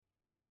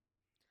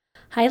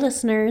Hi,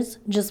 listeners.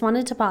 Just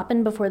wanted to pop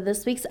in before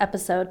this week's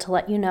episode to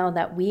let you know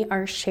that we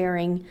are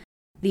sharing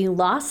the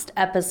lost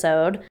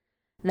episode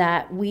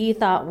that we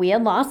thought we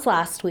had lost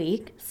last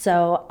week.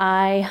 So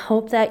I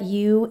hope that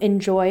you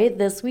enjoy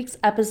this week's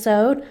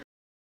episode.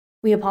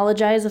 We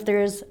apologize if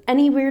there's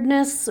any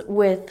weirdness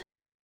with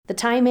the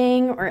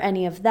timing or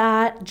any of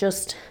that,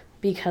 just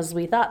because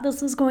we thought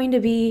this was going to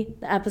be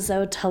the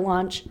episode to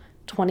launch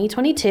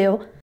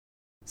 2022.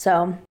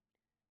 So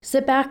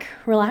sit back,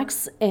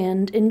 relax,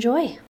 and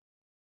enjoy.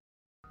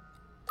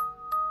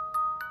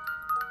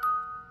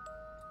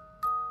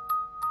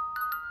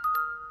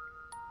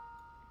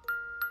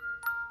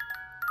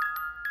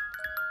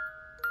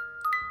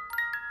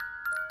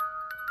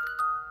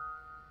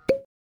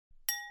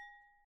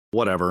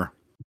 Whatever.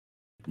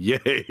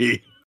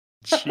 Yay.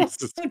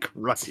 Jesus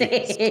Christ.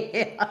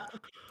 Damn.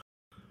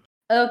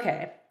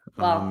 Okay.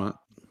 Well,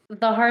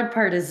 the hard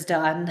part is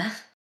done.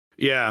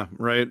 Yeah,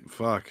 right.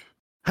 Fuck.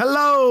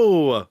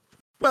 Hello.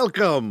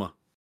 Welcome.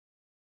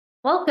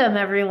 Welcome,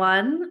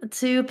 everyone,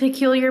 to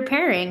Peculiar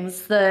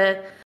Pairings,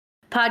 the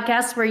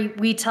podcast where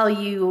we tell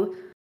you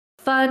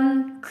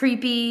fun,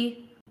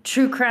 creepy,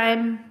 true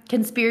crime,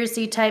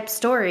 conspiracy type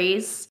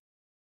stories,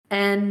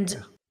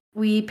 and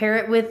we pair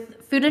it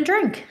with food and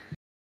drink.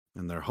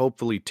 And they're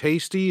hopefully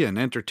tasty and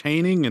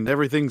entertaining and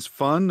everything's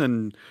fun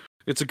and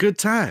it's a good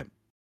time.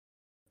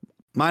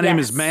 My name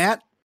is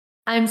Matt.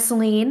 I'm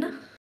Celine.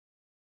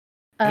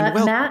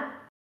 Matt,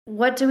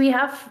 what do we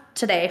have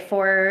today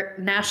for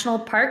National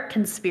Park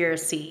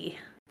Conspiracy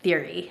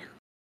Theory?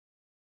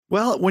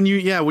 Well, when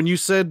you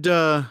said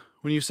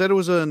it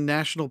was a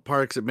national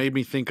parks, it made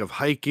me think of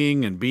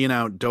hiking and being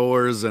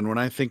outdoors. And when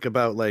I think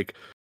about like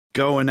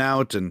going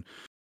out and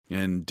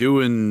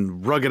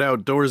doing rugged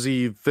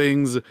outdoorsy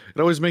things, it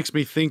always makes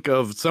me think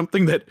of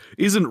something that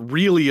isn't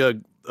really a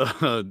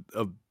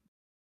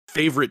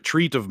favorite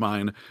treat of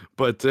mine,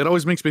 but it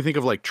always makes me think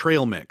of like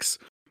trail mix.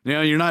 You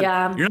know, you're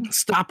not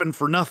stopping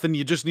for nothing.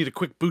 You just need a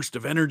quick boost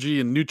of energy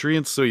and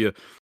nutrients. So you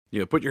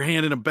put your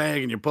hand in a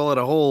bag and you pull out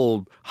a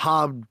whole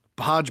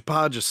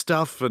hodgepodge of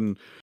stuff, and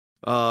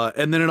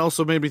then it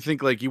also made me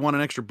think like you want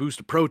an extra boost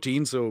of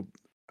protein. So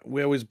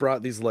we always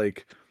brought these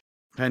like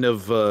kind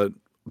of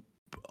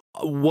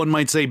one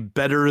might say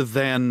better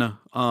than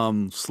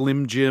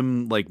Slim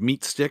Jim like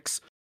meat sticks.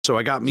 So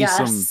I got me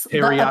some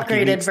teriyaki the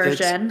upgraded meat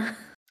version. Sticks.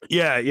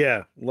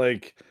 Yeah,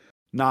 like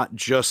not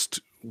just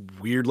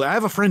weirdly. I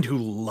have a friend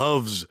who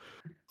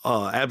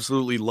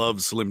absolutely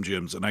loves Slim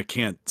Jims, and I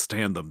can't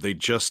stand them. They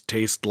just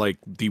taste like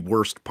the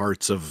worst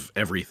parts of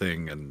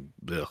everything, and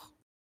ugh.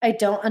 I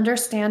don't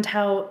understand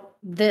how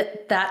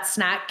that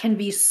snack can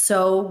be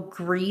so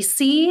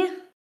greasy.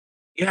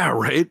 Yeah,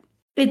 right.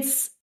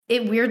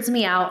 It weirds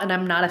me out, and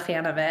I'm not a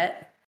fan of it.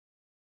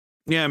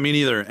 Yeah, me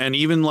neither. And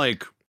even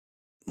like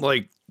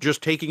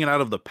just taking it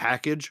out of the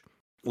package,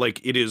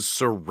 like it is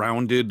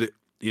surrounded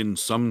in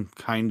some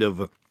kind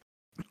of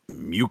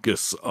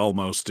mucus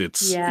almost.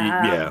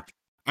 Yeah.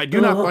 I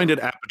do not find it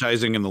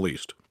appetizing in the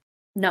least.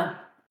 No,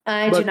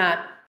 I do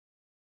not.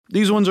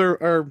 These ones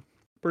are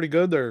pretty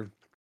good.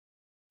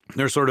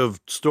 They're sort of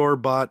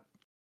store-bought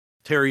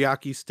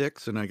teriyaki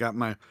sticks, and I got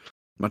my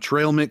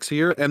trail mix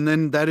here, and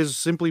then that is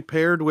simply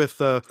paired with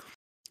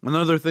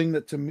another thing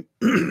that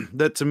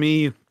to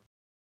me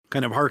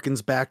kind of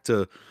harkens back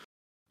to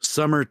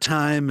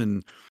summertime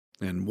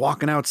and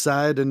walking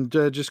outside, and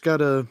just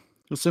got a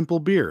simple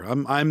beer.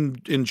 I'm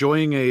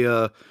enjoying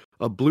a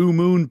Blue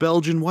Moon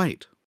Belgian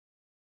White.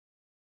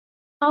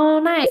 Oh,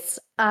 nice.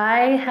 I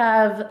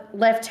have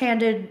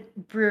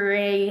Left-Handed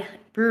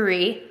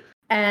Brewery,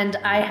 and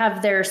I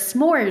have their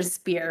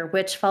s'mores beer,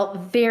 which felt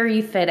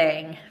very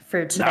fitting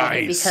for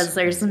today because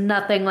there's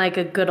nothing like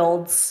a good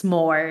old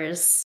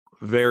s'mores.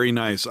 Very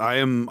nice. I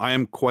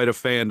am quite a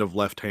fan of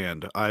Left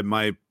Hand. I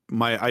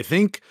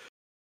think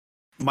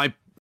my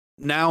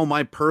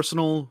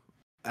personal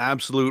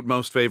absolute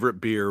most favorite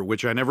beer,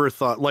 which I never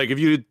thought, like if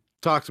you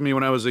talked to me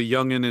when I was a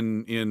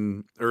youngin'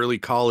 in early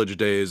college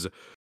days,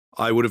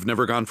 I would have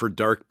never gone for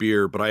dark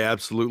beer, but I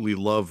absolutely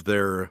love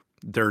their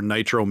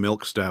Nitro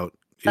Milk Stout.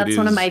 That's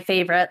one of my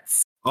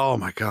favorites. Oh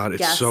my God,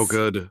 it's so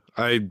good.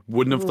 I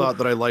wouldn't have thought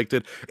that I liked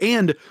it.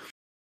 And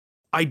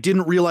I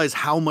didn't realize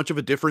how much of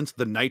a difference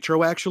the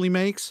nitro actually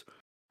makes.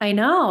 I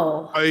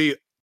know.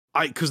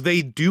 Because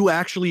they do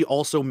actually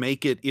also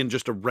make it in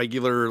just a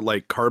regular,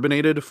 like,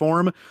 carbonated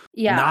form.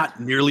 Yeah. Not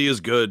nearly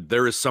as good.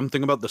 There is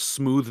something about the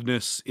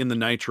smoothness in the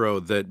nitro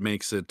that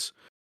makes it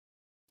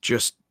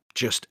just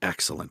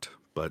excellent.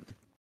 But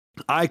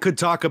I could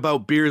talk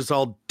about beers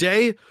all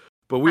day,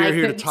 but we are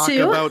here to talk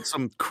about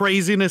some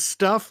craziness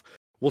stuff.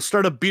 We'll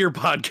start a beer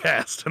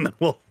podcast, and then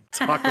we'll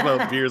talk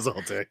about beers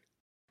all day.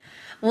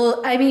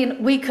 Well, I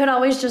mean, we could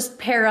always just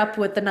pair up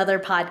with another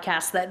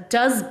podcast that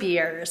does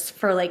beers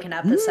for like an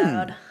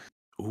episode.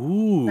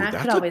 Ooh,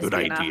 that's a good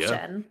idea.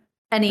 Option.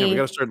 Any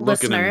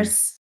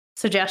listeners'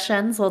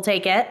 suggestions? We'll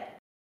take it.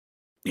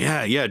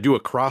 Yeah, do a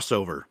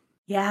crossover.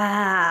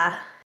 Yeah.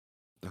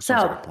 That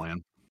sounds like a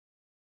plan.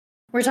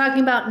 We're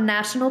talking about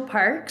national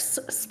parks,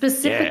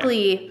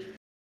 specifically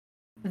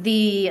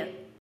the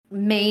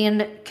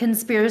main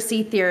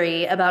conspiracy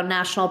theory about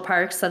national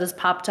parks that has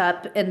popped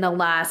up in the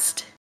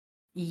last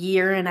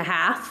year and a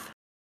half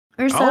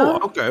or so. Oh,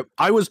 okay.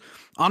 I was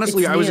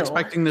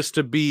expecting this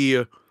to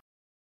be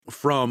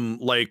from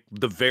like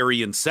the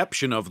very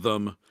inception of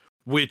them,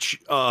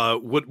 which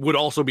would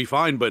also be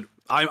fine, but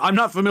I'm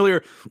not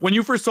familiar. When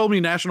you first told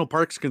me national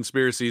parks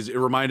conspiracies, it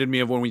reminded me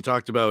of when we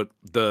talked about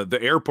the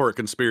airport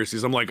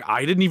conspiracies. I'm like,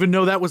 I didn't even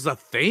know that was a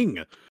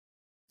thing.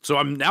 So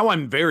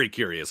I'm very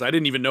curious. I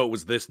didn't even know it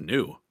was this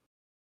new.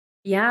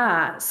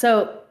 Yeah.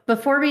 So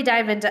before we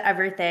dive into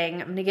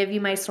everything, I'm going to give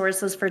you my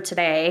sources for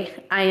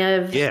today. I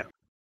have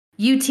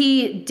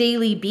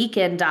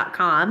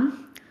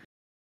utdailybeacon.com,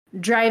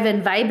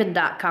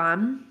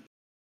 driveinvibin.com,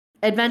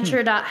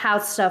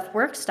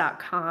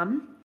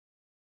 adventure.howstuffworks.com,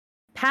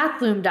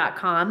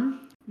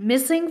 pathloom.com,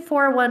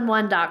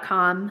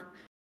 missing411.com,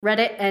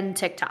 Reddit, and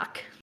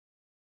TikTok.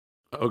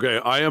 Okay,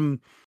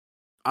 I'm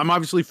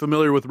obviously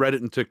familiar with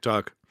Reddit and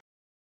TikTok.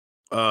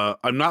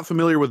 I'm not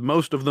familiar with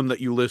most of them that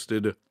you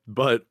listed,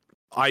 but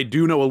I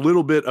do know a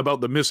little bit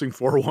about the missing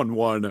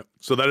 411,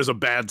 so that is a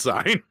bad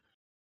sign.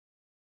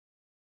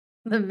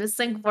 The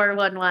missing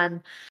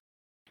 411.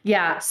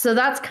 Yeah, so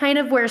that's kind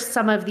of where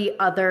some of the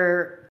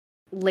other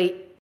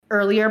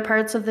earlier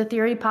parts of the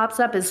theory pops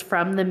up, is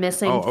from the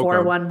missing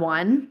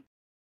 411.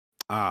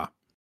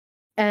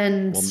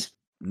 And well,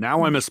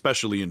 now I'm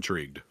especially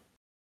intrigued.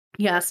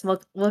 Yes,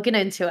 we'll get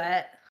into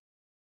it.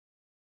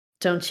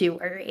 Don't you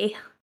worry.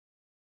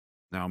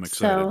 Now I'm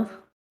excited. So,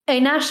 a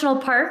national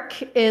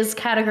park is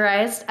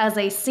categorized as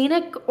a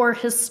scenic or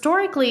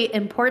historically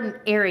important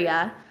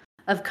area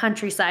of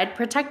countryside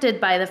protected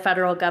by the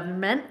federal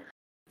government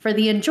for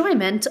the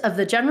enjoyment of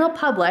the general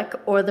public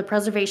or the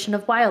preservation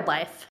of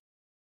wildlife.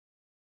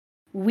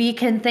 We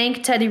can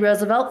thank Teddy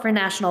Roosevelt for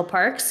national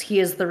parks. He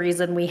is the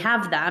reason we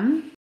have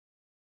them.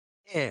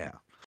 Yeah.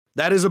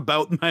 That is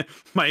about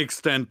my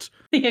extent.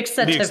 The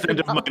extent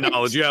of my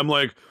knowledge. Yeah, I'm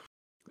like,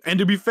 and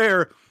to be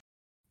fair,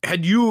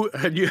 had you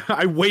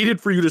I waited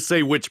for you to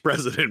say which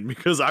president,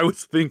 because I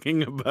was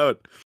thinking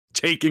about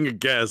taking a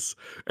guess,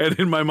 and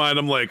in my mind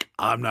I'm like,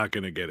 I'm not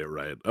gonna get it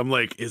right. I'm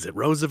like, is it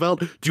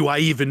Roosevelt? Do I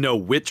even know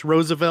which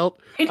Roosevelt?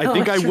 I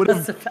think I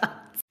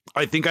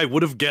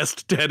would have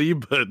guessed Teddy,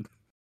 but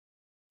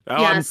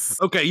yes.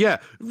 Okay, yeah.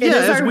 It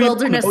is our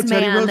wilderness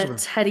man,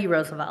 Teddy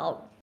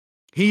Roosevelt.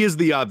 He is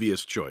the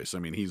obvious choice. I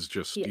mean, he's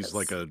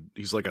like a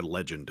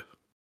legend.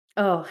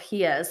 Oh,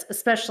 he is,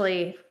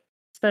 especially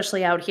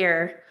out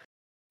here.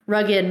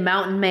 Rugged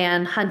mountain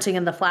man hunting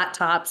in the flat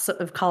tops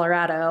of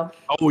Colorado.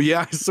 Oh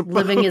yeah, I suppose.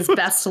 Living his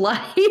best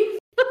life.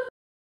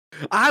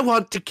 I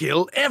want to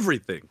kill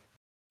everything.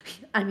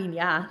 I mean,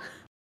 yeah.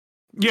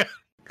 Yeah.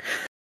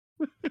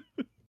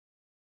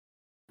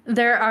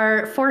 There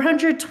are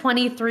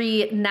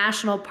 423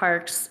 national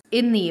parks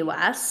in the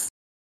US.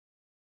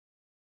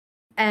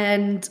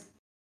 And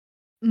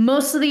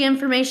most of the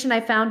information I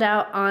found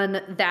out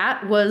on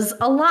that was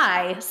a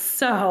lie.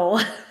 So.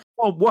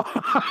 Oh, what?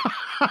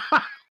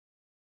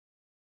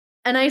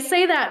 And I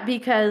say that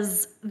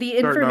because the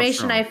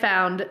information I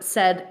found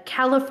said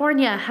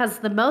California has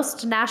the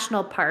most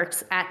national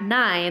parks at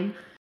 9,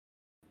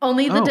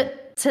 only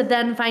to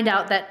then find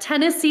out that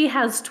Tennessee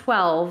has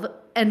 12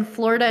 and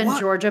Florida and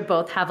Georgia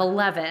both have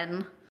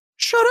 11.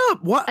 Shut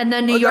up. What? And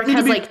then New York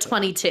has like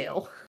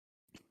 22.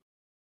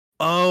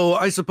 Oh,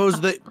 I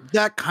suppose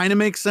that kind of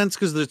makes sense,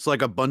 because it's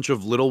like a bunch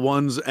of little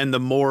ones, and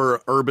the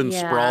more urban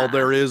sprawl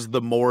there is,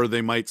 the more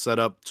they might set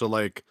up to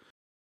like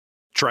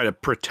try to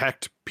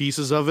protect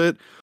pieces of it.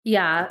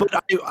 Yeah. But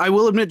I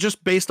will admit,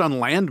 just based on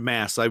land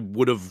mass, I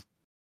would have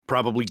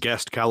probably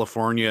guessed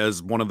California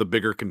as one of the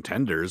bigger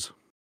contenders.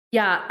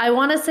 Yeah, I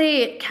want to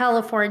say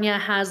California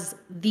has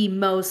the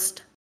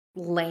most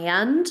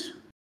land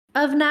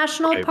of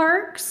national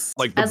parks.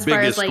 Like the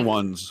biggest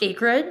ones.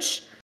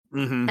 Acreage.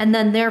 Mm-hmm. And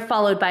then they're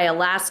followed by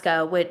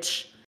Alaska,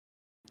 which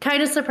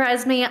kind of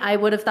surprised me. I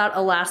would have thought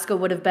Alaska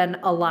would have been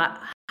a lot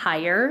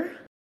higher,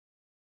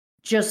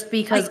 just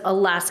because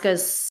Alaska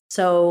is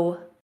so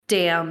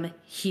damn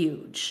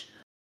huge.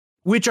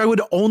 Which I would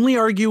only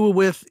argue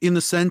with in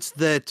the sense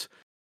that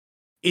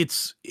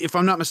it's, if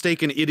I'm not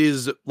mistaken, it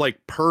is like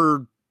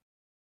per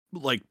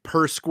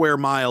square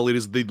mile, it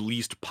is the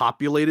least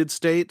populated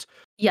state.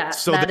 Yeah.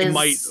 So they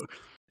might,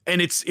 and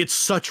it's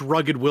such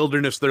rugged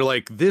wilderness. They're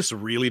like, this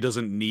really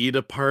doesn't need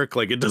a park.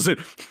 Like, it doesn't.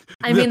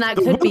 I mean, that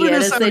could be it,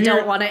 is they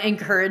don't want to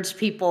encourage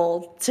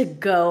people to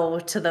go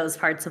to those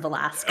parts of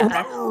Alaska.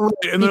 Right.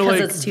 And they're like,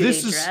 it's too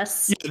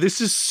dangerous.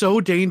 This is so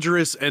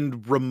dangerous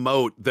and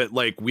remote that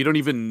like we don't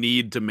even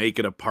need to make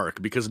it a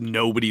park because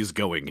nobody's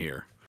going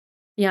here.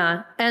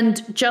 Yeah.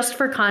 And just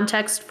for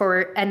context,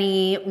 for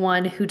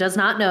anyone who does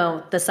not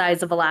know the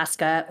size of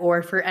Alaska,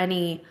 or for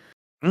any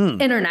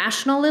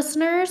international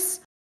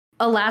listeners,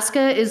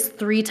 Alaska is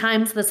 3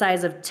 times the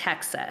size of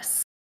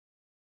Texas.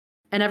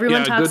 And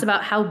everyone talks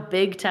about how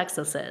big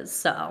Texas is,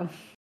 so.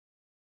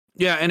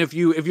 Yeah, and if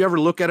you ever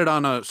look at it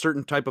on a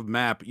certain type of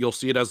map, you'll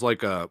see it as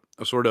like a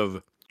sort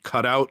of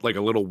cutout, like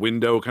a little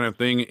window kind of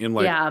thing in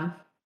like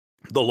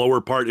the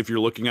lower part if you're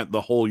looking at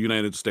the whole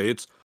United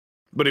States.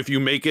 But if you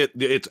make it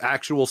its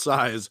actual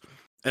size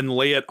and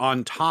lay it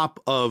on top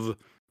of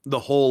the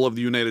whole of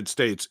the United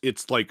States,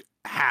 it's like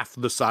half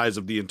the size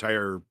of the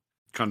entire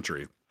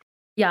country.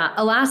 Yeah,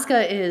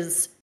 Alaska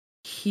is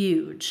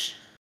huge.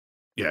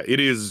 Yeah, it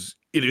is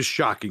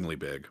shockingly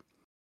big.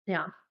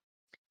 Yeah.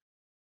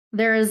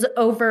 There is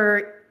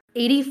over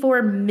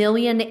 84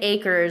 million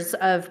acres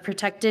of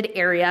protected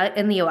area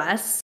in the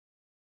US.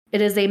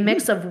 It is a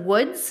mix of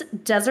woods,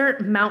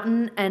 desert,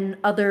 mountain, and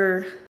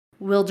other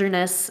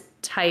wilderness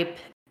type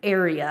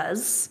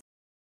areas.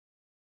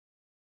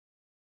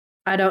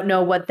 I don't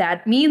know what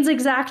that means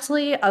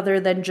exactly, other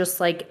than just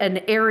like an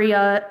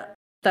area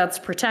that's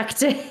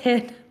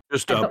protected.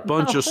 Just a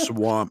bunch of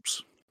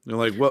swamps. They're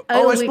like, what?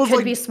 Oh, I suppose it could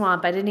like be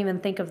swamp. I didn't even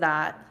think of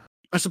that.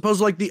 I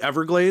suppose like the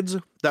Everglades,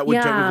 that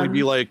would technically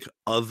be like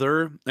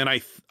other, and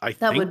I that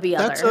think would be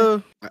that's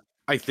other.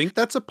 I think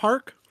that's a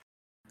park.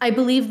 I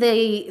believe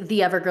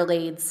the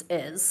Everglades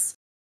is.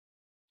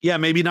 Yeah,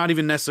 maybe not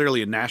even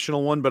necessarily a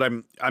national one, but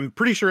I'm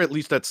pretty sure at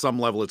least at some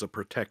level it's a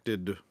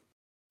protected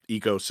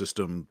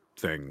ecosystem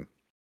thing.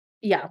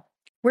 Yeah.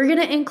 We're going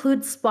to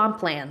include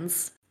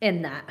swamplands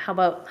in that. How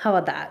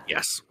about that?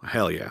 Yes.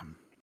 Hell yeah.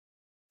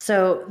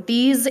 So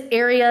these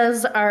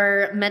areas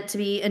are meant to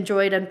be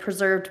enjoyed and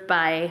preserved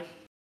by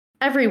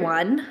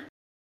everyone,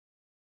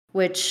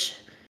 which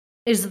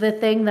is the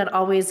thing that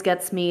always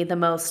gets me the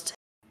most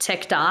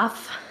ticked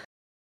off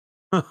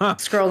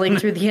scrolling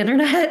through the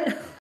internet.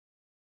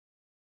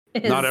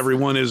 Not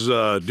everyone is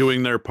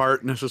doing their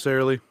part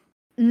necessarily.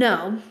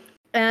 No.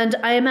 And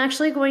I am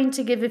actually going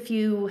to give a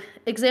few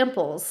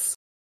examples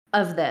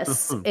of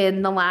this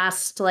in the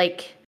last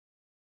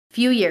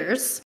few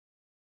years.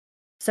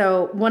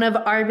 So one of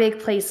our big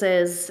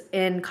places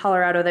in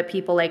Colorado that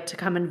people like to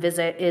come and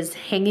visit is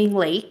Hanging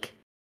Lake.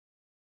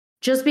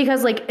 Just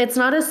because it's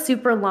not a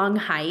super long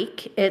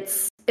hike.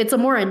 It's a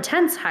more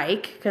intense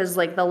hike because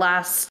the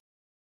last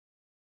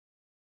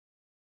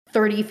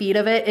 30 feet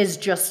of it is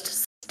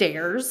just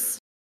stairs.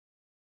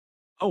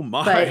 Oh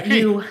my. But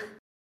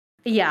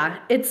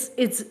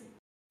it's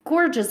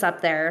gorgeous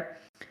up there.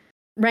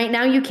 Right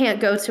now you can't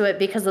go to it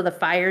because of the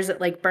fires.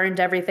 It burned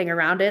everything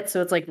around it,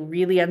 so it's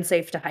really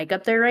unsafe to hike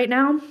up there right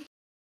now.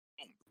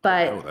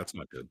 But that's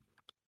not good.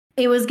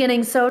 It was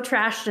getting so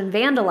trashed and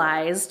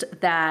vandalized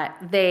that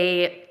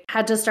they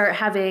had to start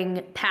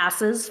having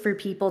passes for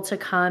people to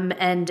come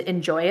and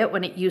enjoy it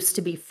when it used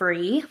to be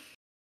free.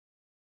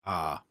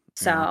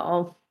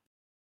 So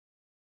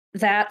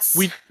that's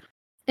we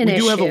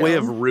do have a way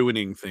of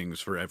ruining things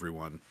for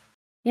everyone.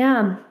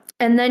 Yeah.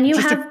 And then you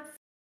have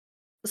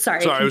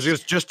Sorry, I was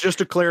just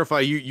to clarify,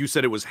 you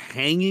said it was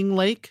Hanging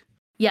Lake?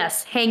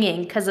 Yes,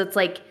 hanging, because it's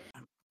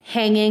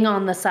hanging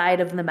on the side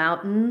of the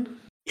mountain.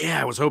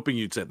 Yeah, I was hoping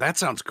you'd say that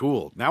sounds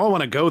cool. Now I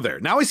want to go there.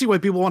 Now I see why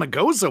people want to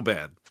go so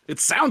bad. It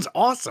sounds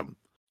awesome.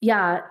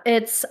 Yeah,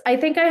 I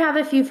think I have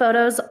a few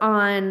photos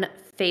on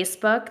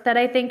Facebook that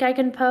I think I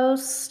can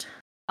post.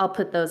 I'll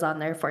put those on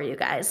there for you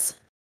guys.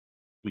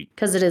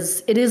 Because it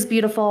is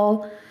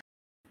beautiful.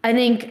 I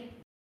think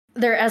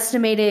they're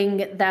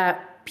estimating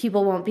that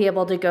people won't be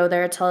able to go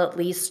there till at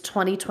least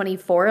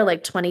 2024,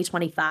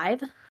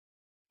 2025.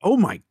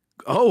 Oh,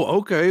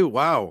 okay.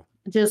 Wow.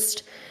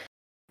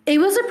 It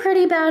was a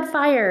pretty bad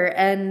fire.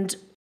 And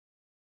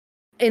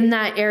in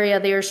that area,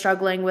 they are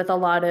struggling with a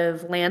lot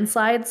of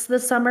landslides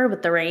this summer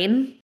with the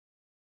rain.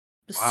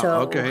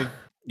 Wow, okay.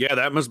 Yeah,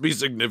 that must be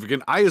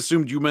significant. I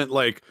assumed you meant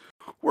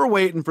we're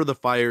waiting for the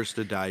fires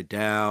to die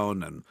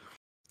down. And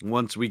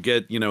once we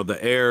get, the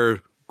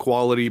air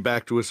quality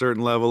back to a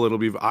certain level,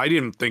 I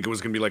didn't think it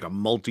was going to be a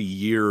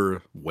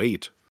multi-year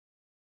wait.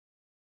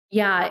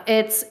 Yeah,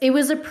 it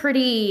was a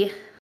pretty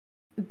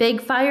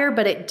big fire,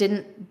 but it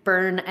didn't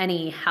burn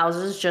any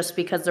houses just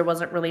because there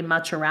wasn't really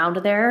much around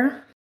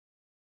there.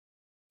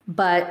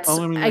 But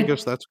I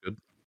guess that's good.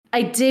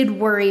 I did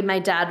worry my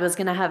dad was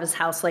going to have his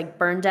house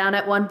burned down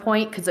at one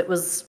point because it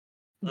was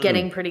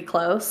getting pretty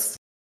close.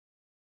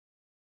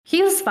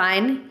 He was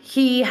fine.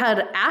 He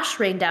had ash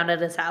rain down at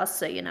his house,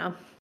 so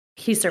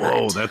he survived.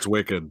 Oh, that's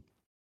wicked.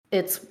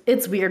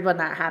 It's weird when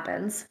that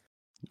happens.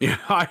 Yeah,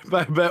 I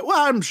bet. Well,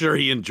 I'm sure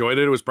he enjoyed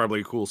it. It was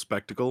probably a cool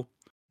spectacle.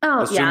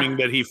 Oh, assuming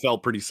that he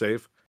felt pretty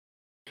safe.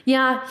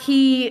 Yeah,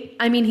 he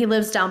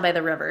lives down by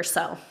the river,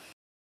 so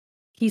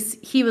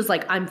he was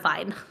I'm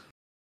fine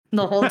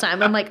the whole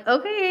time. I'm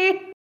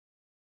okay.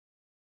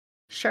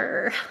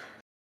 Sure.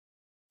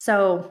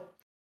 So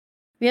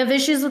we have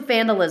issues with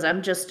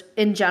vandalism just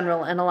in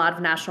general in a lot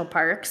of national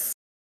parks.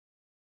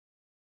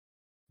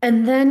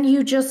 And then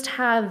you just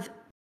have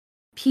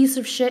piece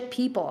of shit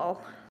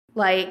people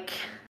like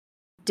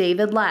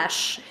David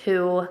Lesh,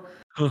 who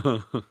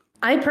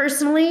I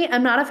personally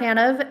am not a fan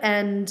of,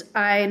 and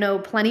I know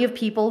plenty of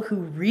people who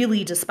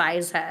really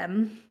despise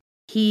him.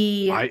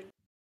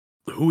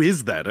 Who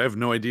is that? I have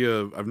no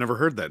idea. I've never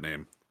heard that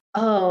name.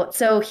 Oh,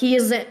 so he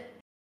is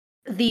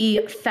the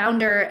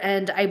founder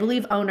and I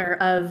believe owner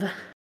of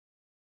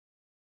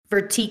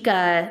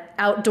Vertica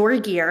Outdoor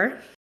Gear.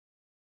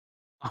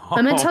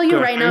 I'm going to tell you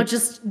right now,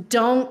 just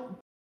don't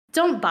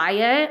buy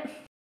it.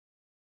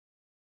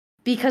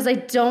 because I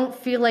don't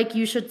feel like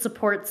you should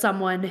support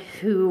someone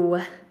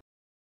who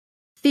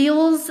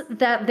feels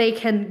that they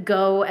can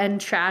go and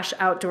trash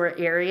outdoor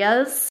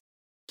areas.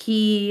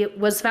 He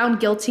was found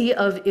guilty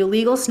of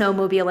illegal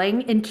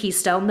snowmobiling in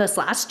Keystone this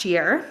last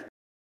year.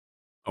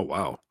 Oh,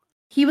 wow.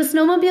 He was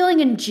snowmobiling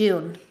in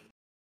June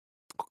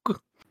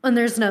when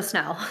there's no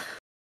snow.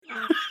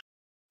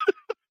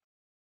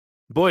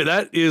 Boy,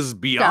 that is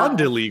beyond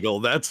illegal.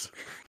 That's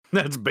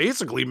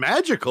basically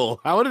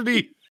magical. How did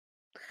he...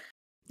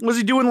 Was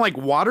he doing like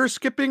water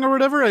skipping or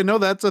whatever? I know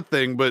that's a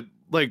thing, but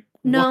like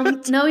no,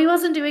 what? No, he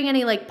wasn't doing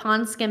any like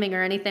pond skimming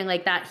or anything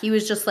like that. He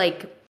was just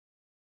like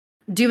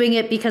doing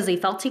it because he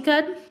felt he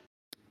could.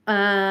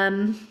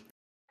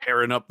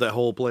 Tearing up that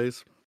whole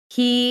place.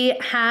 He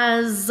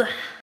has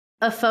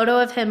a photo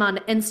of him on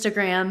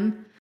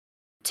Instagram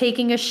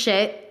taking a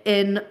shit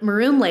in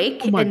Maroon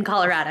Lake in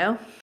Colorado.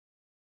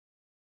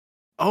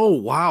 Oh,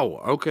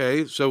 wow.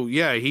 Okay. So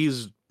yeah,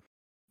 he's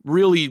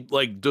really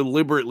like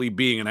deliberately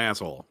being an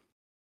asshole.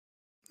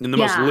 In the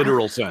most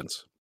literal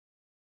sense.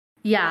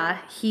 Yeah,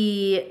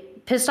 he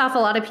pissed off a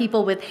lot of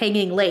people with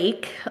Hanging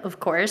Lake, of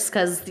course,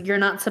 because you're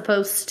not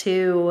supposed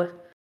to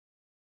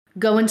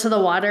go into the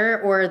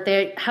water, or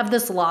they have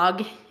this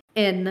log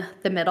in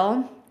the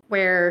middle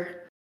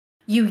where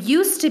you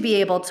used to be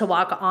able to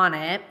walk on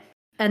it,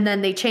 and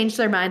then they changed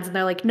their minds and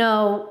they're like,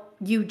 no,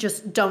 you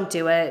just don't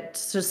do it.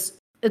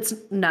 It's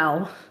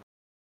no.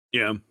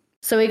 Yeah.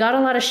 So he got a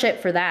lot of shit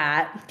for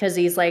that because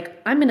he's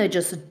like, I'm going to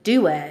just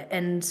do it.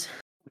 And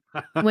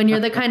when you're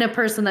the kind of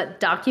person that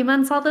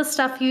documents all this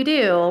stuff you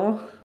do.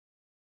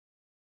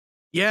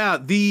 Yeah,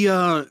 the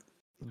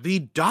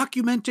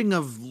documenting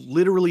of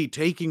literally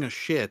taking a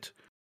shit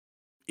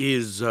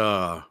is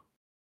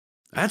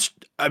that's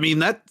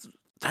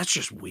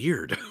just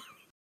weird.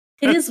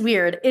 It is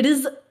weird. It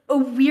is a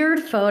weird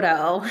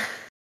photo.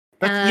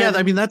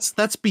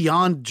 That's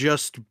beyond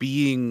just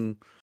being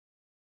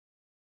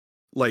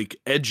like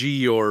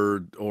edgy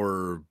or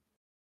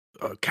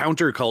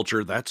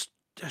counterculture. That's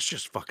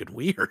just fucking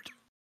weird.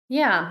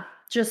 Yeah,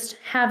 just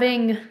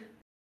having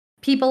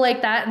people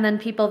like that and then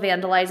people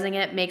vandalizing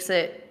it makes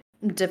it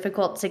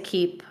difficult to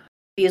keep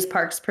these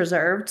parks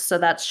preserved. So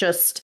that's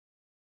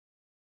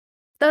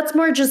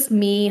more just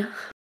me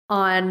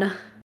on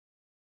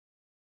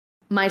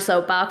my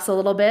soapbox a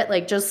little bit.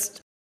 Like,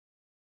 just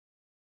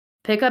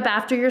pick up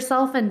after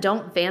yourself and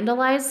don't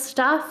vandalize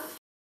stuff.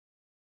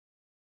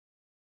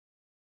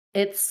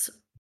 It's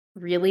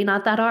really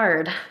not that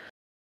hard.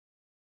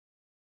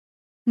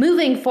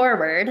 Moving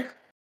forward,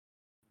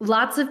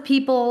 lots of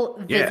people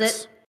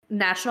visit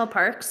national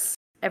parks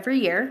every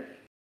year.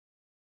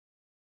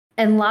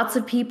 And lots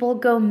of people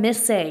go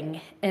missing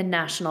in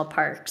national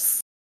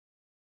parks.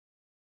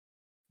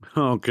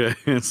 Okay,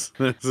 this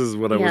is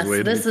what I was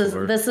waiting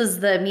for. This is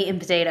the meat and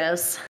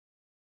potatoes.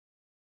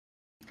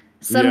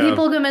 Some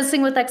people go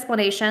missing with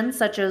explanations,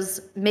 such as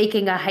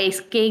making a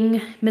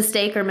hiking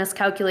mistake or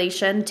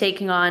miscalculation,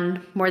 taking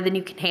on more than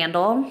you can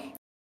handle,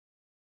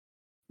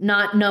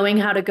 not knowing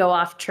how to go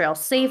off trail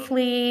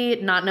safely,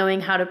 not knowing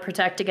how to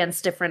protect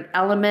against different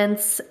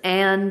elements,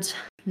 and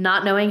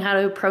not knowing how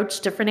to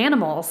approach different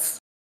animals,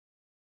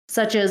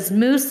 such as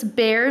moose,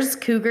 bears,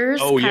 cougars,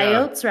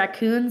 coyotes,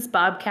 raccoons,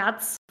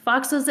 bobcats,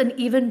 foxes, and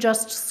even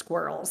just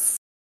squirrels.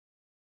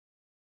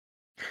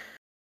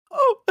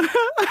 Oh,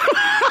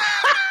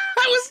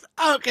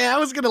 I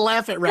was gonna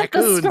laugh at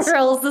raccoons. The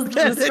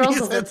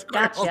squirrels.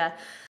 Gotcha.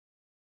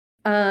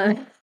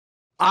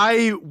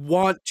 I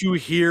want to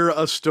hear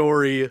a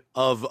story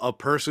of a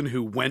person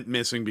who went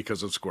missing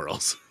because of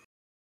squirrels.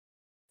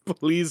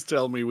 Please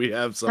tell me we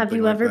have something. Have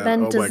you ever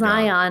been to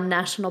Zion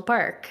National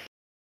Park?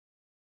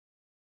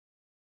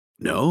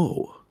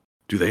 No.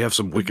 Do they have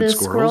some wicked squirrels?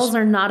 The squirrels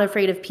are not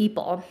afraid of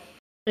people,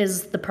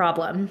 is the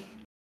problem.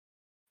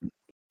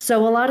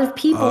 So a lot of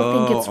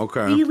people think it's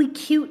really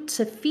cute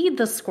to feed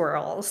the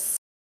squirrels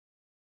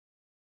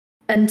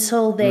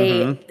until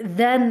they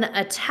then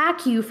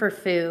attack you for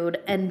food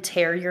and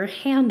tear your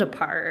hand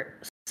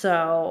apart.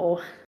 So...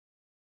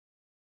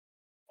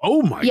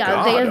 Oh my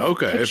God. They have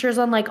pictures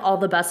on like all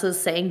the buses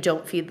saying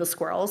don't feed the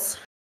squirrels.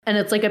 And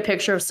it's like a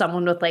picture of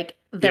someone with like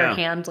their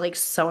hand like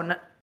sewn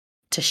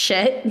to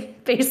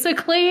shit,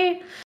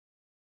 basically.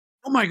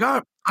 Oh my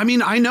God. I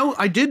mean,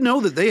 I did know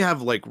that they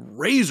have like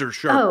razor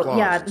sharp claws. Oh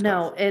yeah,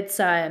 no, it's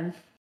and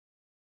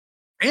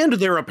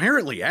they're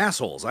apparently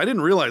assholes. I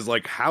didn't realize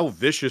like how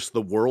vicious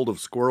the world of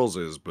squirrels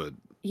is, but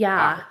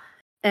wow.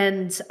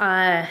 And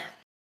I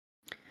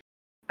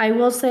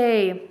will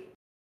say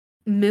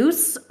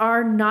moose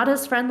are not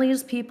as friendly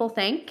as people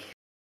think.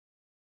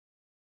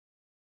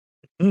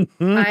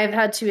 I've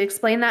had to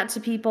explain that to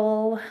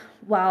people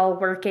while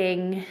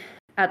working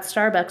at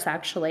Starbucks,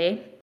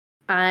 actually.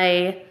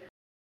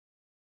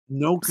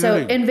 No kidding. So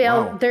in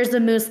Vail, there's a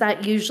moose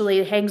that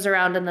usually hangs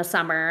around in the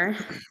summer,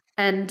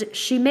 and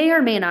she may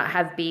or may not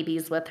have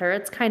babies with her.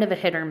 It's kind of a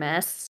hit or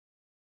miss.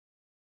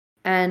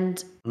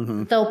 And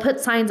they'll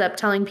put signs up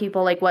telling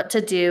people like what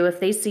to do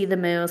if they see the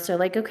moose. They're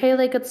like, okay,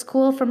 like it's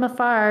cool from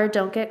afar.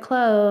 Don't get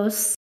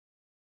close.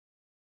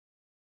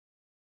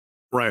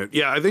 Right.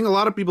 Yeah, I think a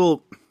lot of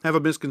people have a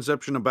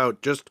misconception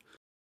about just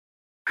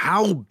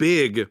how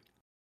big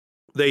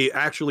they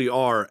actually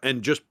are,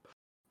 and just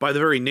by the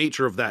very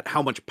nature of that,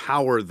 how much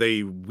power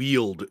they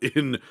wield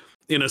in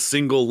a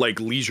single like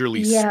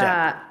leisurely step.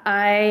 Yeah,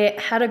 I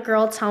had a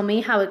girl tell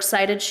me how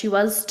excited she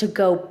was to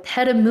go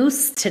pet a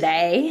moose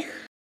today.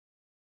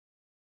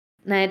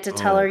 And I had to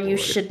tell Oh her, you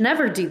boy. should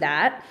never do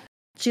that.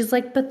 She's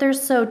like, but they're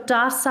so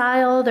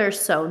docile, they're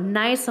so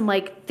nice. I'm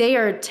like, they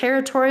are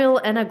territorial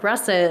and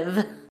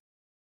aggressive.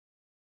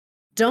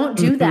 Don't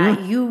do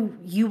that.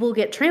 You will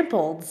get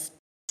trampled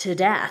to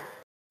death.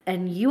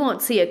 And you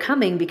won't see it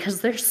coming because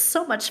they're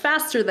so much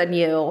faster than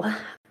you.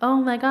 Oh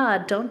my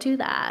God, don't do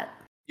that.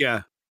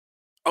 Yeah.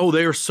 Oh,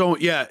 they are so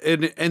yeah,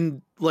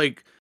 and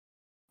like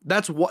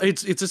that's why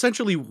it's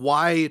essentially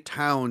why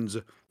towns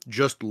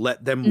just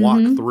let them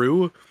walk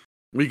through,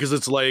 because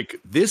it's like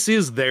this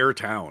is their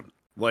town.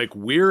 Like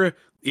we're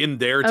in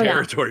their Oh, yeah.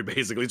 territory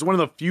basically. It's one of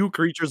the few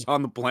creatures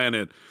on the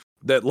planet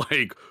that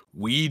like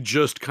we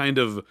just kind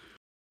of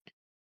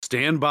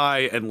stand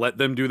by and let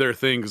them do their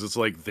thing, because it's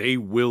like they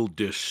will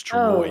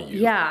destroy you.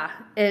 Yeah,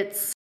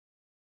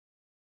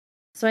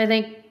 so I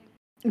think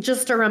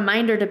just a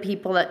reminder to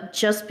people that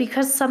just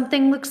because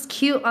something looks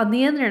cute on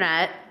the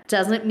internet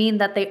doesn't mean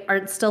that they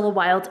aren't still a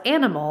wild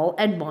animal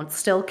and won't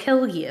still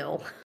kill you.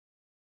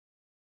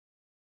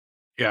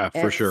 Yeah,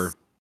 for sure.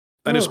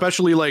 And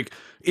especially like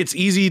it's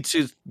easy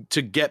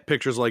to get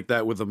pictures like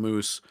that with a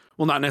moose.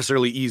 Well, not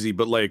necessarily easy,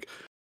 but like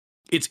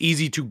it's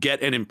easy to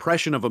get an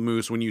impression of a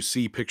moose when you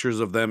see pictures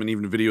of them and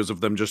even videos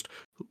of them just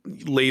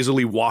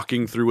lazily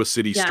walking through a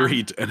city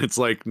street. And it's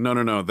like, no,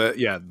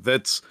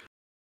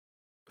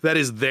 that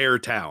is their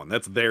town.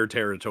 That's their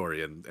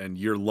territory. And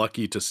you're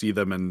lucky to see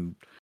them. And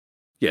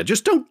yeah,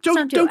 just don't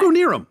go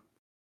near them.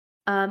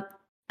 And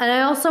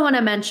I also want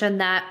to mention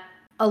that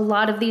a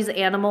lot of these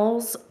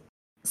animals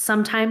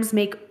sometimes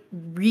make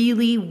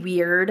really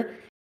weird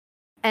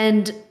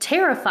and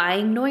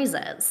terrifying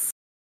noises.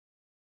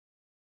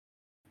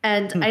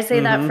 And I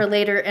say that for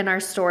later in our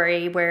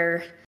story,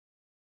 where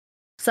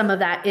some of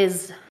that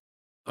is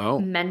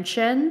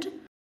mentioned,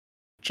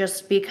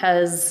 just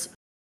because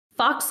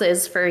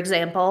foxes, for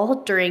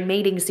example, during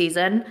mating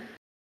season,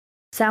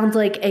 sounds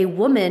like a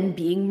woman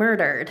being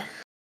murdered.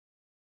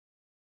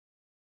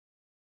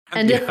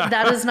 And if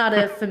that is not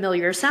a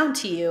familiar sound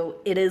to you,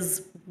 it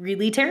is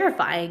really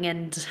terrifying,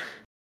 and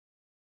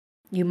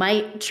you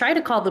might try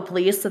to call the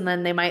police and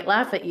then they might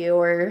laugh at you,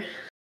 or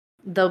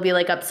they'll be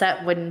like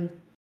upset when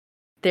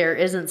there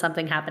isn't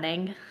something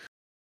happening.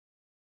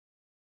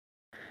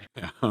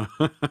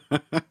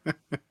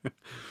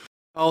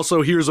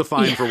 Also, here's a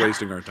fine for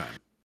wasting our time.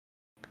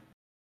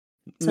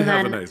 So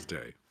have a nice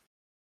day.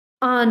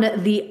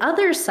 On the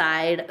other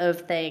side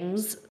of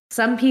things,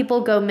 some people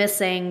go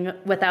missing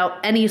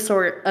without any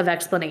sort of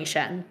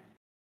explanation.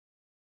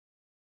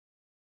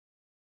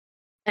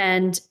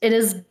 And it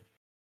has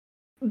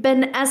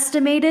been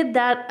estimated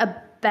that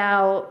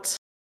about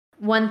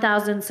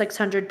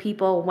 1,600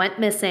 people went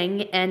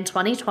missing in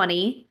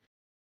 2020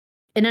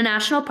 in a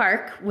national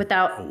park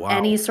without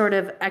any sort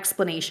of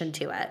explanation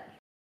to it.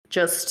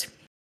 Just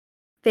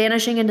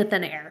vanishing into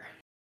thin air.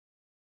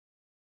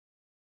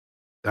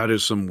 That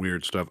is some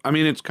weird stuff. I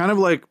mean, it's kind of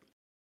like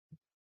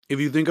if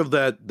you think of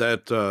that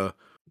the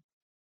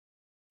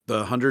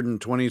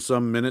 120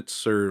 some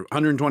minutes or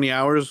 120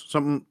 hours,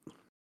 something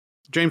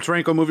James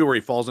Franco movie where he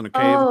falls in a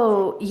cave.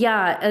 Oh,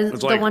 yeah.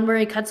 The one where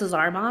he cuts his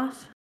arm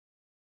off?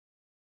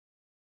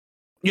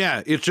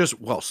 Yeah, it's just,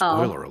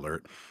 spoiler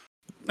alert.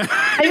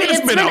 I mean,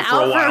 it's been out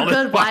for a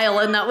good while,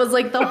 and that was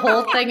like the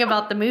whole thing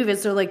about the movie.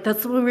 So like,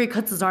 that's the one where he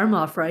cuts his arm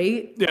off,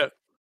 right? Yeah.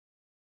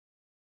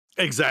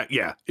 Exactly.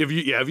 Yeah. If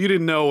you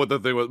didn't know what the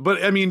thing was,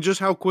 but I mean, just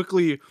how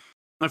quickly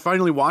I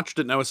finally watched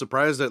it, and I was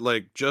surprised at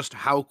like just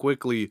how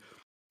quickly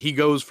he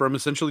goes from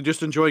essentially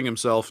just enjoying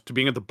himself to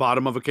being at the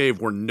bottom of a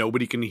cave where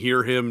nobody can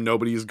hear him,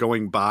 nobody's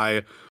going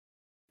by.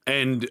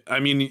 And I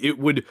mean, it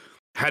would,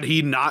 had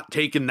he not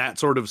taken that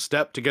sort of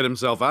step to get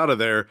himself out of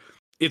there,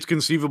 it's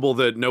conceivable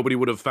that nobody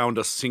would have found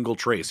a single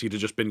trace. He'd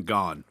have just been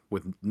gone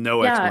with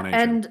no explanation.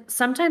 And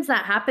sometimes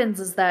that happens,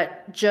 is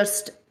that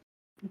just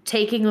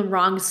taking the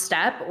wrong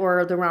step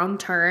or the wrong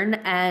turn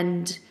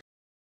and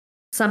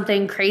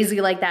something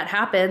crazy like that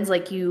happens,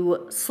 like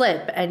you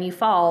slip and you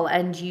fall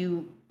and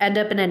you end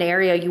up in an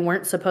area you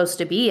weren't supposed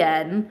to be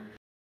in,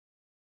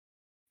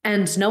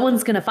 and no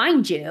one's going to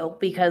find you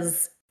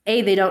because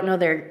A, they don't know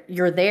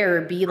you're there,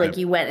 B, like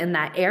you went in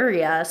that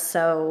area.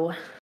 So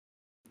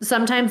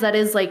sometimes that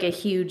is like a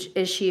huge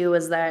issue,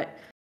 is that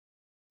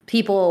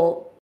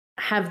people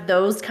have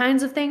those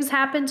kinds of things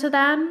happen to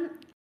them,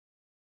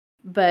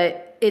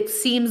 but it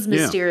seems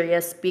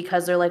mysterious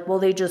because they're like, well,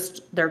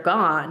 they're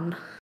gone.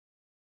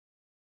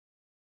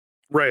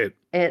 Right.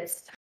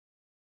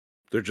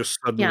 They're just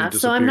suddenly disappeared.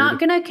 So I'm not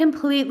going to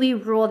completely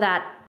rule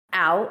that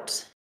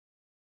out,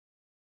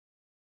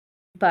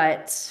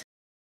 but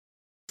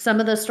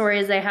some of the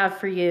stories I have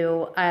for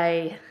you,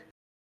 I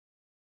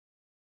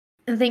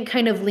think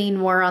kind of lean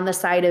more on the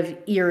side of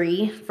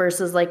eerie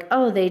versus like,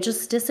 oh, they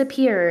just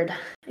disappeared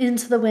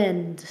into the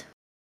wind.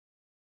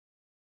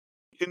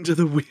 Into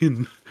the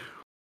wind.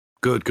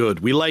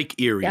 Good. We like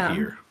Erie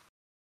here.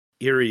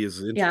 Erie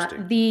is interesting.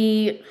 Yeah,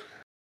 the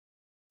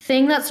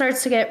thing that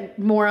starts to get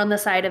more on the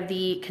side of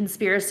the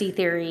conspiracy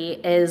theory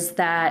is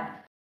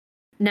that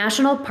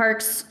National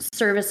Parks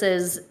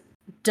Services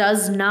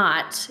does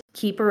not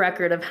keep a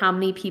record of how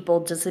many people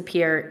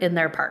disappear in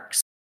their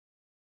parks.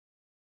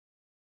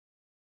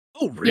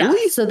 Oh,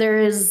 really? Yeah, so there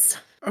is...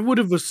 I would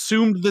have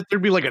assumed that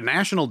there'd be like a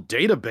national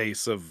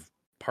database of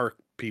park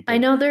people. I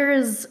know there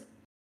is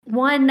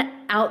one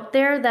out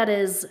there that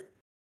is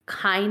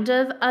kind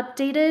of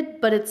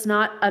updated, but it's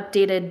not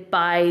updated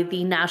by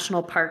the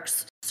National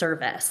Parks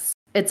Service.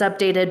 It's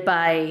updated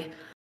by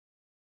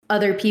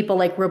other people,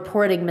 like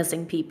reporting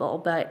missing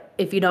people. But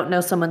if you don't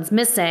know someone's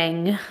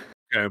missing...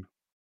 Okay.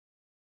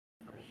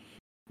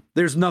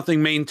 There's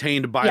nothing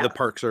maintained by the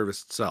Park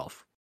Service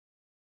itself.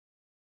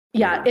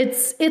 Yeah,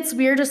 it's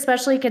weird,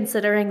 especially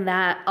considering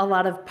that a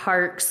lot of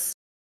parks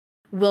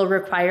will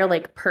require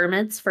like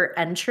permits for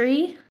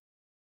entry.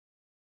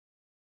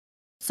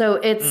 So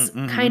it's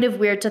kind of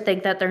weird to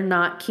think that they're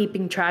not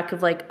keeping track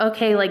of like,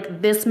 okay,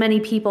 like this many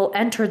people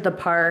entered the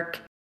park,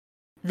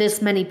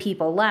 this many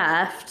people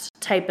left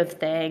type of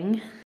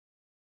thing.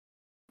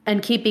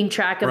 And keeping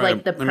track of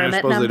like the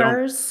permit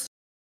numbers.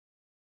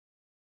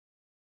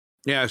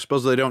 Yeah, I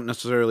suppose they don't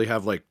necessarily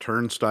have like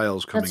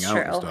turnstiles coming out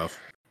and stuff.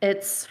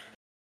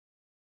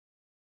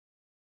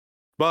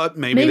 But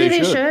maybe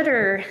they should,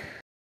 or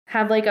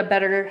have like a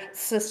better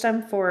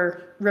system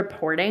for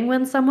reporting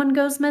when someone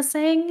goes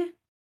missing.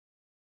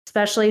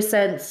 Especially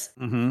since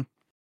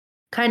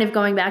kind of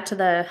going back to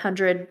the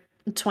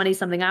 120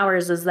 something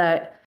hours is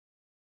that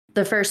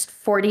the first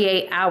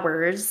 48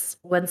 hours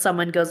when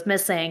someone goes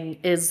missing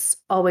is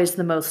always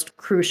the most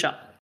crucial.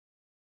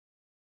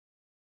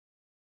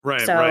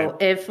 Right. So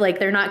if like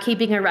they're not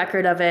keeping a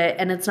record of it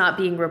and it's not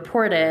being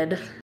reported,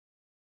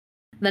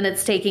 then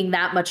it's taking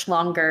that much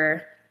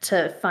longer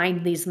to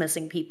find these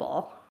missing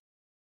people,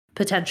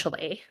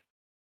 potentially.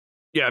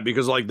 Yeah,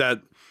 because like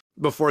that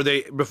before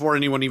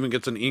anyone even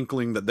gets an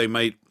inkling that they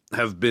might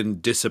have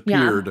been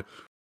disappeared,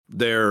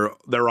 they're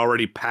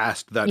already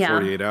past that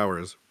 48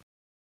 hours.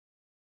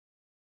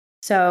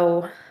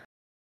 So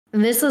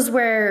this is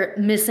where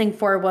Missing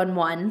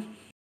 411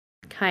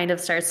 kind of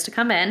starts to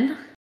come in.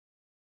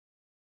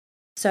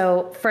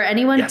 So for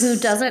anyone who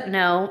doesn't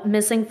know,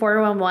 Missing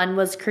 411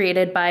 was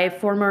created by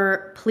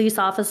former police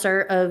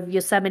officer of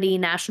Yosemite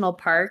National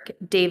Park,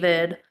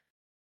 David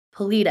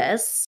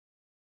Paulides.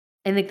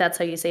 I think that's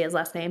how you say his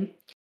last name.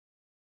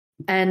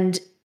 And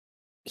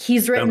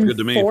he's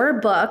written 4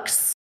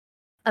 books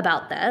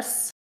about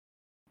this.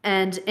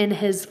 And in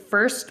his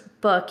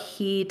first book,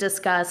 he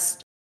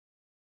discussed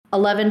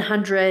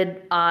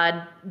 1,100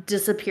 odd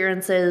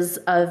disappearances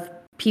of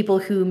people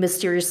who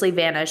mysteriously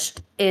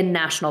vanished in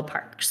national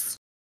parks.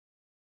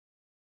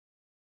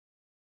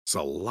 It's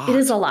a lot. It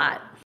is a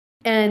lot.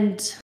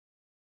 And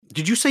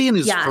did you say in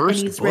his first book? Yeah, and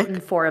he's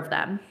written 4 of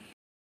them.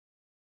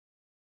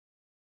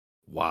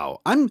 Wow.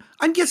 I'm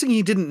guessing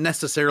he didn't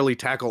necessarily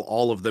tackle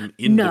all of them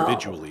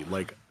individually,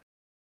 like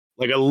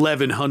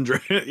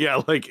 1,100.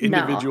 Yeah, like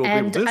individual people.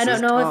 And I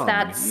don't know if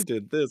that's... He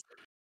did this.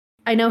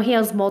 I know he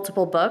has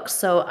multiple books,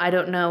 so I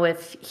don't know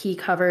if he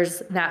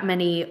covers that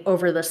many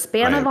over the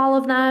span of all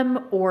of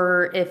them,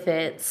 or if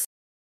it's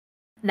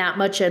that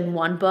much in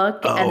one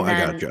book. And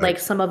then like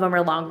some of them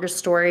are longer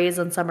stories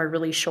and some are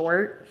really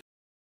short.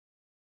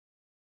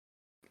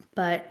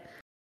 But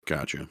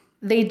gotcha.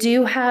 They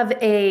do have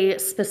a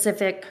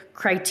specific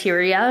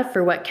criteria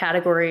for what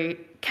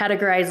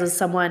categorizes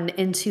someone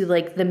into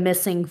like the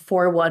missing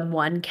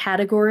 411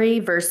 category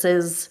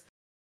versus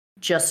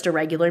just a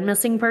regular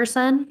missing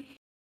person,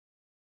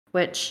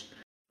 which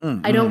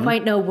I don't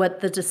quite know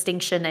what the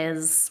distinction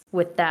is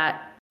with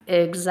that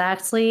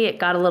exactly. It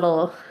got a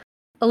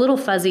little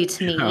fuzzy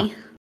to me.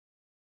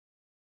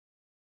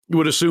 You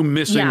would assume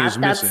missing is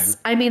missing.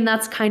 I mean,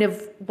 that's kind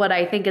of what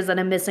I think is that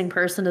a missing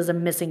person is a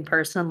missing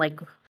person. Like,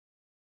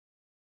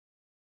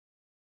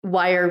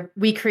 why are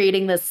we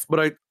creating this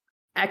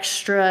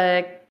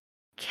extra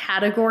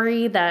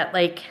category that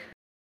like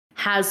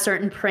has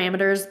certain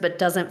parameters but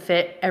doesn't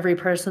fit every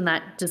person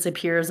that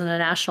disappears in a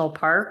national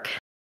park?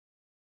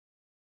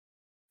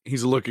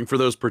 He's looking for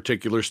those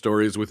particular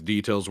stories with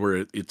details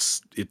where it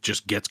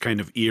just gets kind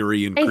of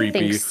eerie and creepy. I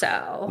think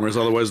so. Whereas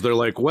otherwise they're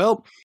like,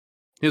 well,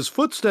 his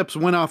footsteps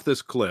went off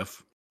this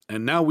cliff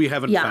and now we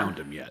haven't found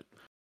him yet.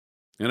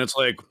 And it's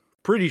like,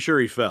 pretty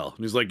sure he fell.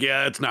 And he's like,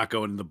 yeah, it's not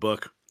going in the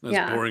book.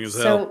 That's boring as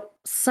hell. So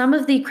some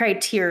of the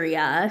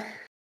criteria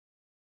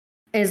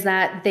is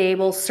that they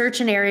will search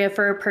an area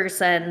for a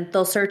person.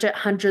 They'll search it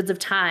hundreds of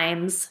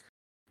times.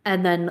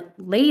 And then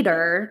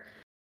later,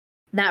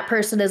 that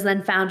person is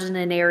then found in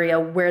an area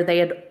where they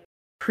had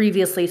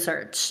previously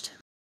searched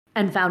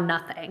and found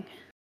nothing.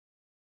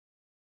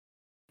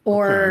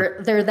 Or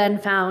they're then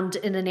found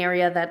in an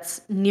area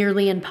that's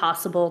nearly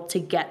impossible to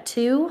get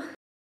to.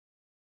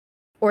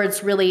 Or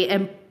it's really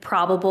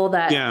improbable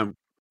that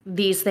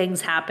these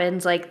things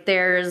happened. Like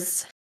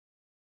there's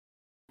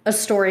a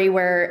story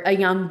where a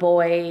young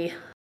boy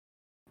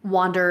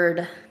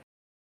wandered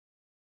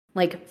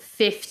like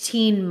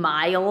 15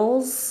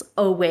 miles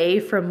away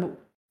from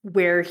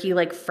where he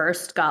like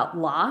first got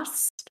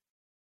lost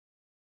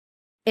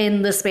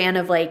in the span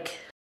of like,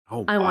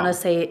 I want to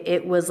say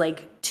it was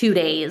like 2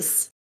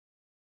 days.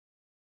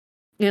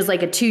 It was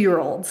like a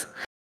 2-year-old.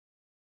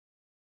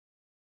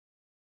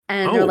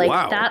 And they're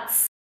like,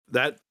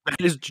 that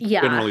is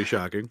generally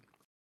shocking.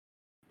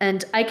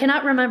 And I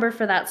cannot remember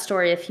for that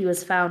story if he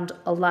was found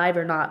alive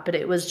or not, but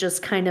it was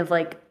just kind of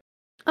like,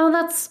 oh,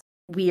 that's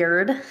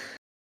weird.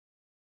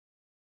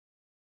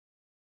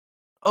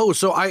 Oh,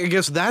 so I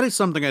guess that is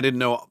something I didn't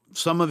know.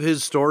 Some of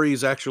his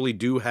stories actually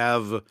do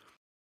have,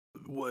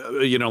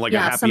 like a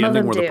happy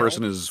ending where the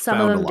person is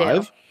found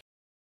alive.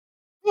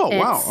 Oh,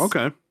 wow.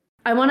 Okay.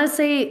 I want to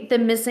say the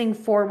missing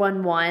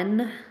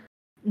 411,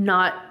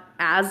 not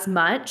as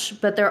much,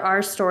 but there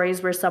are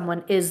stories where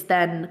someone is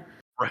then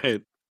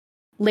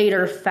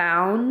later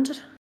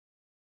found.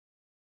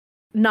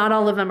 Not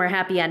all of them are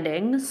happy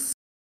endings.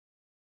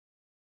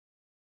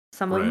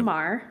 Some of them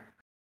are.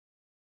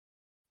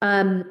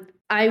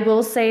 I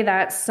will say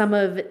that some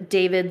of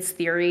David's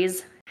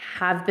theories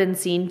have been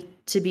seen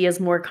to be as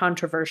more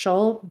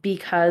controversial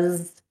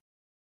because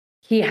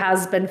he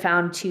has been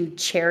found to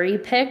cherry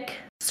pick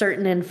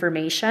certain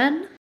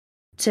information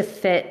to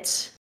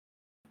fit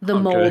the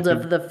mold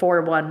of the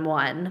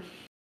 411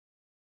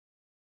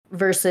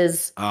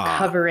 versus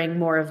covering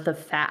more of the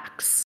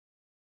facts.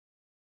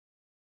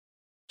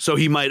 So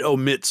he might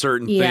omit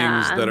certain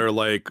things that are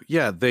like,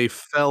 they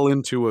fell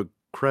into a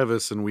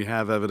crevice and we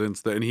have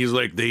evidence that, and he's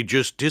like, they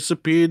just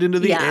disappeared into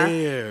the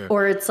air.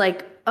 Or it's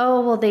like,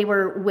 oh, well, they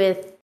were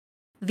with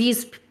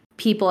these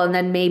people, and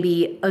then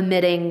maybe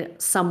omitting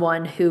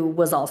someone who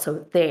was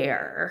also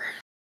there.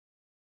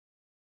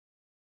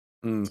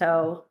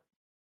 So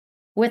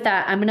with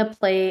that, I'm going to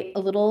play a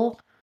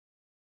little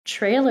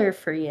trailer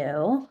for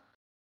you.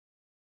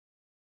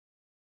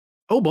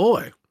 Oh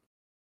boy.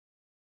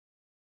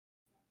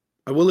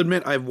 I will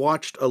admit I've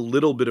watched a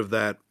little bit of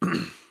that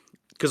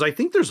because I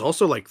think there's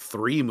also like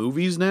 3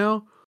 movies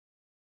now.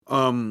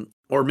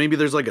 Or maybe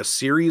there's like a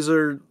series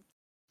or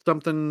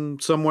something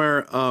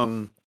somewhere.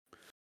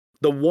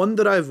 The one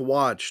that I've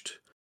watched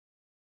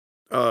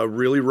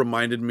really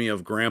reminded me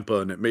of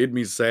Grandpa, and it made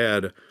me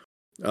sad.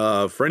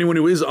 For anyone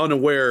who is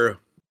unaware,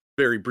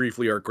 very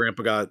briefly, our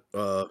grandpa got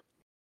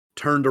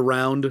turned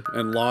around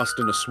and lost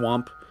in a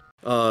swamp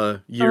years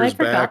back. I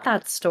forgot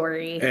that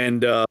story.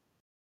 And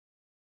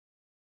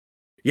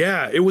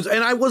it was,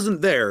 and I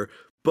wasn't there,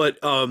 but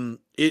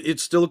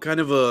it's still kind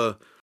of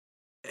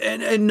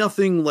and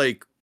nothing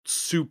like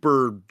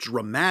super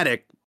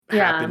dramatic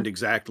happened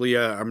exactly.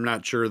 I'm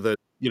not sure that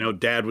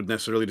Dad would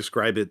necessarily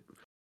describe it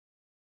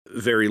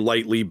very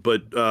lightly,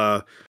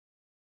 but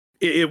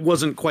it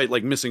wasn't quite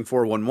like missing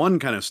 411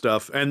 kind of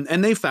stuff.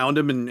 And they found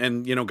him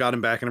and got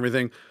him back and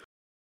everything.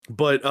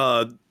 But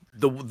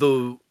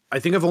the I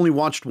think I've only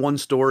watched one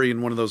story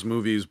in one of those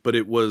movies, but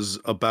it was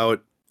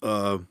about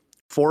 4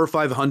 or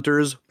 5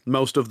 hunters,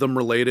 most of them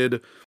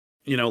related,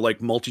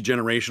 like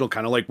multi-generational,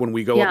 kind of like when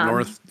we go up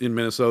north in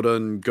Minnesota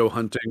and go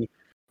hunting.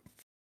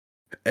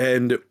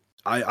 And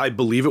I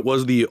believe it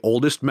was the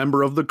oldest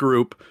member of the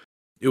group.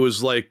 It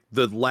was like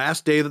the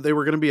last day that they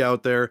were going to be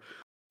out there.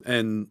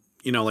 And,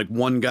 like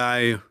one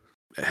guy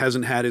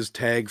hasn't had his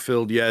tag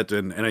filled yet.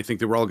 And I think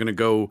they were all going to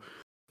go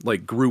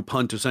like group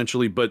hunt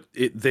essentially. But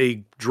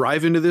they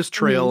drive into this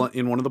trail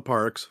in one of the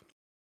parks.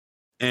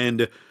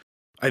 And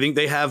I think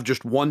they have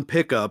just one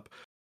pickup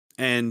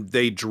and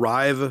they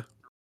drive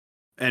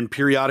and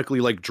periodically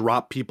like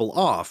drop people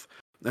off.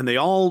 And they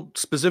all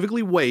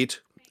specifically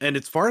wait. And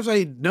as far as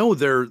I know,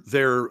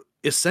 they're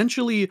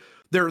essentially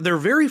they're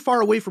very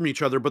far away from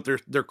each other, but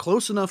they're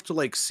close enough to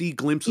like see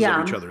glimpses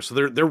of each other. So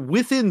they're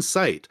within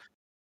sight.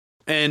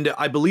 And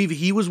I believe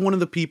he was one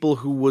of the people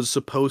who was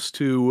supposed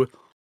to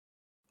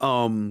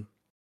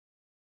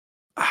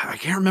I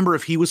can't remember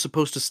if he was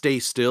supposed to stay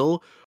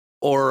still,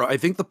 or I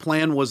think the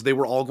plan was they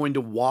were all going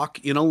to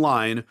walk in a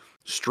line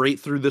straight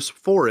through this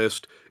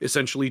forest,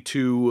 essentially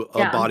to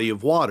a body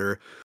of water.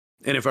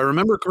 And if I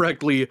remember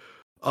correctly,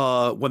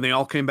 when they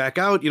all came back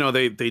out,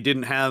 they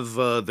didn't have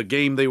the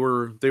game they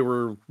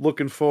were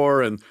looking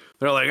for, and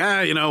they're like,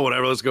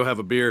 whatever, let's go have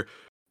a beer.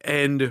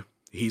 And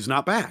he's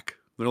not back.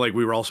 They're like,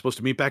 we were all supposed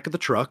to meet back at the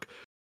truck.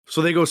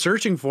 So they go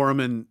searching for him,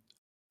 and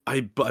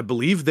I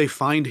believe they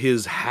find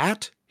his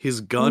hat,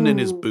 his gun, and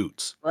his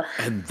boots,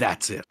 and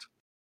that's it.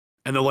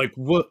 And they're like,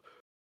 what?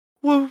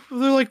 Well,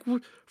 they're like,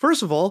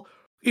 first of all,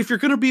 if you're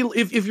gonna be,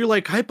 if you're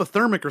like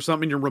hypothermic or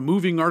something, you're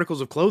removing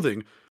articles of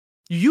clothing,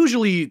 you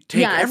usually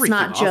take everything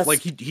off. Like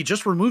he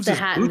just removes his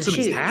boots and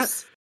his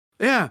hat.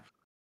 Yeah.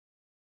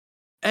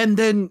 And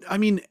then, I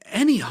mean,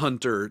 any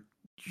hunter,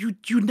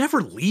 you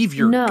never leave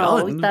your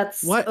gun.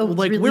 That's what?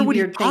 Like, really where would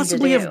he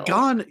possibly have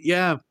gone?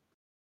 Yeah.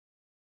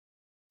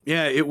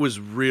 Yeah, it was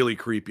really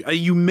creepy.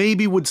 You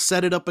maybe would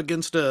set it up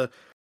against a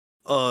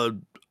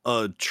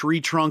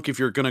tree trunk if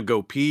you're gonna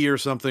go pee or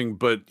something,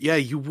 but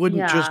you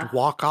wouldn't just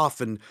walk off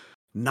and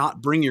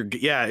not bring your.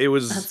 Yeah, it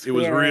was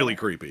really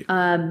creepy.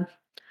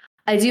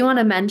 I do want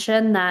to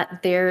mention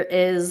that there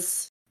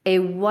is a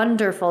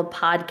wonderful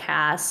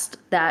podcast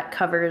that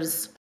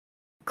covers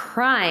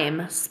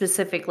crime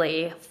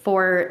specifically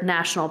for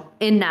national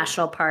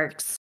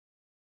parks.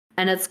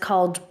 And it's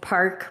called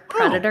Park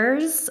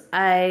Predators.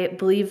 I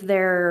believe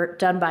they're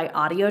done by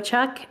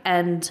AudioChuck.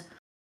 And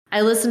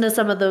I listened to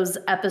some of those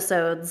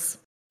episodes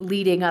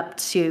leading up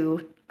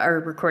to our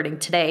recording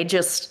today,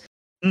 just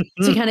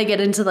to kind of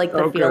get into like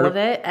the feel of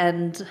it.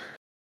 And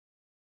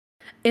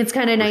it's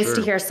kind of nice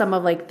to hear some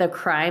of like the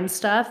crime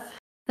stuff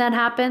that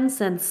happens,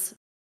 since,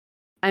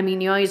 I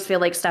mean, you always feel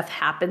like stuff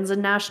happens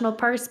in national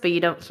parks, but you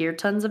don't hear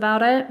tons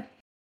about it.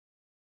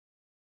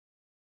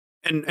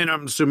 And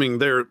I'm assuming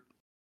they're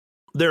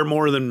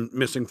more than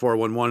Missing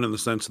 411 in the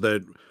sense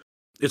that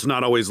it's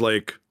not always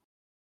like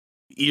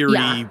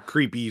eerie,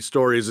 creepy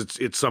stories.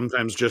 It's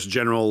sometimes just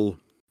general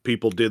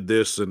people did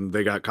this and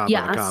they got caught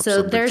by the cops.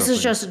 So theirs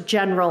is just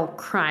general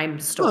crime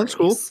stories. Oh, that's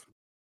cool.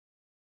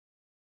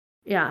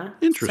 Yeah.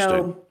 Interesting.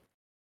 So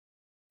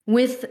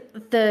with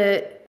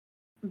the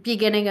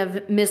beginning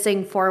of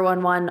Missing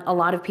 411, a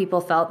lot of people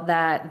felt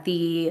that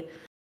the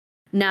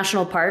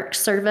National Park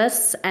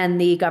Service and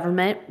the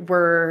government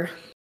were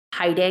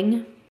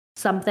hiding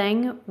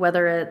something,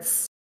 whether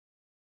it's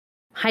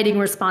hiding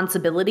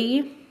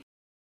responsibility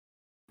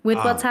with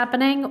what's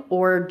happening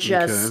or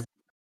just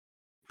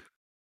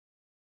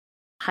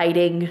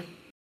hiding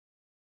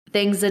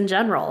things in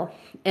general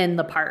in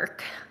the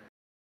park.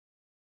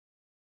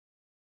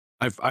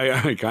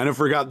 I kind of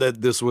forgot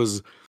that this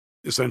was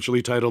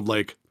essentially titled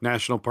like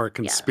National Park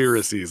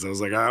Conspiracies. Yes. I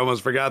was like, I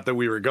almost forgot that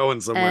we were going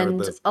somewhere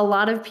with this. A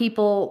lot of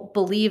people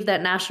believe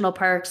that national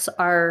parks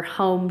are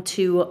home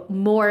to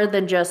more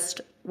than just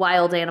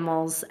wild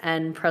animals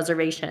and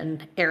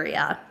preservation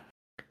area.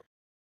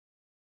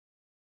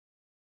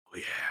 Oh,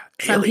 yeah.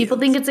 Some people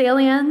think it's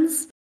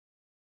aliens.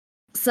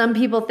 Some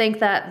people think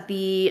that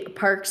the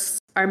parks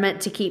are meant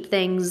to keep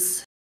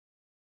things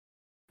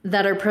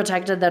that are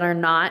protected that are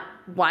not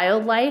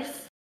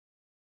wildlife.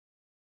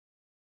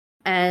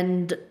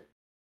 And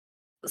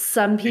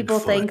some people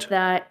think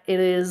that it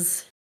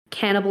is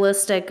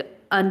cannibalistic,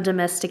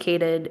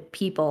 undomesticated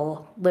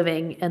people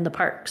living in the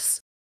parks.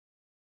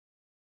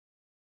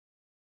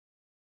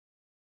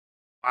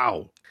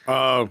 Wow.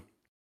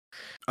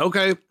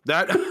 Okay.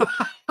 That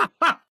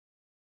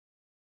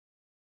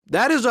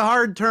that is a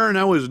hard turn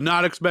I was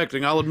not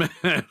expecting, I'll admit.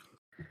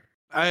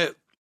 I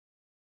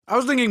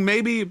was thinking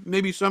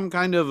maybe some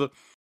kind of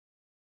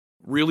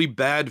really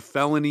bad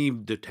felony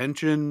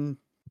detention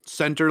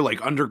center,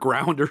 like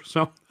underground or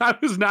something. I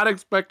was not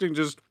expecting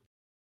just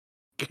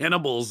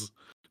cannibals,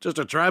 just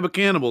a tribe of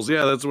cannibals.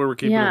 Yeah, that's where we're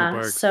keeping in the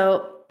park.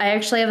 So I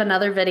actually have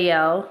another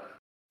video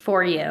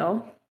for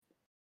you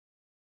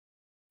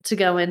to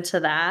go into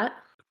that.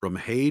 From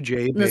Hey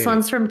J. This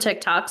one's from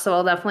TikTok, so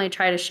I'll definitely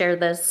try to share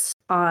this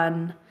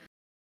on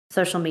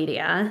social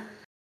media.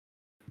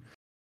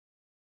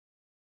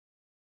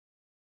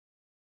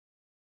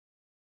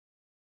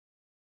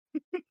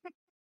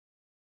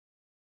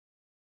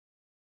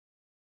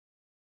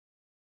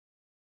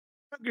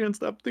 I can't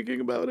stop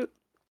thinking about it.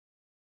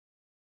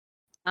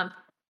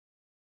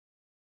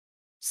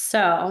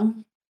 So.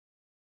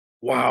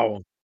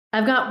 Wow.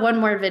 I've got one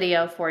more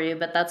video for you,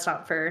 but that's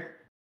not for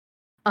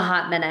a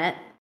hot minute.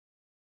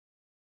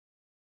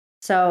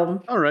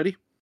 So. Alrighty.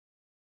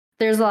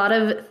 There's a lot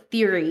of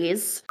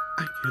theories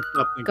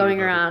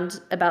going around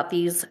about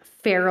these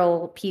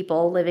feral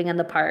people living in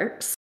the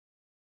parks.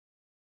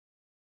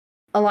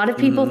 A lot of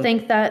people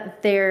think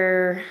that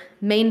their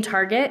main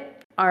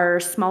target are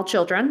small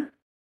children,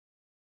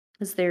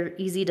 because they're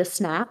easy to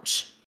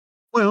snatch.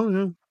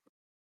 Well,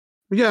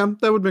 yeah,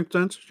 that would make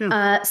sense.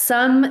 Yeah.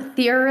 Some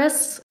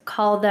theorists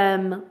call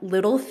them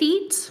Little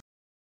Feet,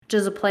 which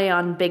is a play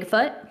on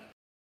Bigfoot,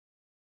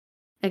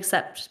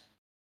 except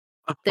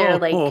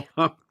they're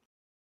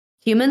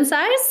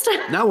human-sized.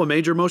 Now a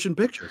major motion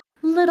picture.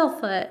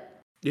 Littlefoot.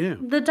 Yeah.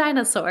 The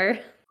dinosaur.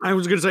 I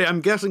was gonna say,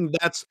 I'm guessing.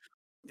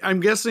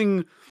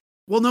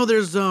 Well, no,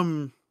 there's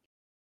there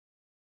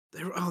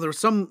was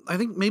some. I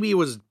think maybe it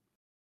was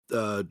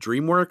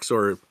DreamWorks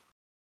or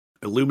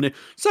Illuminate.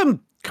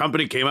 Some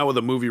company came out with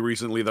a movie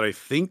recently that I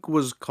think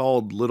was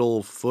called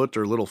Little Foot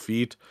or Little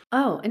Feet.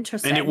 Oh,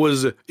 interesting. And it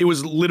was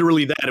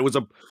literally that.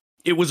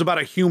 It was about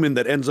a human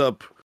that ends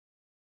up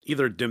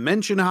either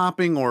dimension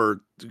hopping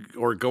or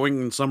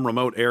going in some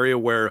remote area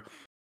where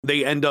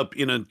they end up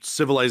in a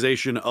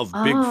civilization of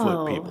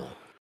Bigfoot people.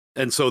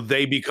 And so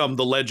they become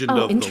the legend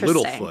of the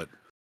Littlefoot.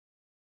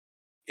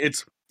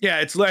 It's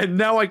like,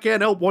 now I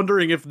can't help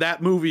wondering if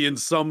that movie in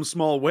some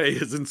small way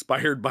is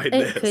inspired by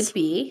this. It could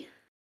be.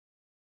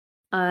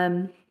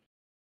 Now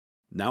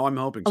I'm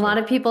hoping so. A lot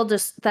of people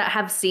just that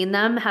have seen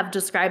them have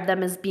described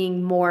them as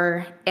being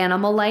more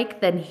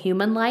animal-like than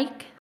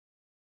human-like.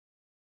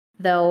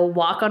 They'll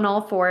walk on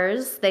all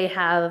fours. They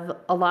have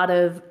a lot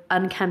of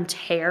unkempt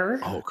hair.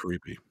 Oh,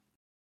 creepy.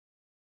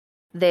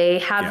 They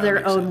have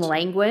their own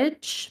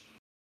language.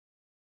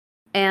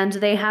 And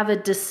they have a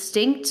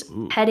distinct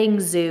petting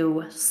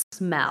zoo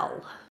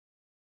smell.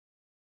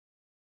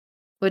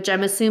 Which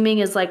I'm assuming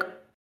is like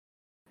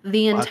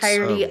the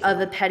entirety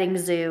of a petting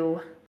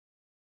zoo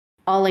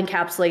all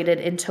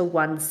encapsulated into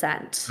one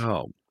scent.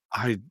 Oh,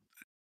 Which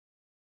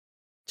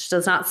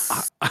does not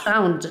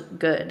sound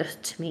good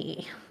to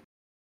me.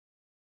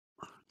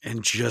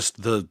 And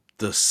just the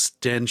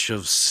stench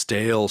of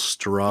stale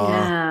straw.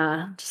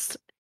 Yeah,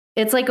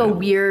 it's like a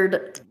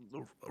weird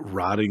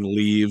rotting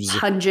leaves,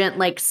 pungent,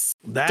 like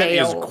stale that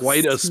is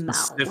quite a smell.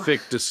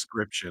 specific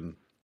description.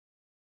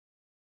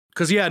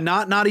 Because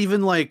not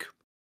even like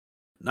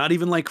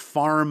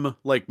farm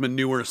like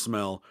manure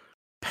smell,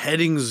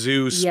 petting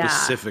zoo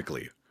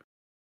specifically.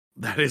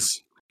 That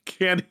is,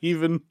 can't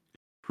even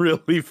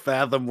really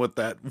fathom what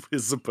that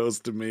is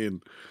supposed to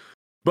mean.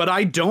 But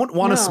I don't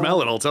want to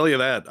smell it, I'll tell you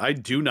that. I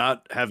do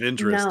not have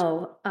interest.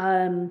 No.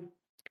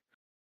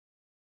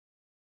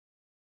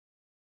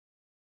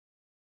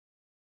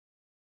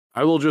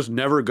 I will just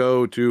never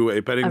go to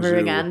a petting zoo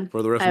again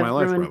for the rest of my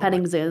life. I've ruined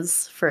petting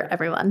zoos for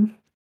everyone.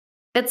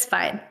 It's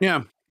fine.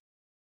 Yeah.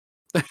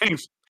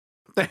 Thanks.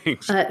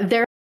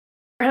 There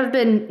have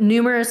been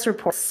numerous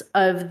reports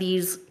of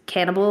these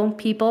cannibal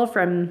people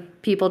from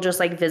people just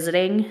like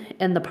visiting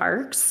in the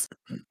parks.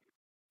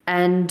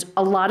 And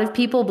a lot of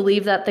people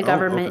believe that the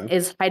government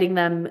is hiding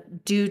them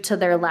due to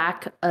their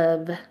lack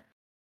of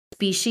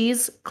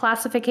species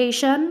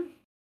classification.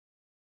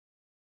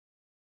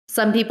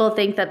 Some people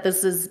think that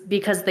this is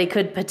because they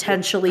could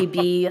potentially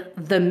be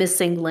the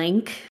missing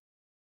link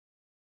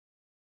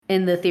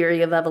in the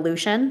theory of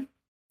evolution.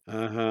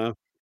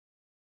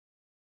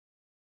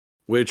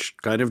 Which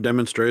kind of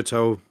demonstrates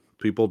how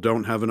people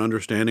don't have an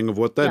understanding of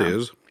what that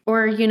is.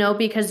 Or,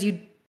 because you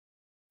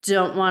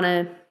don't want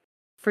to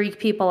freak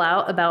people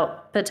out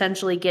about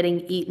potentially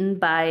getting eaten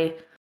by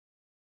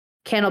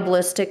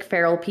cannibalistic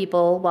feral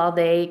people while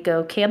they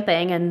go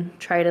camping and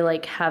try to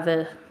like have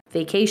a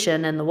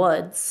vacation in the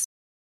woods.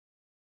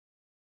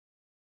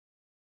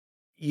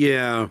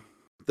 Yeah.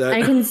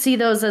 I can see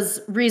those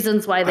as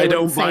reasons why they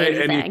wouldn't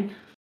say anything.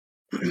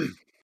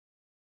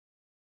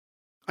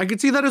 I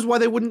could see that as why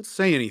they wouldn't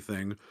say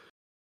anything,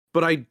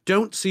 but I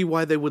don't see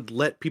why they would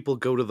let people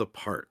go to the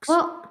parks.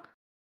 Well,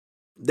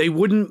 they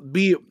wouldn't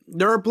be.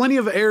 There are plenty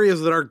of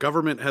areas that our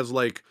government has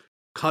like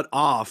cut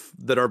off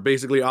that are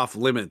basically off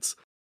limits.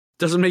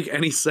 Doesn't make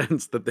any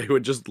sense that they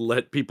would just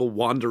let people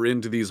wander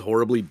into these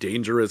horribly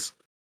dangerous,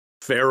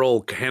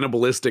 feral,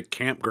 cannibalistic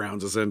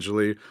campgrounds,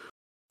 essentially.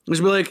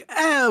 Just be like,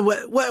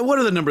 what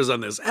are the numbers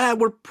on this?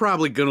 We're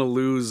probably gonna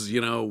lose,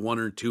 1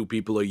 or 2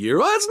 people a year.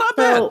 Well, that's not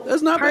bad.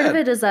 That's not bad. Part of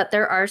it is that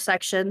there are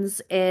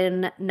sections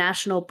in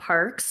national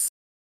parks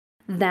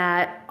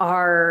that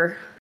are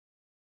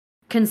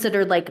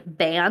considered like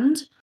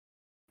banned,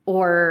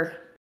 or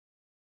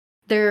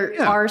there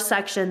are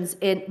sections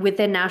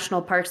within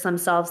national parks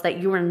themselves that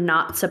you are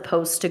not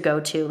supposed to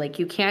go to. Like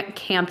you can't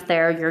camp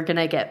there. You're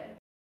gonna get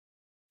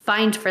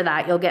fined for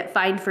that. You'll get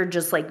fined for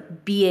just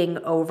like being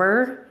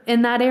over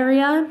in that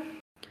area.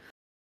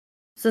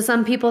 So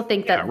some people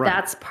think that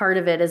that's part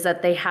of it, is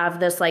that they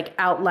have this like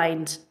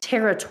outlined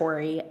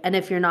territory, and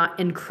if you're not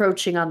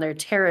encroaching on their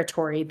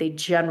territory, they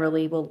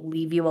generally will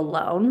leave you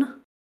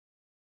alone.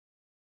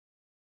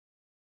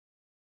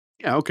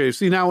 Yeah, okay.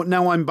 See, now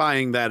I'm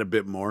buying that a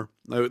bit more.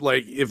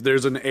 Like if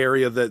there's an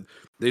area that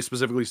they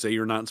specifically say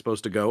you're not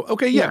supposed to go,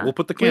 okay, we'll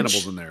put the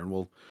cannibals in there and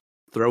we'll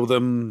throw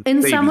them.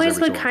 In some ways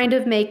would kind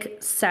of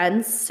make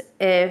sense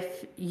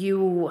if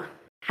you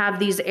have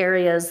these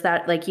areas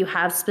that like you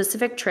have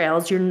specific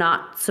trails. You're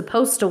not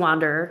supposed to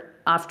wander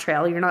off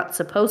trail. You're not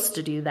supposed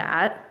to do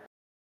that.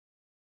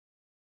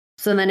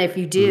 So then if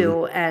you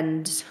do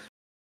and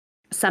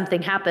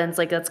something happens,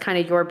 like that's kind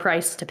of your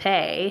price to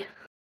pay.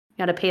 You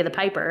got to pay the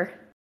piper.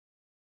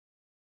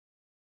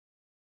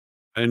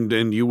 And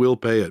you will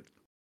pay it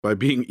by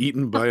being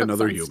eaten by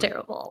another human. That's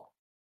terrible.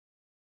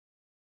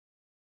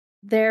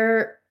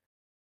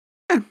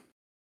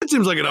 It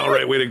seems like an all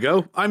right way to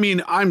go. I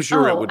mean, I'm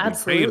sure it would be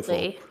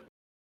painful.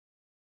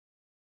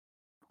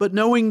 But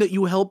knowing that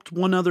you helped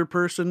one other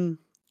person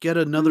get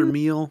another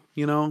meal,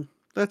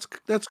 that's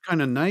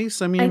kind of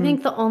nice. I mean, I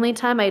think the only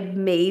time I'd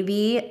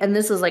maybe, and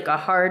this is like a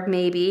hard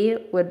maybe,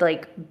 would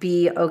like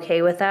be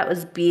okay with that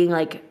was being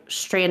like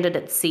stranded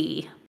at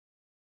sea.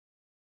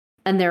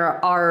 And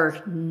there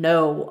are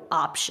no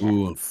options.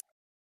 Ooh.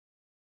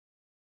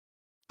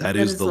 That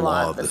is the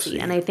law of the sea.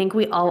 And I think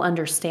we all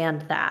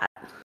understand that.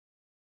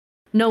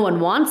 No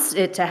one wants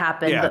it to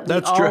happen, but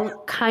we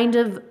all kind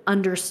of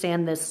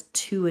understand this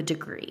to a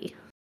degree.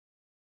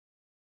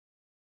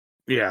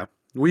 Yeah.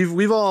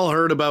 We've all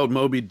heard about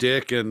Moby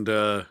Dick and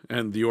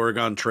the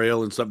Oregon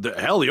Trail and stuff.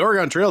 Hell, the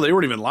Oregon Trail, they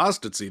weren't even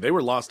lost at sea. They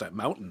were lost at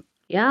mountain.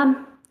 Yeah.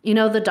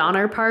 The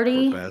Donner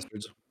Party. Poor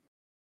bastards.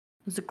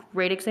 Was a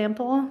great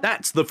example.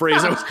 That's the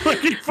phrase I was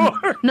looking for.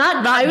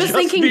 I was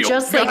thinking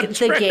just like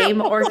the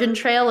game Oregon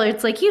Trail.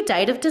 It's like you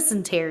died of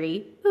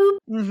dysentery. Oop.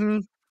 Mm-hmm.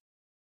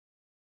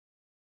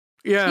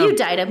 Yeah. You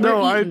died of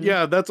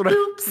that's what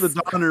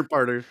the Donner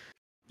Party.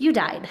 You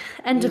died.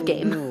 End of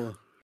game.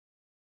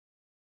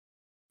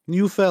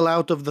 You fell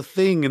out of the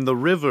thing in the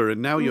river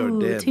and now you're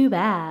dead. Too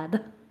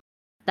bad.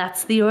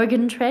 That's the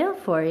Oregon Trail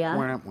for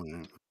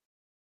you.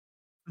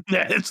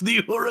 That's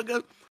the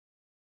Oregon.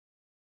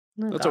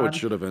 That's how it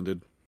should have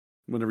ended.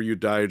 Whenever you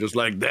die, you're just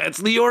like, that's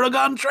the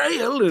Oregon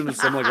Trail. And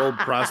it's some like old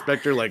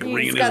prospector like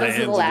wringing his hands. He's got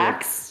his little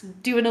axe,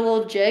 doing a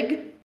little jig.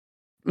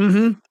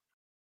 Mm-hmm.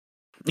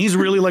 He's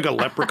really like a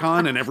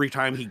leprechaun, and every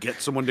time he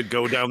gets someone to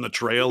go down the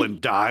trail and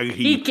die,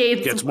 he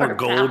gets more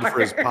gold for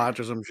his pot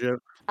or some shit.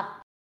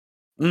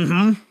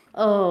 Mm-hmm.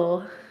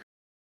 Oh.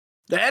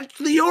 That's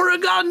the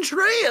Oregon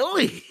Trail.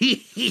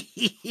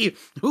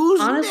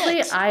 Who's honestly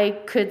next? I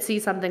could see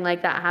something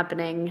like that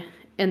happening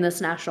in this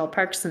national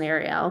park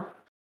scenario.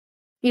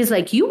 He's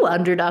like, you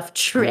wandered off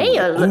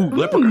trail.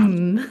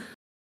 Leprechaun.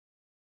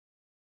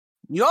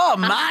 You're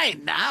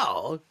mine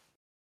now.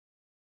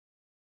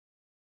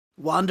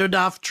 Wandered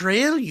off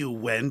trail you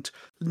went.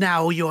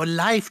 Now your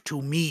life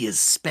to me is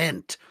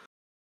spent.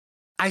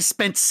 I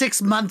spent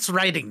 6 months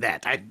writing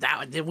that.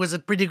 It was a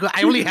pretty good.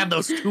 I only had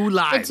those 2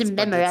 lines. To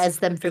memorize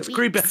them for it's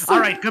creepy. All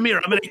right, come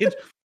here. I'm gonna hit.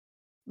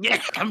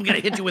 Yeah, I'm gonna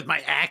hit you with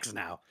my axe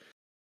now.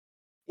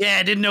 Yeah,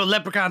 I didn't know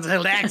leprechauns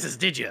held axes,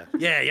 did you?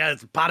 Yeah,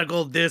 it's pot of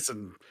gold this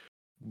and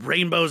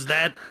rainbows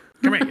that.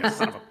 Come here, you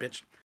son of a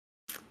bitch.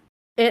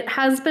 It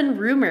has been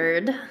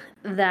rumored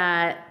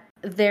that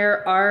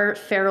there are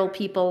feral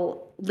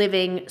people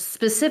living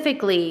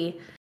specifically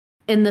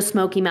in the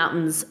Smoky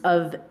Mountains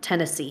of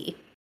Tennessee.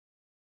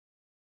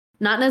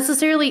 Not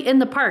necessarily in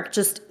the park,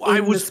 just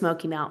in the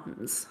Smoky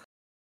Mountains.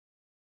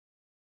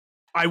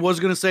 I was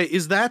going to say,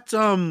 is that,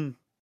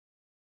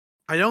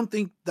 I don't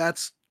think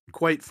that's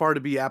quite far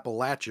to be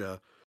Appalachia,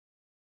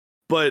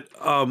 but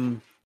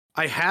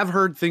I have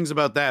heard things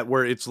about that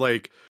where it's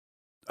like,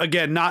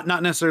 again, not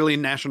necessarily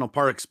in national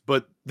parks,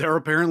 but there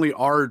apparently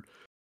are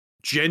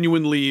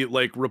genuinely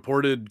like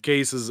reported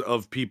cases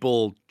of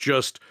people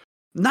just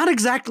not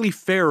exactly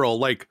feral,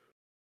 like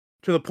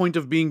to the point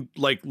of being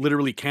like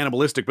literally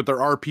cannibalistic, but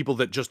there are people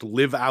that just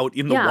live out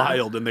in the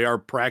wild and they are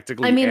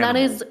practically that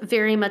is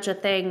very much a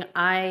thing.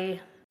 I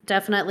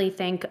definitely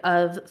think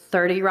of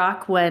 30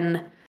 Rock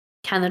when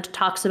Kenneth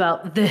talks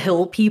about the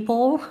hill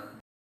people.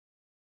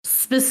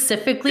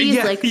 Specifically,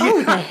 he's like,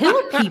 the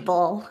hill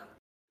people.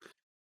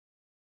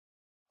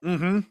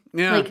 Mm-hmm.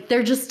 Yeah. Like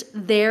they're just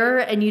there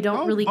and you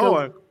don't really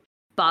go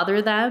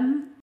bother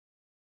them.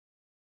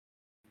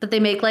 But they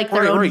make like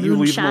their own moonshine. You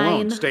leave them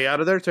alone. Stay out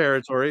of their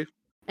territory.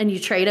 And you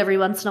trade every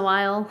once in a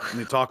while. And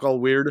they talk all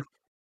weird.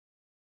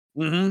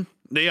 Mm-hmm.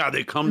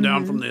 They come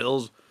down from the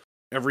hills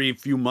every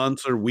few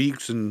months or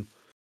weeks and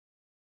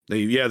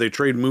they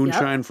trade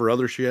moonshine for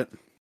other shit.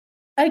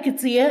 I could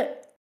see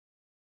it.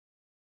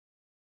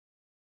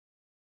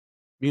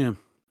 Yeah.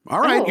 All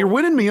right, you're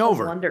winning me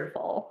over.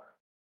 Wonderful.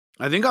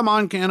 I think I'm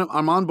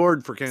on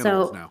board for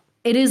cannibals now.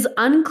 It is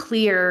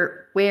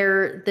unclear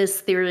where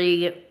this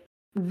theory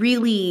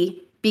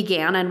really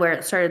began and where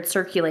it started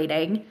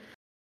circulating,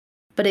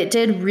 but it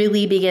did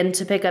really begin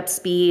to pick up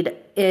speed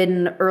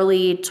in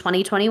early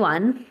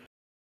 2021.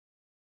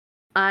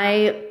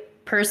 I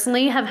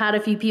personally have had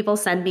a few people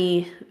send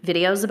me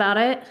videos about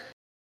it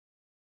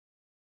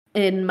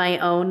in my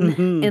own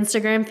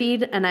Instagram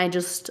feed, and I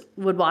just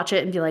would watch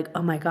it and be like,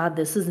 oh my God,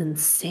 this is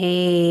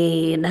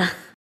insane.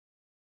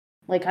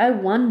 Like, I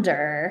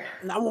wonder.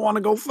 I want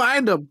to go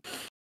find them.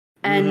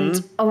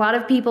 And a lot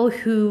of people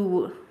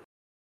who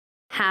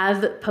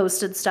have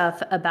posted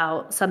stuff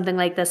about something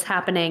like this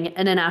happening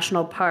in a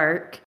national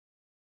park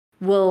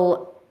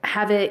will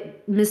have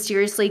it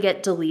mysteriously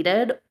get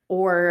deleted,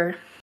 or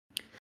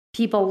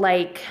people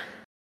like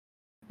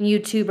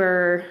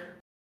YouTuber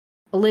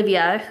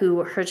Olivia,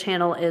 who her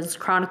channel is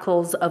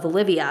Chronicles of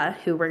Olivia,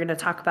 who we're going to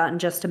talk about in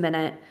just a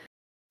minute,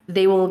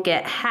 they will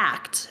get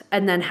hacked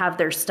and then have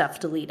their stuff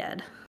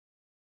deleted.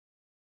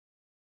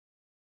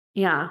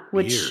 Yeah,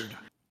 which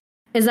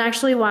is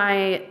actually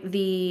why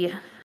the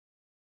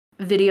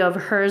video of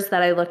hers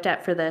that I looked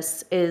at for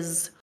this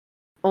is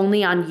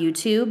only on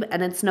YouTube,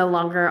 and it's no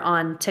longer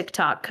on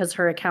TikTok because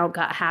her account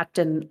got hacked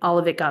and all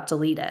of it got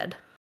deleted.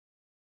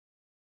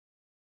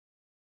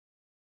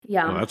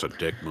 Yeah. Oh, that's a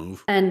dick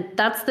move. And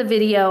that's the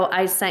video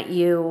I sent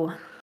you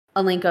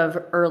a link of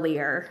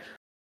earlier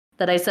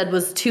that I said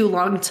was too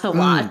long to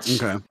watch.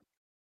 Okay.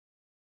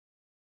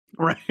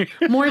 Right.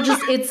 More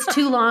just, it's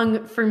too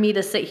long for me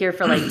to sit here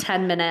for like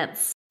 10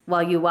 minutes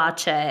while you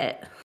watch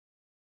it.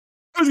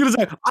 I was going to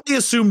say, I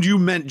assumed you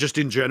meant just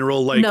in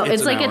general. Like, no,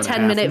 it's like a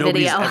 10-minute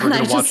video. And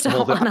I just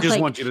don't want to, I just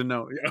want you to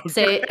know. Yeah, okay.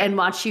 Say it and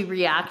watch you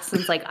react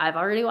since like I've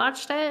already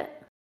watched it.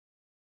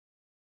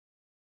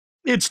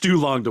 It's too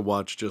long to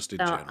watch just in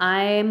general.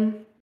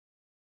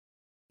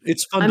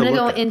 It's fun I'm going to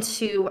go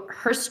into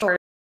her story,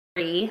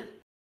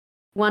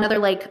 one other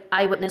like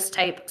eyewitness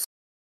type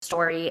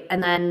story,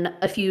 and then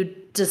a few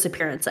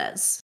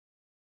disappearances.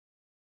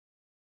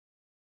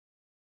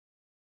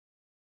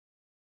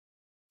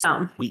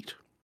 Sweet.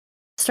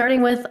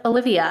 Starting with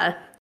Olivia.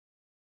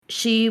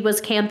 She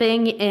was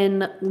camping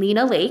in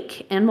Lena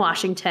Lake in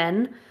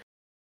Washington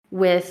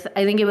with,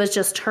 I think it was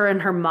just her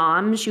and her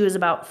mom. She was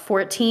about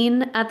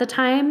 14 at the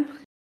time.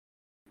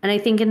 And I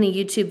think in the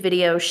YouTube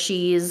video,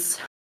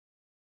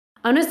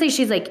 I'm going to say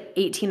she's like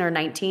 18 or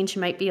 19. She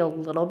might be a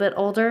little bit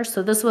older.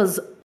 So this was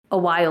a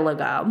while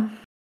ago.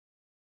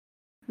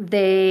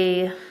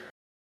 They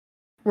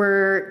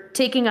were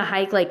taking a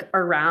hike like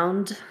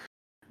around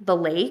the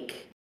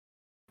lake,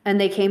 and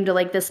they came to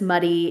like this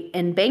muddy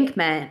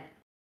embankment.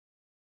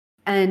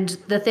 And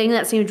the thing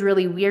that seemed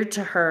really weird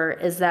to her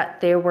is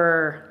that there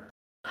were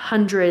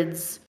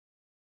hundreds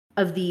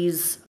of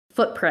these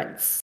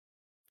footprints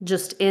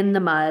just in the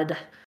mud,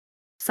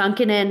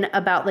 sunken in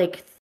about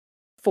like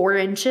 4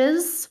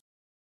 inches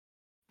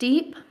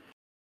deep,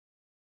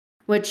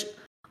 which,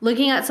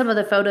 looking at some of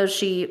the photos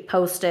she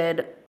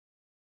posted,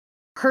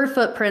 her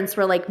footprints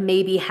were like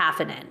maybe half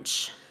an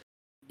inch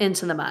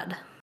into the mud.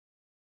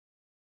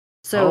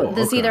 So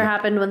this either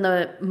happened when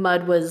the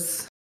mud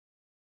was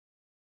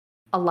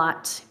a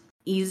lot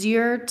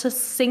easier to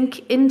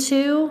sink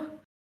into.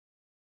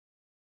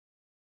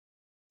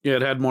 Yeah,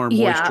 it had more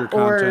moisture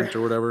content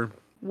or whatever.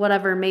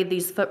 Whatever made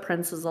these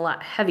footprints is a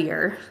lot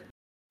heavier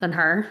than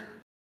her.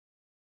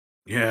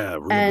 Yeah,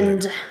 really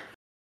and big.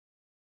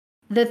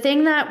 The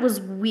thing that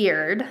was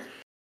weird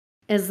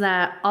is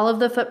that all of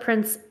the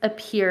footprints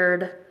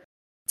appeared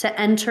to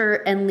enter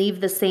and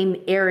leave the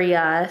same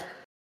area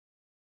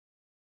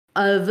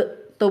of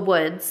the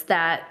woods.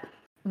 That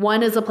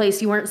one is a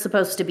place you weren't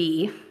supposed to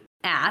be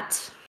at.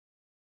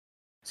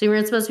 So you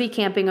weren't supposed to be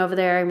camping over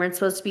there. You weren't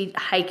supposed to be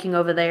hiking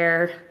over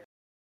there.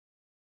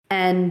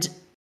 And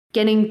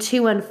getting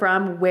to and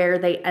from where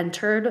they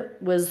entered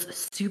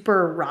was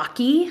super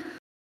rocky.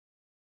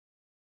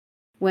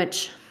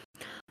 Which,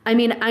 I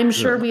mean, I'm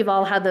sure we've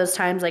all had those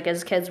times, like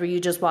as kids, where you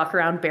just walk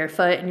around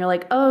barefoot and you're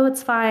like, oh,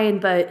 it's fine.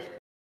 But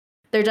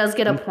there does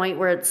get a point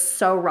where it's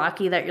so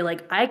rocky that you're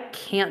like, I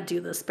can't do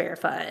this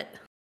barefoot.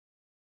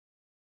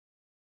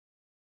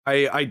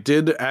 I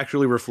did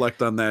actually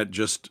reflect on that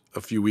just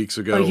a few weeks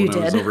ago when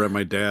I was over at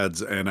my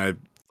dad's, and I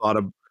thought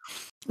of,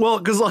 well,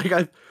 because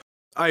like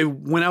I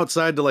went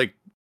outside to like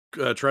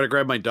try to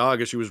grab my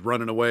dog as she was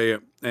running away,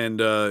 and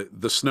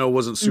the snow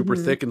wasn't super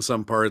thick in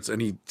some parts, and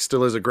he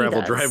still has a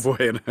gravel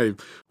driveway, and I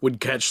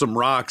would catch some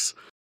rocks.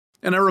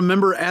 And I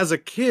remember as a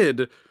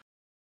kid,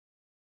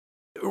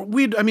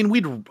 we'd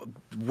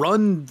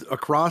run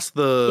across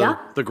the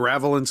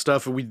gravel and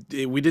stuff, and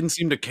we didn't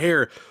seem to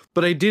care.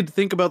 But I did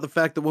think about the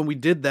fact that when we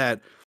did that,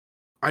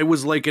 I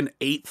was like an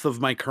eighth of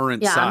my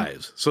current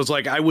size. So it's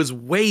like I was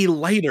way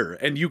lighter,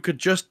 and you could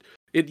just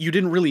you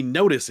didn't really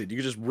notice it. You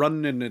could just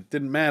run and it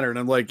didn't matter. And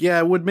I'm like, yeah,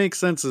 it would make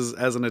sense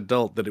as an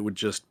adult that it would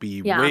just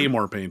be way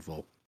more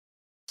painful.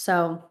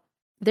 So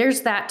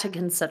there's that to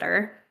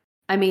consider.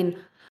 I mean,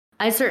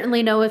 I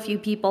certainly know a few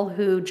people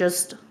who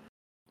just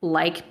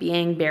like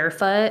being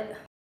barefoot.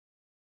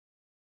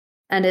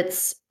 And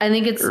I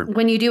think it's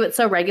when you do it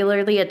so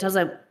regularly, it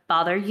doesn't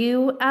bother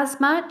you as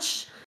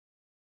much.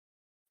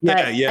 But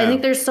I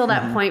think there's still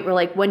that point where,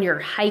 like, when you're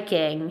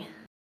hiking,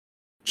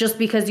 just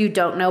because you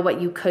don't know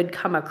what you could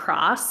come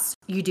across,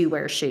 you do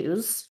wear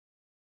shoes.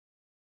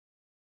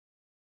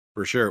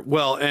 For sure.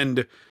 Well,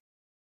 and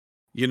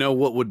you know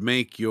what would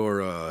make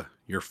your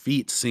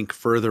feet sink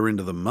further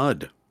into the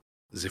mud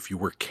is if you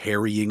were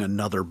carrying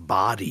another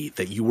body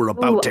that you were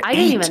about to eat. I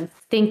didn't even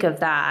think of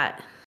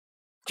that.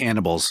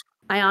 Cannibals.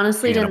 I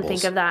honestly didn't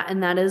think of that,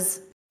 and that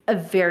is a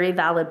very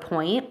valid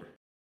point.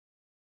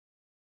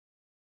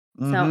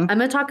 So I'm going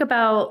to talk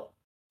about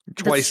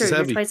twice as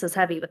heavy. You're twice as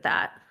heavy with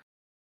that.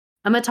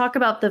 I'm going to talk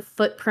about the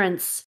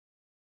footprints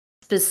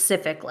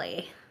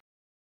specifically,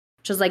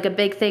 which is like a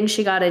big thing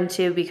she got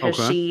into because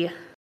she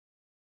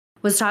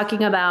was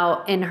talking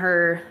about in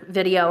her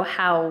video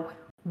how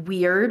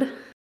weird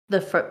the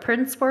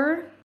footprints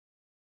were.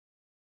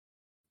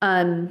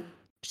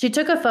 She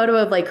took a photo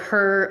of like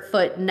her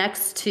foot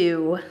next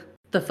to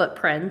the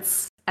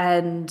footprints,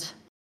 and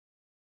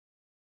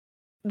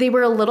they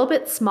were a little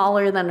bit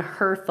smaller than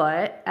her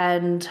foot,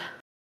 and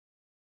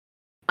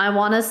I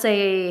want to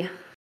say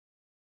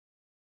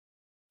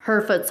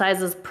her foot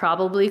size is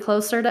probably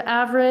closer to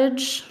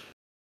average.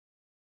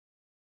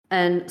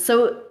 And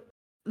so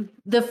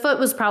the foot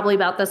was probably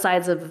about the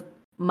size of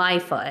my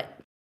foot,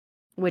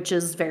 which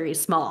is very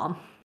small.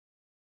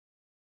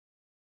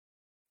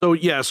 So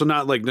yeah, so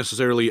not like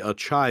necessarily a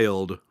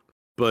child,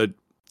 but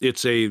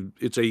it's a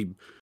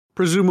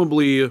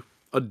presumably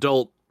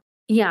adult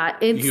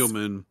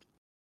human,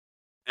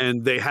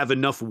 and they have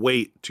enough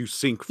weight to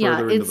sink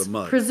further into the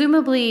mud.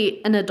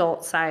 Presumably an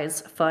adult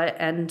size foot,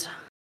 and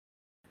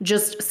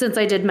just since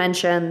I did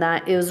mention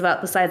that it was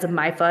about the size of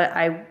my foot,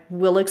 I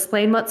will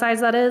explain what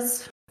size that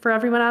is for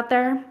everyone out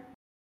there.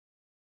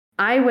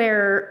 I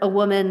wear a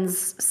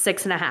woman's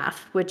 6.5,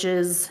 which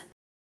is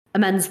a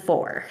men's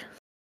 4.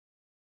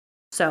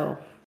 So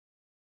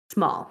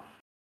small.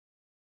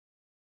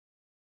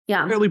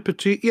 Yeah. Fairly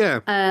petite, yeah.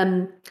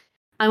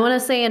 I want to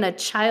say in a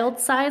child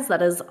size,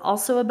 that is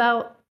also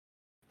about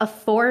a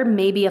 4,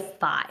 maybe a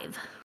 5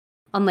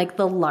 on like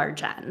the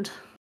large end.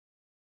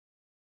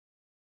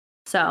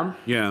 So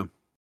yeah,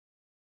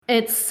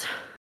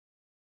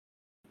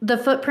 the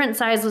footprint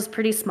size was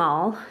pretty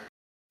small,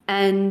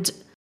 and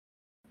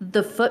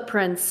the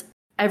footprints,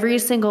 every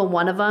single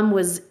one of them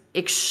was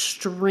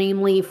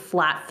extremely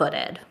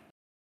flat-footed,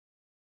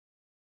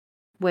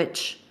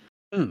 which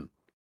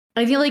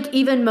I feel like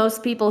even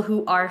most people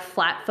who are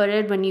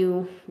flat-footed, when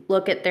you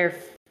look at their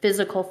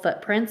physical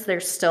footprints,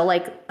 there's still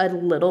like a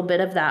little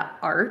bit of that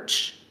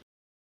arch.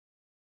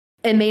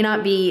 It may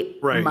not be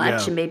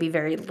much, it may be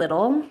very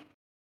little,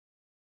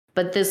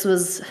 but this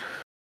was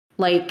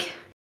like,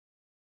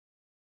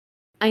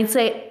 I'd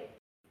say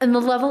in the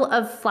level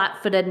of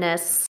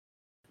flat-footedness,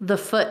 the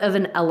foot of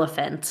an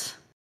elephant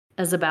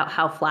is about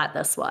how flat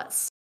this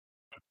was.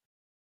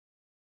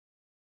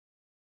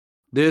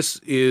 This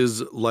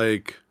is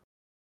like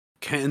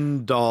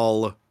Ken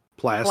doll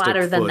plastic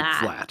flatter than foot that.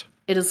 Flat.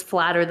 It is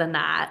flatter than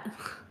that.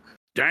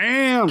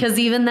 Damn. Because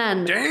even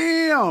then,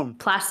 damn,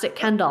 plastic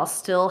Ken doll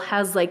still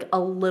has like a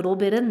little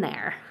bit in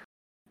there.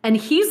 And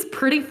he's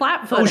pretty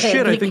flat-footed. Oh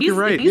shit, I think you're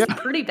right. He's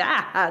pretty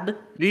bad.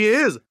 He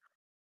is.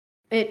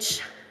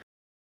 It's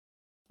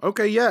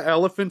okay, yeah,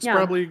 elephant's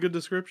probably a good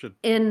description.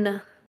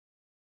 In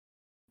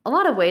a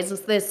lot of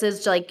ways, this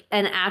is like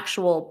an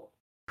actual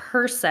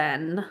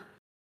person.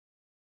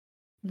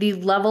 The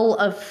level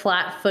of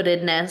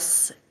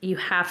flat-footedness you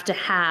have to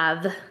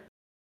have.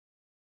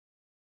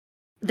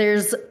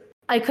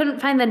 I couldn't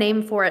find the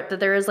name for it,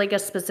 but there is like a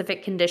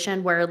specific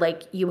condition where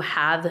like you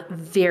have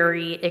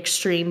very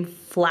extreme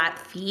flat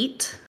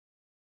feet.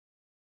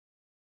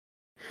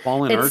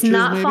 Fallen arches, it's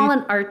not maybe?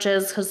 fallen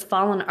arches, because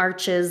fallen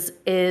arches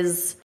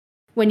is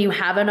when you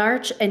have an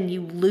arch and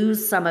you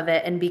lose some of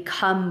it and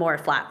become more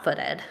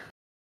flat-footed.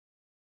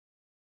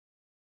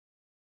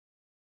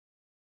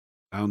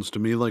 Sounds to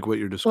me like what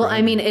you're describing. Well,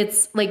 I mean,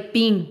 it's like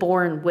being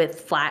born with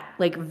flat,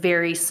 like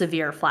very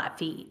severe flat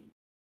feet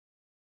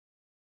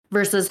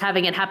versus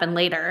having it happen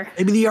later.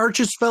 Maybe the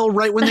arches fell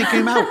right when they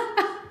came out.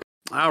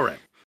 All right.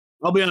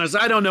 I'll be honest,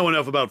 I don't know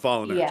enough about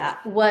fallen arches. Yeah.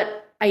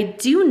 What I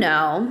do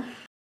know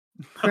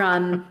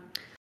from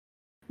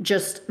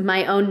just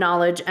my own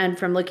knowledge and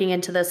from looking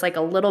into this like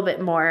a little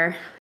bit more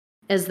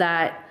is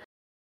that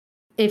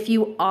if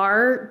you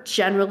are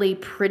generally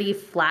pretty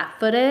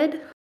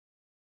flat-footed,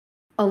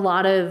 a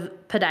lot of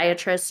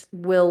podiatrists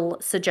will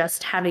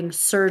suggest having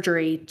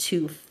surgery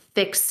to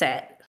fix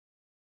it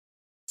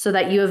so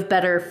that you have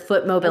better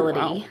foot mobility.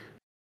 Oh, wow.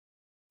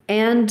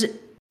 And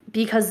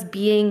because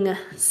being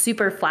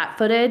super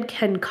flat-footed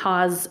can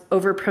cause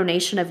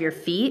overpronation of your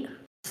feet.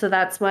 So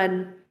that's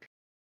when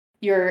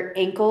your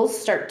ankles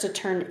start to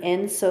turn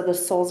in, so the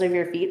soles of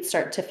your feet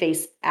start to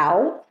face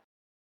out.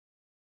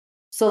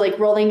 So like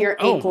rolling your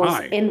ankles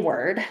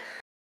inward,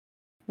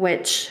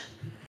 which...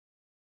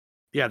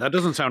 yeah, that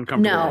doesn't sound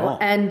comfortable at all.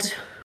 And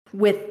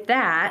with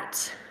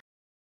that,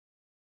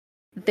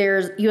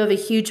 you have a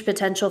huge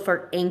potential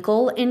for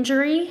ankle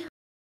injury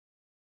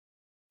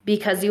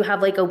because you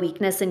have like a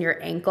weakness in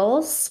your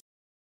ankles.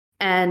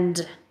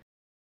 And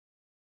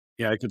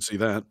yeah, I could see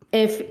that.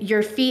 If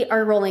your feet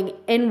are rolling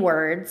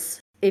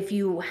inwards, if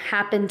you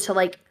happen to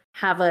like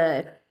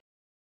have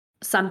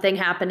something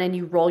happen and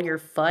you roll your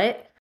foot,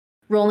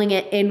 rolling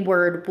it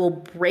inward will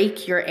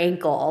break your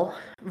ankle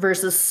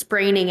versus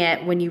spraining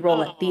it when you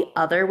roll it the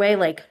other way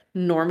like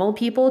normal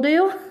people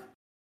do.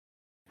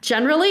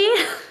 Generally,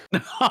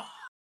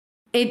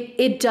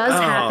 it does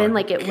happen.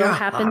 Like it will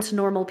happen to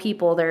normal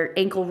people. Their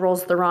ankle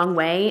rolls the wrong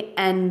way.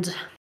 And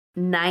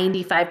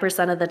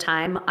 95% of the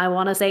time, I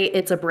want to say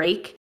it's a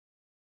break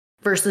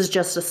versus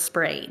just a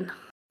sprain.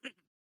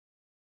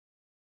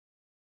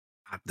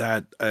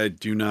 That I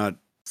do not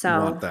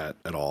want that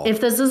at all. If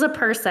this is a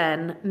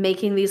person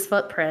making these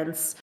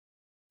footprints,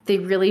 they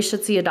really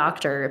should see a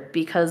doctor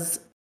because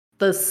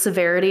the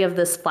severity of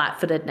this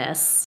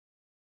flat-footedness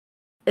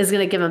is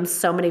going to give them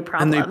so many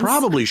problems. And they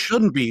probably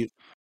shouldn't be.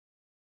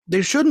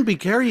 They shouldn't be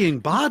carrying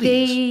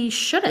bodies. They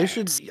shouldn't. They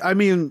should. I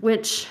mean,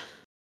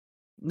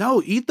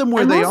 no, eat them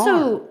where they are. I'm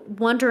also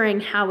wondering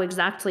how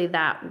exactly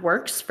that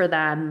works for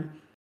them,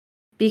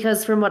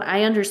 because from what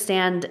I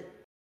understand,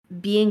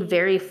 being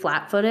very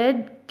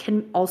flat-footed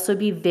can also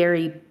be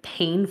very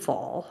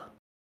painful.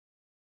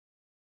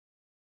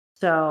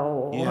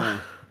 So, yeah.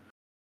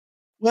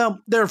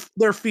 Well,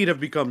 their feet have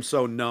become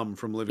so numb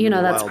from living in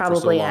the that's wild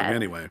probably for so long it.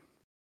 anyway.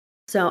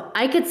 So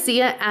I could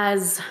see it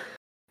as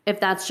if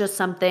that's just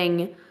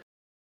something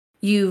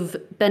you've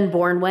been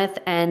born with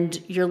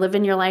and you're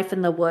living your life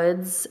in the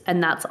woods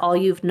and that's all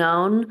you've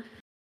known,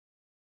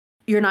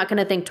 you're not going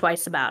to think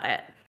twice about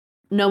it.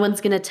 No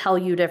one's going to tell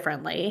you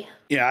differently.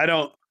 Yeah, I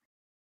don't.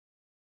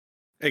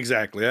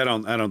 Exactly. I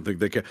don't think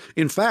they can.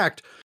 In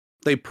fact,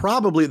 the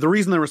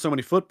reason there were so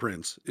many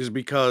footprints is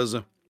because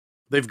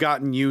they've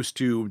gotten used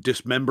to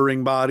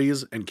dismembering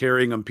bodies and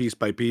carrying them piece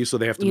by piece. So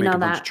they have to make a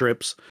bunch of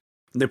trips.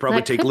 And they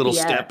probably take little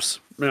steps.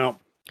 No.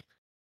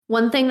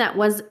 One thing that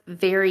was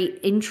very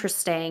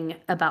interesting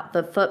about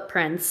the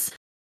footprints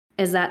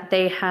is that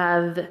they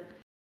have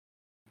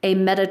a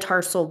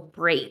metatarsal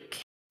break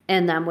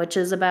in them, which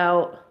is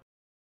about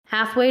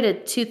halfway to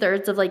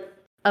 2/3 of like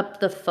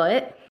up the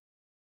foot.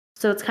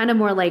 So it's kind of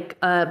more like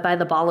by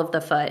the ball of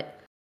the foot.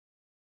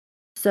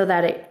 So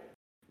that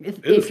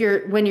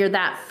when you're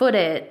that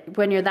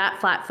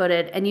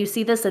flat-footed, and you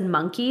see this in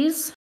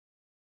monkeys,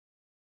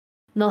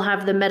 they'll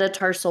have the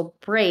metatarsal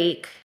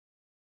break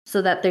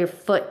so that their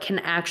foot can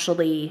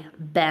actually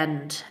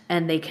bend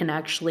and they can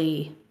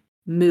actually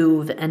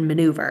move and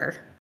maneuver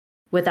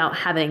without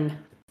having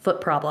foot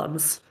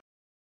problems.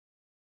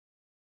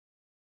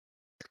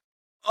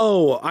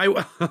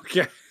 Oh,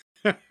 okay.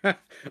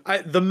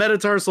 The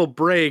metatarsal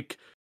break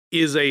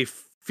is a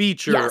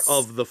feature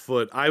of the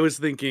foot. I was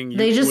thinking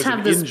they just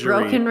have this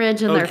injury. Broken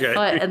ridge in their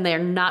foot and they're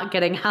not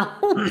getting help.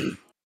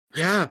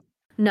 Yeah.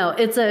 No,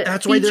 it's a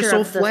That's why they're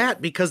so flat,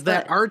 because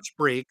that arch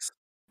breaks.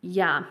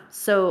 Yeah.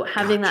 So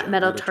having that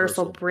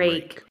metatarsal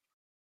break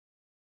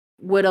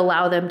would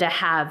allow them to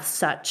have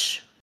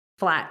such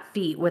flat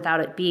feet without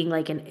it being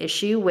like an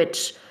issue,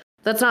 which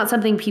that's not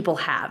something people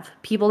have.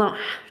 People don't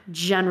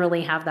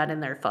generally have that in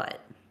their foot.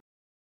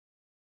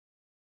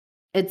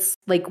 It's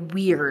like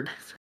weird.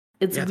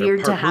 It's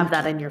weird to have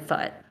that in your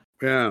foot.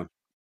 Yeah.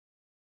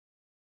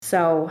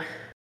 So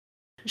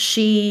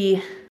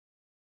she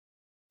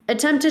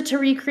attempted to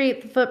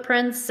recreate the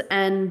footprints,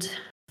 and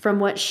from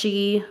what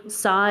she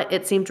saw,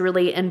 it seemed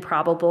really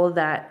improbable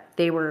that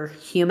they were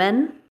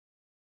human.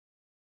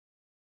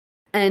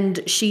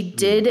 And she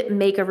did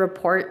make a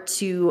report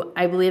to,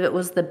 I believe it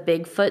was the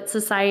Bigfoot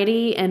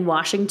Society in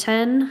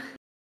Washington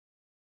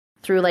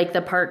through like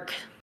the park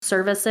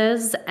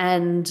services,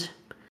 and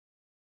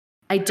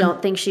I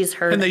don't think she's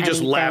heard anything. And they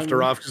just laughed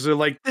her off because they're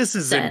like, this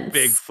isn't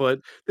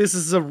Bigfoot. This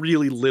is a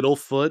really little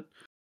foot.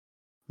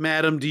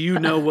 Madam, do you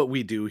know what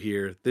we do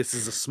here? This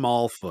is a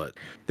small foot.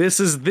 This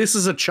is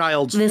a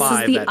child's 5. This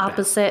is the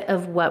opposite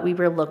of what we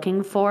were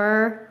looking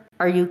for.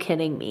 Are you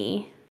kidding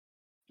me?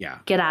 Yeah.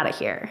 Get out of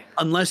here.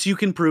 Unless you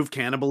can prove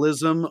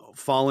cannibalism,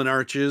 fallen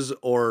arches,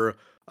 or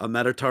a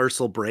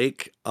metatarsal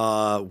break,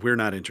 we're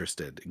not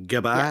interested.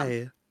 Goodbye.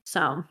 Yeah.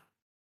 So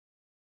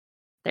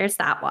there's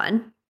that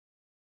one.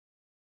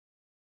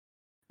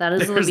 That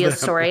is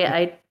Olivia's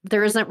story.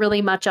 There isn't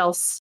really much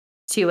else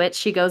to it.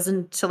 She goes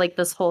into like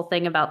this whole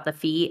thing about the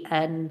feet,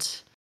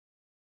 and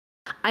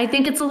I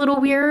think it's a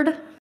little weird.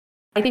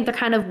 I think they're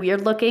kind of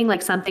weird looking,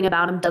 like something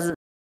about them doesn't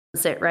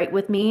sit right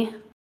with me.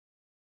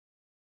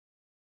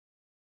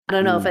 I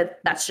don't know if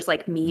that's just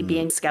like me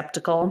being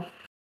skeptical.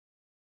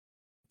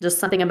 Just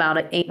something about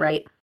it ain't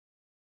right.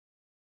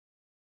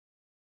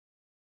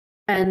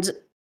 And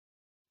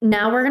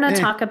now we're going to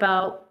talk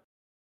about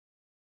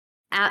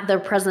At the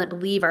Present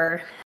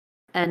Believer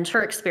and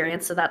her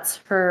experience. So that's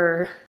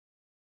her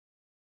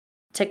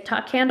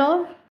TikTok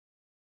handle.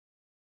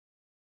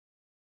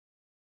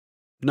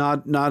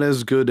 Not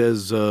as good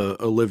as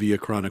Olivia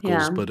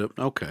Chronicles, but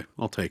okay,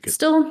 I'll take it.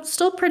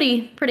 Still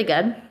pretty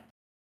good.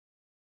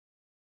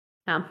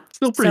 Yeah.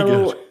 Still pretty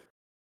good.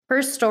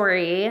 Her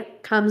story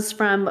comes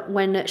from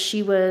when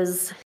she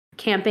was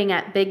camping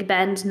at Big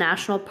Bend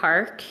National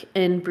Park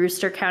in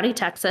Brewster County,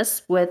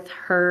 Texas, with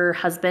her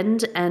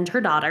husband and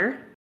her daughter.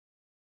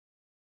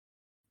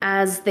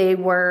 As they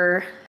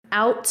were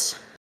out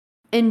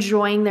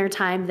enjoying their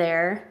time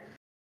there,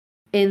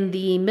 in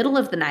the middle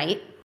of the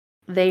night,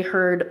 they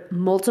heard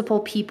multiple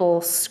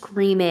people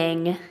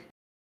screaming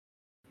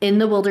in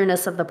the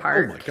wilderness of the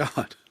park. Oh my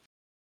God.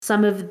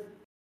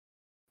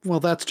 Well,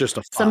 that's just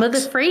a fox. Some of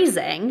the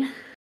phrasing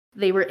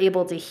they were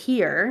able to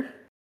hear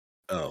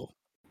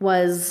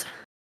was,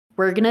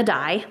 "We're gonna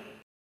die."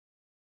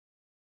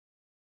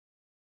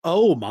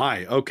 Oh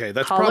my, okay,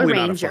 that's probably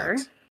not a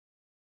fox.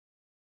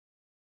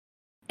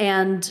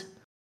 And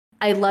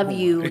 "I love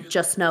you,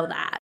 just know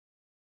that."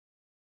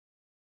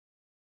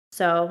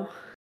 So,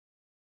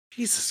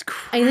 Jesus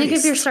Christ. I think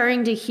if you're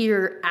starting to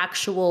hear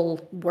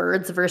actual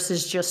words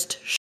versus just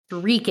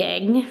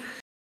shrieking,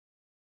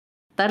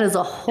 that is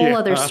a whole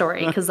other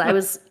story, because I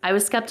was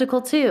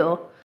skeptical too,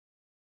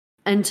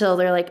 until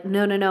they're like,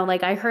 no,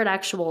 like I heard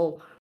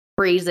actual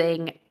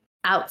phrasing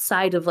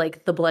outside of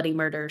like the bloody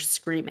murder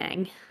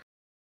screaming.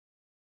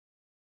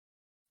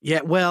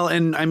 Yeah, well,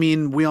 and I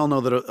mean, we all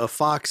know that a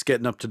fox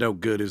getting up to no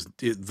good is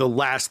the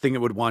last thing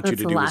it would want you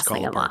to do is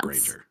call a park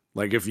ranger.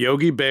 Like if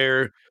Yogi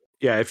Bear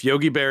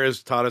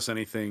has taught us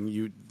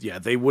anything,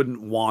 they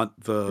wouldn't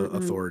want the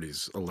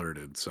authorities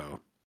alerted. So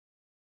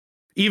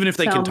even if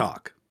they can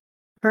talk.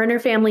 Her and her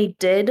family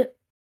did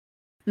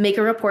make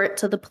a report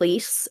to the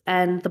police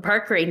and the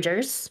park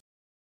rangers.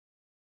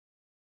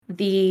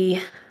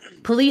 The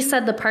police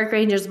said the park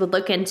rangers would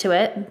look into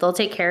it. They'll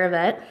take care of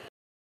it.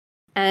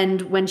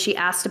 And when she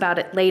asked about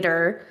it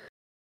later,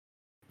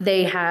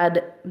 they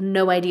had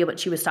no idea what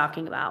she was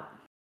talking about.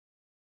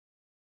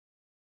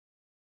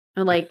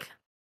 They're like,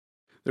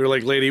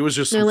 lady, it was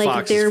just some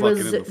foxes there fucking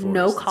was in the forest.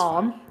 no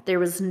call. There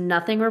was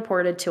nothing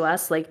reported to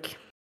us. Like,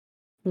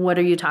 what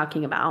are you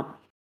talking about?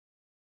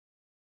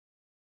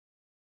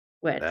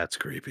 That's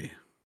creepy.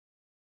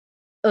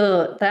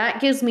 That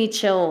gives me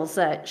chills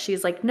that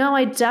she's like, no,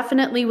 I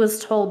definitely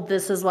was told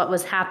this is what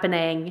was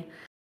happening.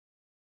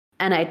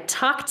 And I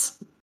talked,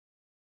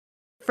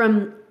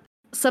 from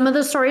some of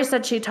the stories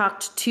that she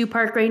talked to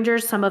park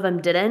rangers, some of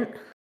them didn't.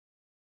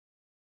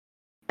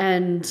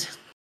 And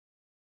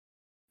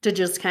to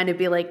just kind of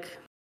be like,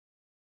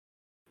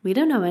 we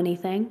don't know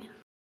anything,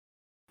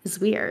 is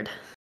weird.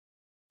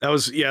 That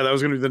was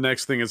gonna be the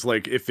next thing. It's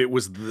like if it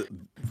was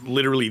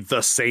literally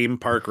the same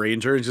park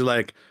ranger, and she's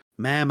like,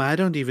 "Ma'am, I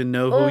don't even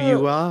know who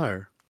you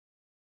are."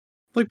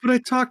 Like, but I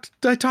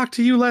talked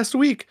to you last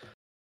week.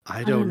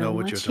 I don't know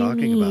what you're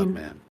talking about,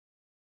 man.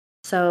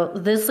 So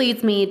this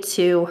leads me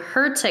to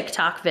her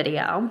TikTok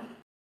video.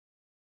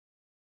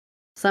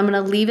 So I'm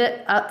going to leave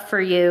it up for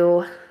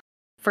you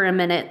for a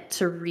minute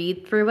to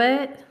read through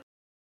it.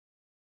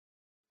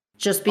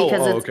 Just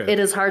because it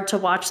is hard to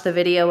watch the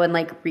video and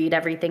like read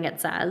everything it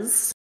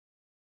says.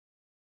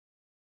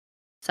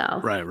 So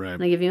right. I'm going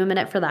to give you a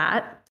minute for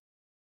that.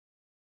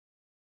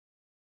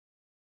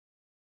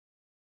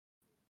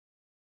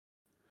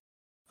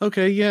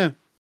 Okay, yeah.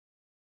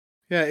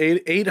 Yeah,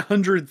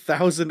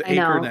 800,000 acre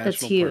national park.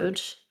 It's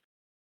huge.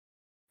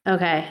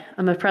 Okay,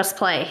 I'm going to press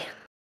play.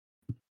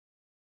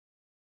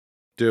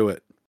 Do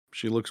it.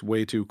 She looks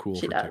way too cool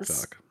for does.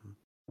 TikTok.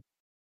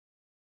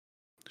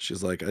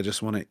 She's like, I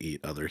just want to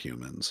eat other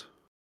humans.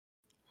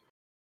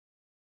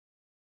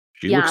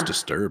 She looks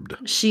disturbed.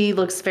 She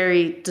looks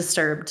very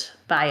disturbed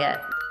by it.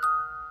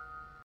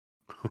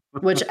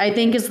 Which I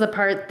think is the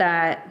part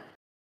that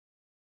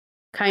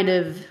kind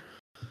of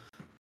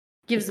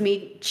gives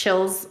me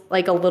chills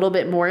like a little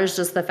bit more, is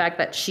just the fact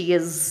that she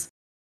is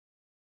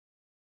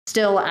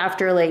still,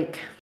 after like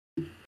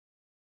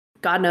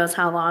God knows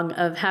how long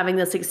of having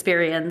this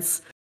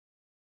experience,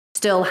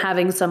 still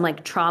having some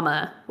like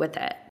trauma with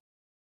it.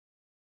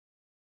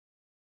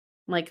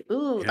 I'm like,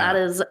 ooh, that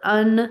is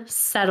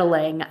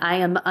unsettling. I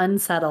am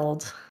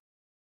unsettled.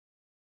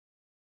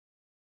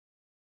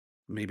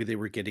 Maybe they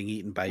were getting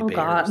eaten by bears.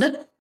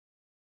 God.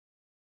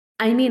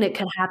 I mean, it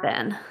could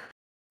happen.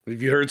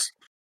 Have you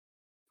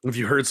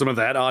heard some of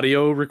that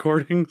audio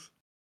recordings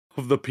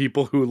of the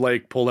people who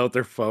like pull out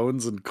their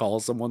phones and call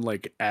someone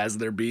like as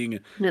they're being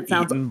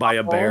eaten by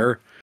a bear?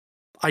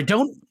 I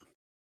don't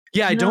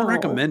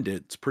recommend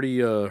it. It's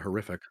pretty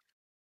horrific.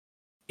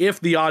 If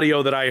the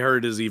audio that I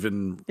heard is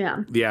even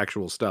the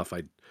actual stuff,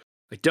 I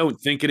don't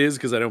think it is,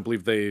 because I don't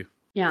believe they've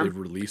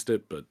released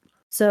it. But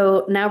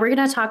so now we're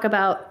going to talk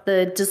about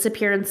the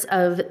disappearance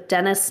of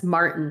Dennis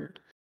Martin.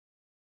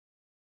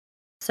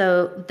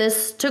 So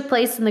this took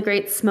place in the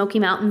Great Smoky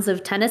Mountains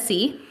of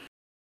Tennessee.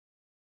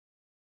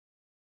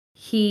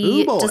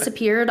 He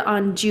disappeared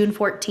on June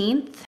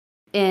 14th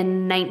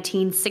in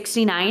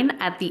 1969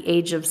 at the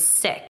age of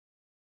 6.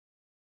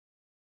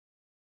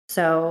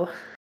 So,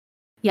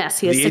 yes,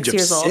 he is 6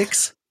 years old.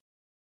 6?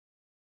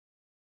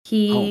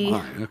 He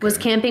was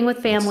camping with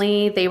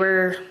family. They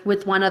were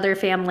with one other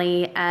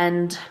family,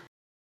 and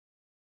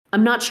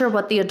I'm not sure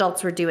what the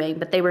adults were doing,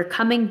 but they were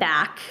coming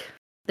back.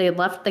 They had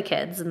left the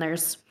kids, and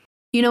there's,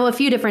 a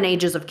few different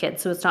ages of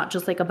kids, so it's not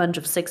just like a bunch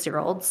of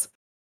 6-year-olds.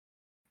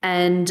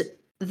 And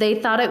they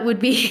thought it would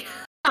be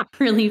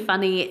really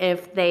funny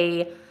if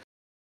they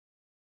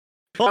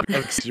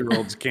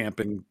 6-year-olds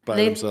camping by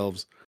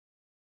themselves.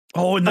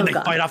 Oh, and then they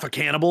fight off a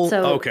cannibal?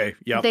 So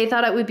They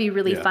thought it would be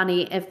really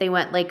funny if they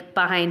went like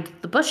behind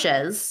the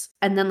bushes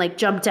and then like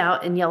jumped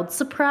out and yelled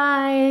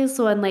surprise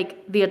when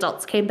like the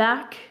adults came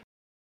back.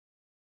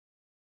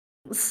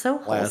 It was so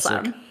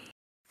wholesome.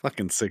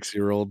 Fucking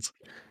 6-year-olds.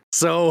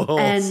 So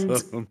wholesome.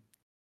 And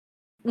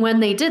when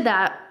they did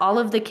that, all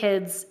of the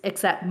kids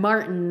except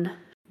Martin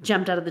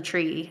jumped out of the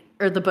tree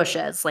or the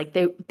bushes. Like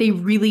they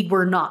really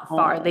were not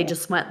far. They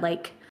just went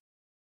like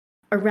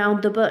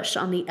around the bush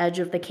on the edge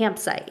of the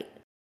campsite.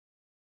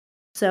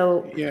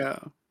 So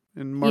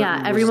and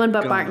Martin everyone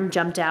but Martin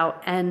jumped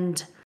out,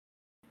 and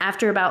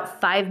after about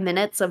 5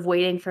 minutes of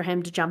waiting for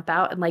him to jump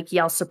out and like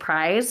yell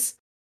surprise,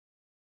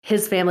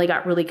 his family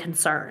got really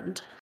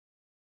concerned.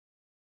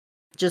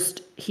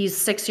 Just, he's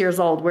 6 years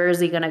old. Where is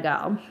he going to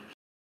go?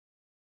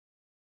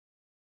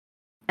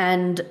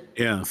 And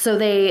so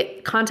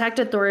they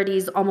contacted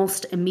authorities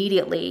almost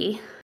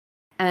immediately,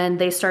 and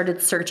they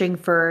started searching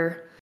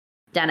for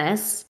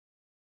Dennis.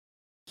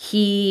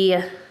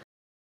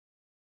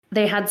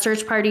 They had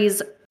search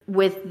parties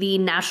with the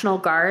National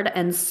Guard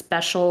and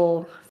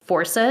Special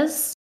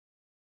Forces,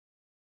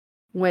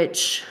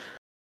 which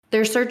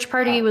their search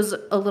party was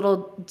a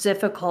little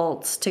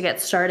difficult to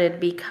get started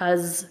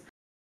because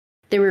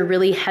there were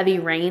really heavy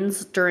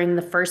rains during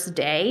the first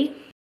day.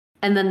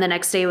 And then the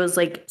next day was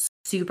like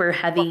super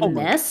heavy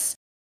mist.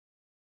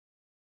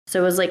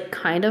 So it was like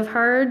kind of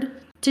hard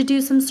to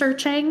do some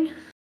searching,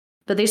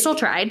 but they still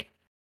tried.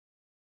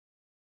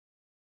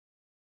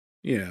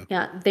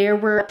 Yeah, there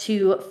were up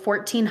to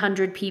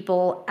 1,400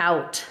 people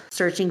out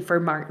searching for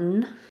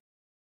Martin.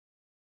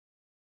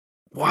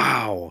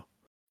 Wow.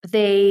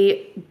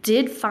 They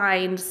did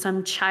find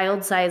some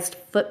child-sized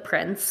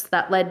footprints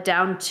that led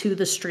down to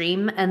the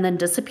stream and then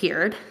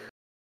disappeared.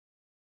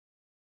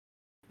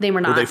 They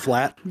were not. Were they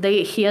flat?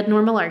 He had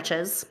normal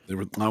arches. They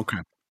were okay.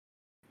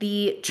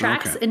 The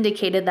tracks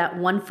indicated that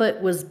one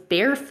foot was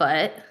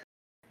barefoot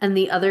and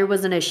the other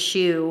was in a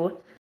shoe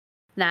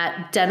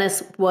that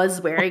Dennis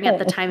was wearing at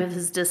the time of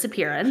his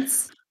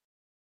disappearance.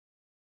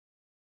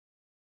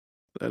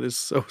 That is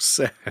so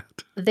sad.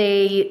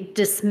 They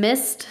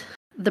dismissed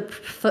the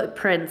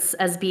footprints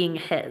as being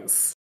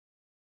his.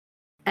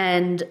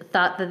 and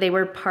thought that they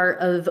were part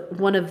of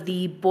one of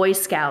the Boy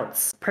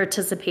Scouts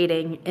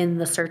participating in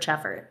the search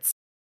efforts.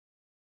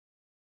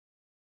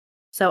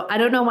 So I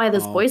don't know why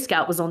this Boy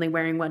Scout was only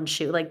wearing one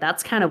shoe. Like,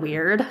 that's kind of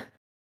weird.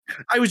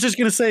 I was just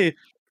going to say,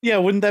 yeah,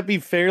 wouldn't that be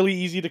fairly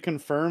easy to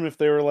confirm if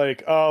they were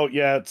like, oh,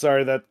 yeah,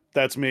 sorry,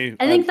 that's me.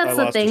 I think that's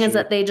the thing, is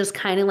that they just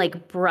kind of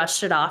like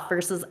brushed it off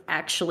versus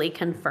actually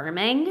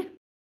confirming.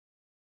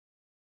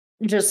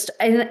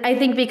 I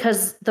think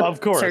because the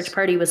search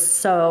party was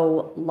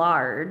so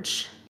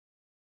large.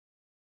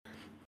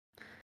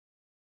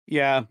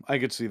 Yeah, I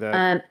could see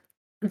that.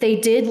 They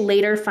did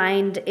later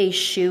find a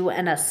shoe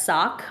and a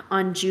sock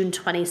on June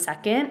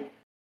 22nd.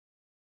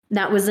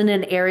 That was in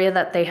an area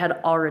that they had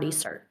already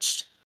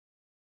searched.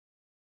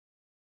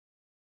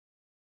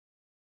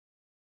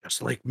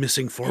 Just like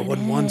Missing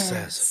 411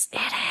 says.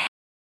 It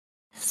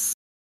is.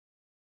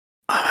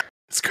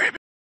 It's creepy.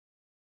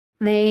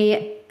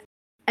 They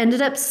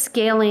ended up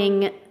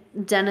scaling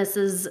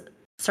Dennis's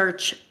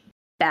search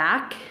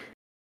back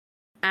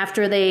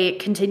after they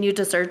continued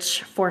to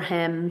search for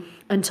him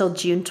until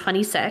June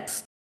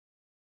 26th.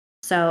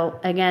 So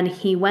again,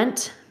 he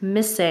went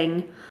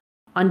missing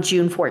on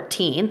June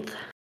 14th.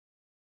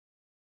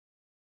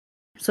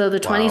 So the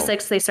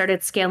 26th, they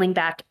started scaling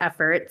back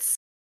efforts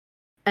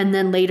and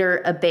then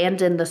later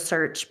abandoned the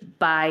search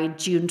by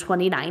June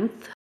 29th.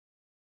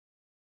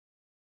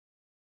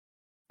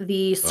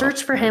 The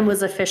search for him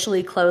was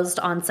officially closed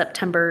on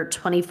September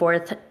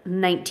 24th,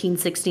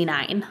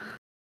 1969.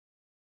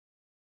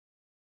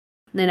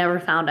 They never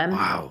found him.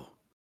 Wow.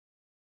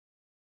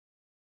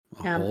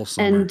 Yeah.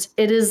 And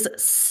it is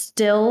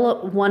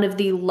still one of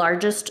the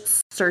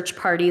largest search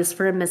parties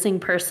for a missing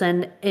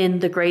person in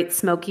the Great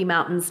Smoky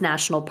Mountains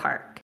National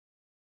Park.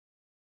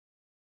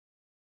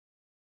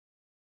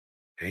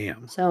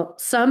 Damn. So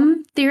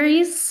some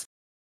theories.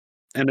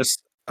 And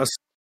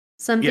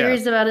some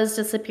theories about his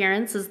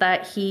disappearance is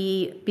that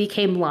he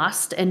became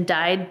lost and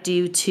died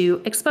due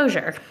to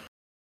exposure.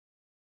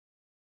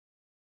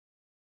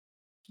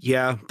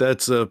 Yeah,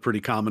 that's a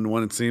pretty common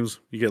one, it seems.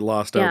 You get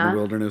lost out in the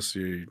wilderness,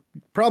 you're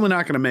probably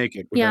not going to make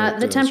it. Yeah,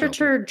 the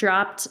temperature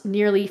dropped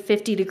nearly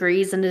 50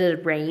 degrees and it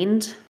had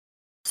rained.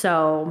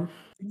 So...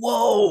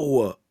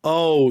 Whoa!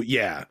 Oh,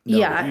 yeah. No,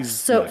 yeah,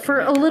 so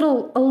for a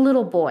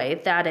little boy,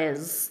 that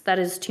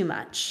is too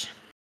much.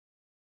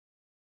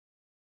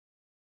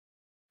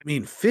 I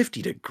mean,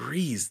 50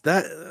 degrees,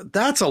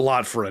 that's a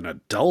lot for an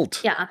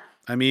adult. Yeah.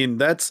 I mean,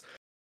 that's...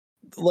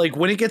 Like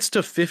when it gets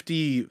to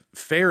 50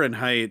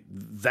 Fahrenheit,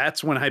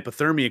 that's when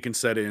hypothermia can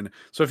set in.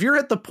 So if you're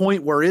at the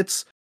point where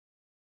it's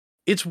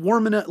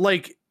warm enough,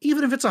 like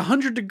even if it's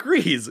 100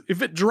 degrees,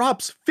 if it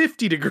drops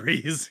 50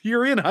 degrees,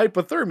 you're in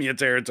hypothermia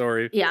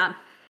territory. Yeah.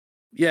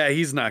 Yeah,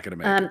 he's not going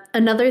to make it.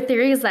 Another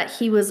theory is that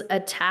he was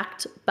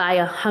attacked by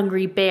a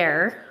hungry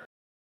bear,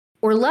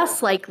 or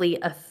less likely,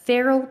 a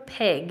feral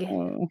pig,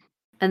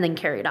 and then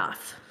carried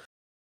off.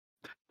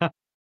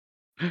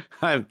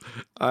 I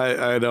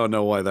don't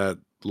know why that.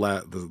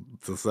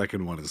 The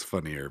second one is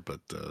funnier,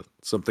 but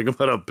something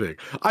about a pig.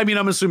 I mean,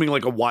 I'm assuming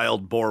like a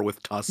wild boar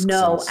with tusks.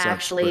 No,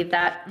 actually,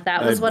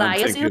 that was what I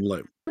assumed.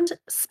 Like,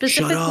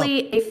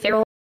 specifically, a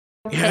feral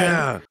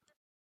pig,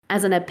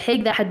 as in a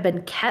pig that had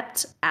been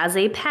kept as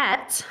a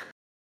pet,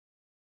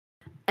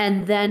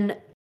 and then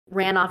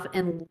ran off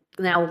and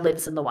now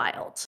lives in the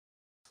wild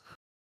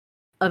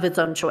of its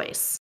own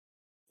choice.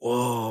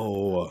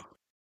 Whoa,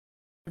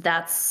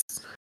 that's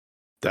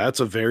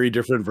a very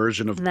different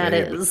version of that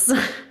babe. Is.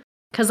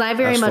 Because I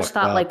very much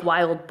thought like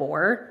wild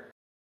boar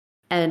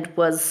and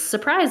was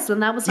surprised when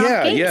that was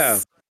not the case. Yeah.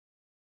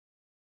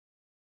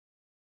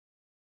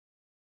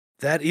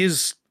 That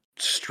is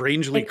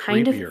strangely creepier.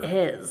 It kind of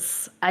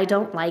is. I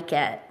don't like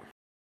it.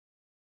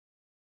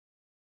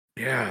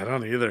 Yeah, I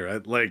don't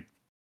either.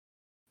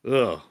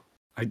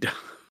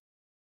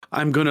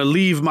 I'm going to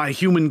leave my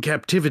human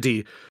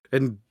captivity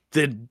and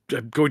then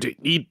I'm going to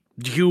eat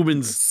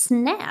humans.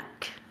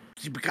 Snack.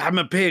 I'm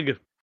a pig.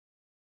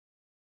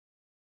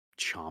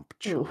 Chomp,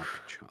 chomp,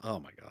 chomp. Oh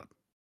my God.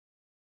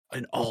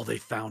 And all they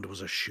found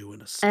was a shoe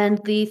and a sock. And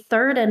the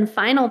third and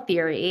final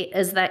theory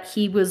is that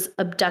he was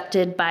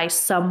abducted by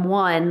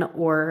someone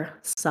or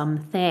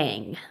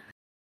something.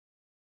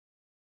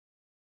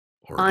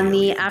 On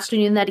the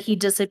afternoon that he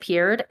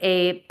disappeared,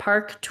 a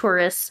park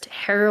tourist,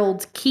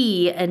 Harold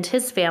Key, and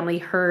his family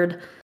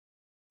heard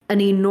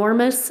an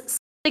enormous,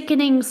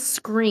 sickening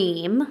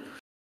scream.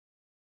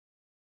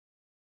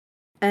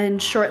 And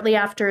shortly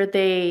after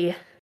they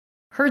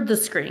heard the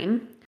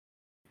scream,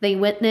 they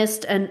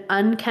witnessed an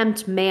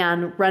unkempt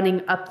man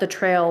running up the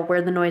trail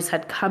where the noise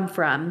had come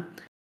from,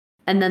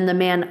 and then the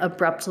man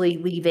abruptly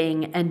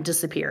leaving and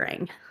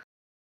disappearing.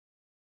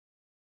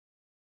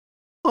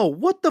 Oh,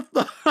 what the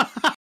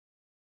fuck?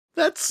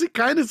 That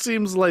kind of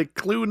seems like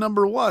clue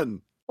number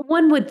one.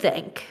 One would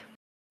think.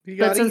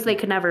 But since they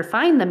could never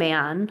find the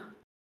man...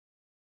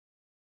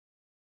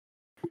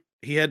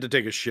 He had to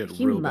take a shit real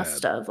bad. He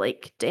must have,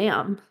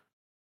 damn.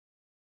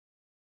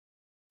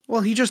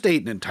 Well, he just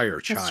ate an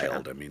entire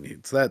child. I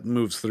mean, that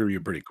moves through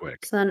you pretty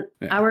quick. So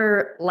then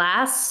our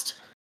last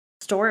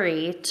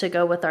story to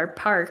go with our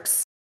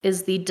parks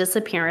is the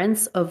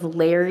disappearance of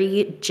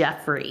Larry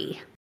Jeffrey.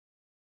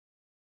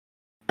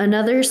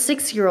 Another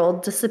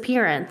 6-year-old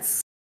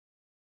disappearance.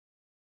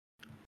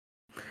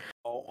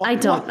 I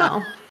don't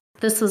know.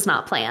 This was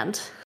not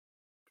planned.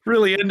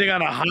 Really ending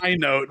on a high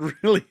note.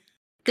 Really.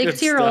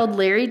 6-year-old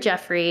Larry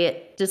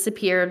Jeffrey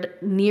disappeared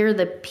near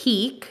the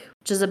peak,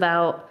 which is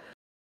about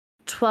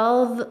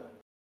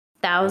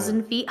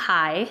 12,000 feet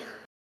high,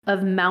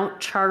 of Mount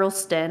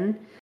Charleston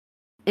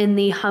in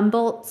the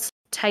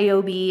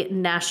Humboldt-Tiobe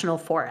National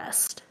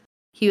Forest.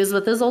 He was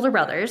with his older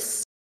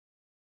brothers.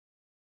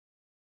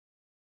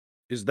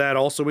 Is that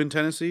also in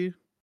Tennessee?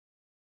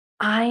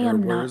 I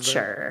am not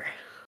sure.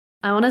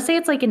 I want to say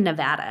it's like in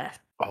Nevada.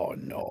 Oh,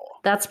 no.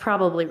 That's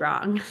probably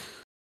wrong.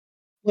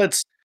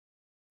 Let's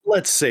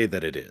say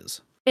that it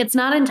is. It's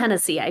not in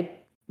Tennessee, I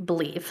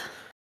believe.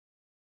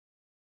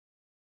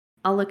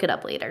 I'll look it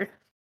up later.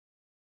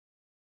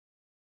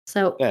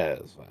 So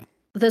that's fine.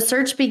 The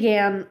search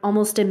began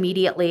almost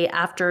immediately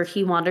after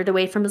he wandered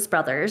away from his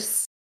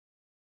brothers.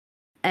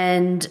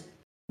 And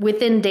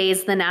within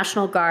days, the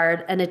National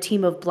Guard and a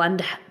team of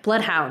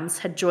bloodhounds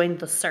had joined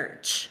the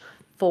search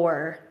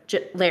for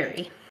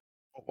Larry.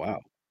 Oh,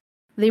 wow.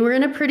 They were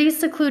in a pretty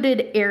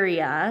secluded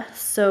area,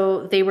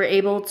 so they were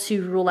able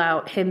to rule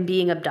out him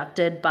being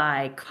abducted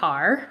by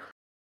car.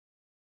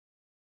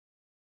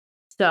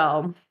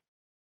 So...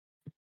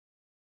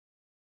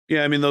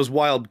 yeah, I mean, those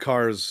wild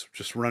cars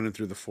just running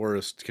through the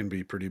forest can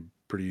be pretty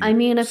I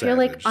mean, if savage, you're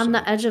like on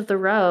the edge of the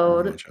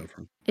road,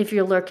 if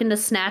you're looking to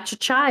snatch a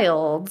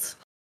child,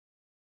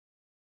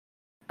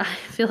 I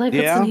feel like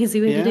that's an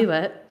easy way to do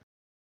it.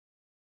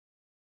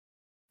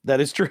 That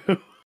is true.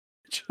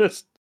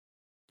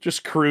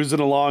 Just cruising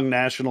along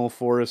national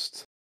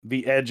forest,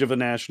 the edge of a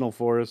national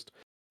forest,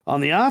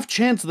 on the off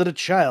chance that a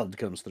child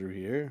comes through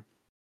here.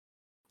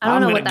 I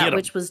don't know what that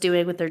witch was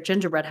doing with their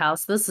gingerbread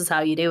house. This is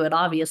how you do it,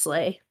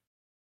 obviously.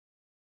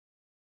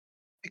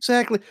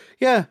 Exactly.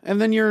 Yeah,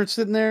 and then you're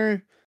sitting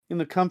there in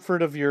the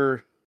comfort of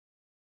your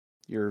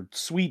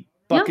sweet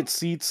bucket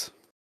seats.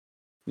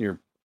 You're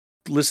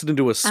listening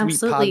to a sweet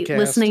podcast.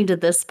 Listening to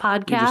this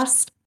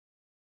podcast.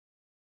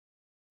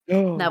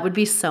 That would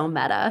be so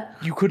meta.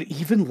 You could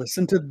even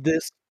listen to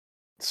this.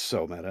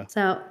 So meta.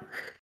 So,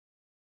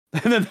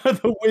 and then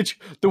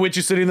the witch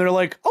is sitting there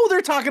like, oh,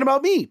 they're talking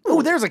about me.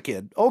 Oh, there's a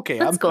kid. Okay,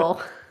 that's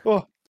cool.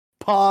 Oh,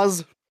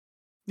 pause.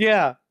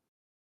 Yeah.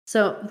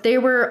 So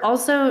there were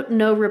also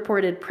no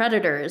reported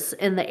predators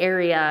in the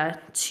area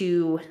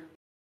to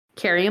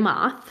carry him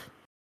off.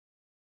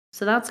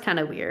 So that's kind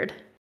of weird.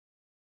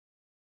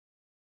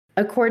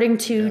 According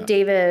to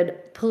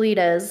David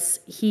Paulides,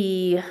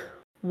 he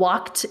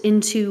walked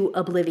into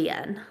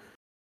oblivion.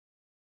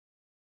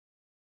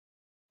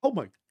 Oh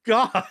my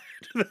God.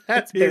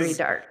 That's very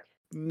dark.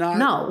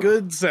 Not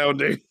good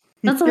sounding.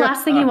 That's the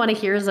last thing you want to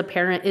hear as a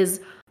parent is,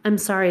 I'm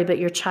sorry, but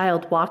your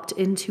child walked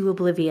into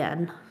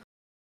oblivion.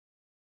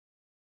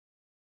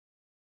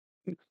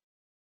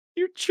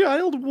 Your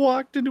child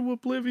walked into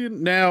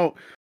oblivion. Now,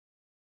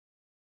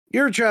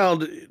 your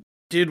child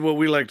did what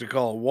we like to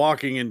call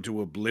walking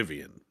into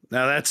oblivion.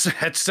 Now,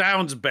 that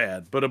sounds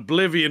bad, but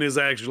Oblivion is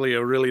actually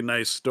a really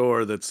nice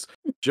store that's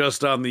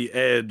just on the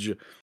edge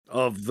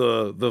of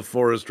the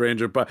forest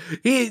ranger. But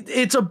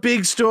it's a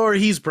big store.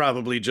 He's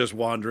probably just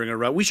wandering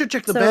around. We should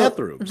check the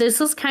bathrooms.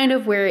 This is kind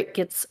of where it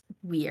gets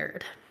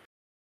weird.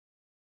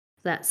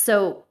 Yes,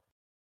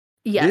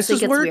 this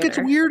is where it gets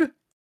weird?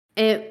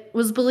 It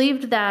was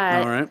believed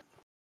that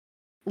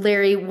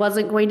Larry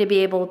wasn't going to be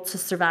able to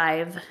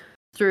survive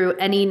through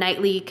any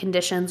nightly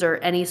conditions or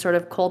any sort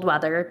of cold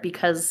weather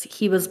because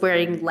he was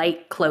wearing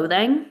light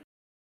clothing.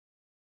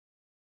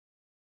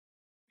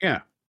 Yeah.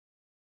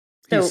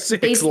 So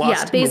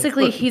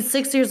basically he's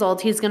 6 years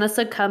old. He's going to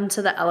succumb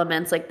to the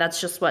elements. Like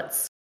that's just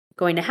what's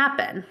going to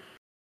happen.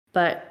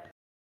 But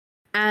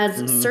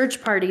as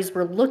search parties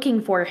were looking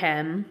for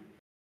him,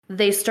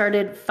 they found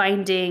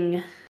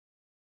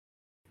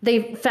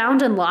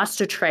and lost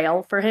a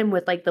trail for him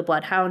with like the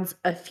bloodhounds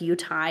a few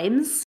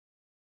times.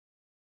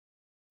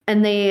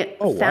 And they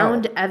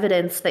found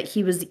evidence that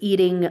he was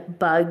eating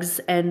bugs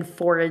and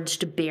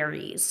foraged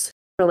berries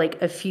for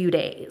like a few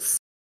days.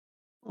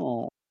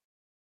 Oh.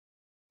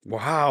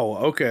 Wow.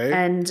 Okay.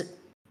 And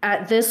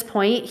at this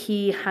point,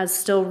 he has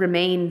still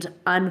remained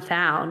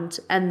unfound,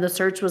 and the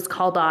search was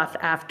called off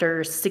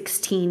after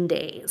 16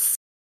 days.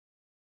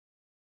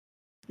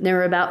 There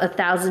were about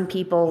 1,000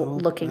 people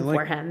looking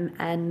for him,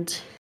 and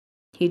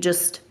he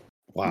just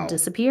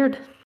disappeared.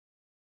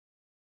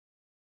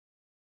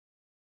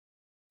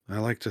 I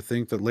like to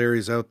think that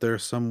Larry's out there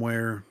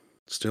somewhere,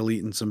 still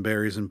eating some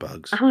berries and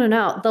bugs. I don't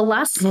know. The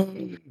last...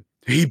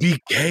 He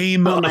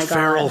became a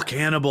feral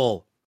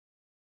cannibal.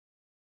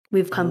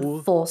 We've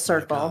come full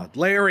circle.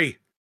 Larry!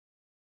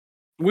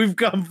 We've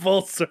come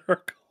full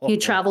circle. He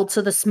traveled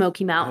to the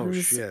Smoky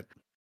Mountains.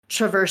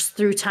 Traversed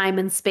through time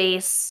and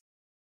space.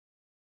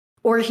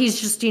 Or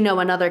he's just,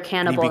 another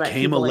cannibal that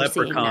people are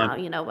seeing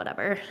now.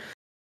 Whatever.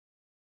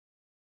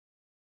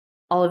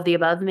 All of the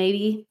above,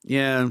 maybe?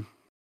 Yeah.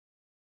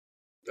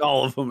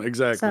 All of them,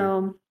 exactly.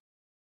 So,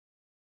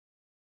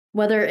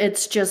 Whether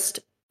it's just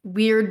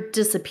weird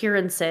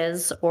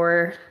disappearances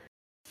or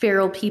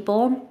feral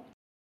people,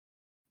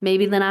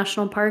 maybe the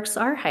national parks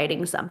are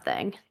hiding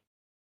something.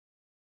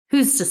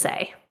 Who's to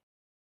say?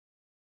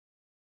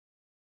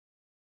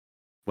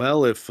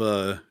 Well, if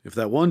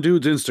that one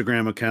dude's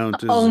Instagram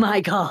account is Oh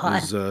my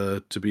God.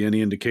 to be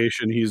any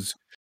indication,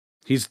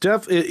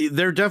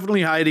 they're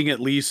definitely hiding at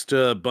least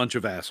a bunch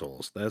of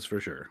assholes. That's for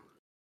sure.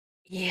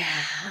 Yeah.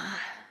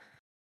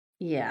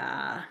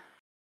 Yeah.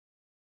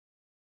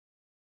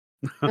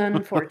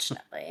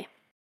 Unfortunately.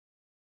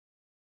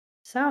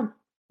 So,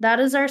 that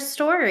is our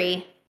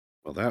story.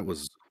 Well, that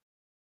was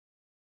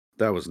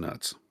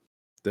nuts.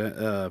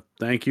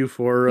 Thank you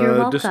for You're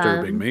welcome.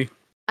 disturbing me.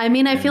 I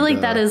mean, I feel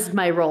like that is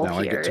my role now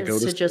I here, get to go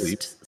is to to sleep.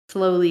 just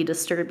slowly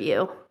disturb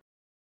you.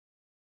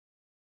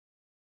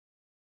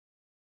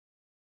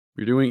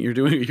 You're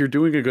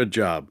doing a good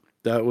job.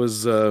 That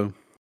was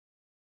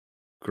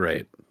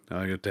great. Now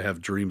I get to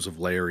have dreams of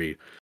Larry.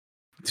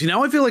 See,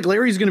 now I feel like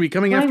Larry's going to be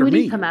coming after me. Why would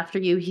he come after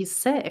you? He's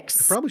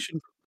 6. I probably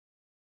shouldn't.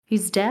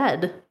 He's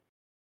dead.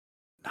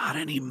 Not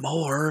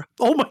anymore.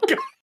 Oh my God.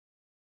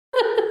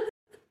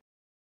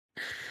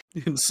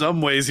 In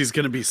some ways, he's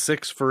going to be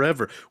 6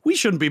 forever. We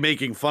shouldn't be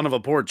making fun of a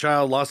poor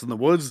child lost in the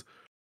woods.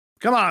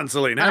 Come on,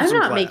 Celine, have some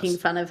class. I'm not making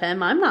fun of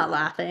him. I'm not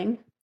laughing.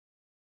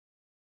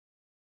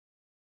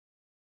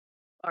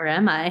 Or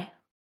am I?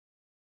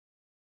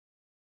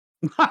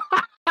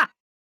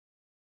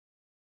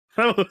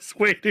 I was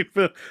waiting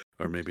for...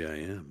 Or maybe I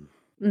am.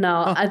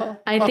 No,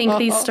 I think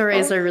these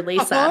stories are really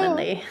sad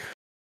and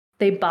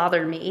they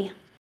bother me.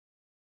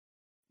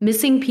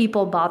 Missing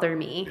people bother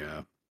me.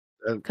 Yeah.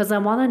 Because I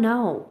want to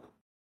know.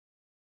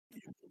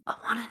 I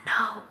want to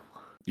know.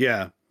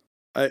 Yeah.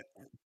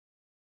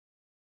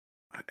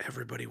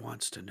 Everybody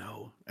wants to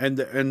know. And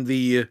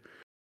the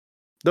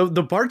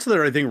parts that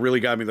I think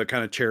really got me, the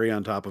kind of cherry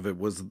on top of it,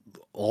 was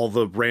all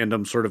the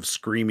random sort of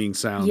screaming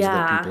sounds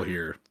that people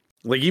hear.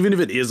 Like, even if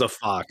it is a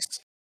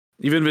fox,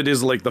 even if it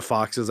is like the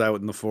foxes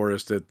out in the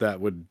forest,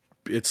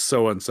 it's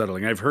so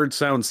unsettling. I've heard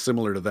sounds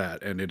similar to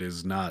that, and it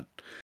is not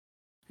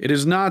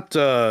it's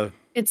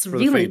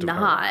really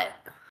not.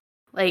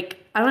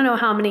 Like, I don't know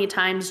how many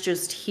times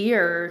just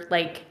here,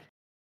 like,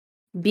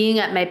 being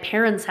at my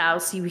parents'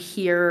 house, you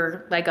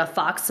hear like a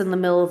fox in the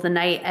middle of the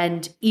night,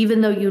 and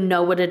even though you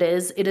know what it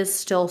is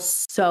still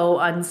so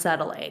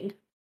unsettling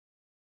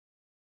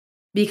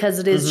because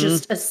it is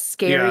just a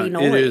scary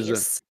noise. It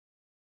is.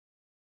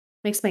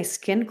 Makes my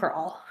skin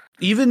crawl.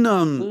 Even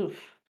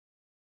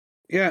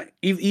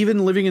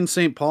even living in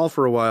St. Paul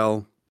for a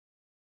while,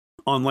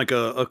 on like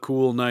a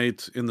cool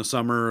night in the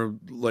summer,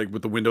 like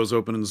with the windows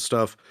open and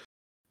stuff,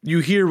 you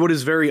hear what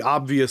is very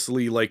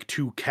obviously like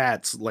 2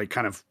 cats like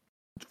kind of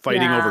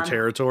fighting over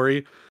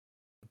territory,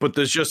 but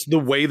there's just the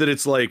way that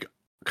it's like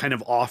kind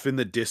of off in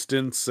the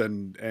distance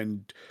and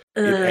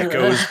it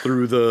echoes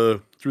through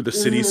the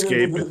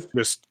cityscape. It's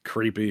just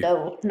creepy.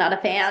 No, not a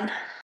fan.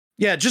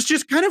 Yeah,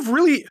 just kind of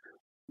really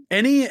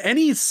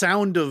any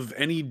sound of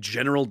any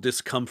general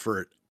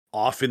discomfort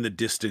off in the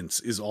distance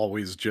is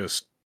always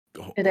just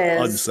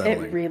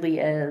unsettling. It really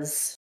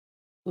is.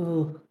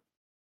 Ooh.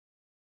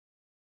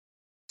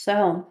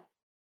 So,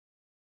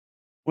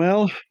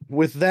 well,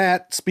 with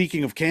that,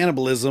 speaking of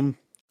cannibalism,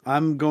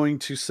 I'm going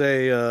to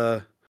say,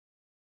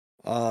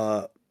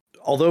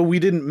 although we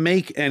didn't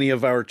make any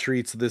of our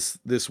treats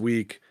this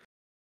week,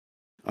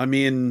 I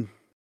mean,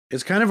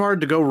 it's kind of hard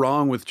to go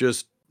wrong with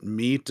just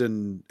meat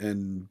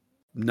and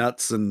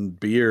nuts and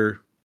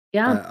beer.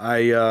 Yeah,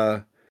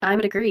 I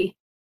would agree.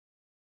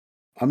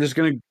 I'm just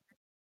gonna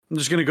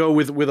go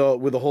with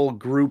a whole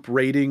group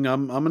rating.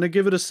 I'm gonna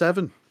give it a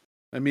 7.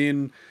 I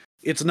mean,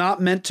 it's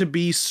not meant to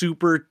be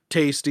super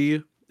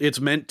tasty. It's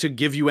meant to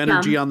give you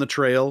energy on the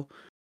trail,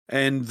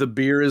 and the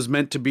beer is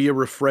meant to be a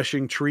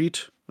refreshing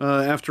treat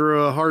after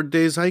a hard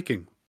day's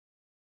hiking.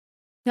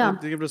 Yeah,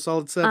 I'd give it a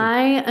solid 7.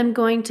 I am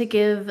going to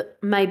give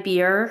my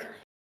beer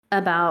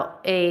about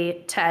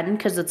a 10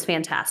 because it's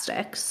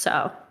fantastic.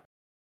 So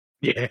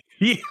yeah.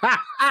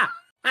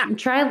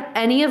 Try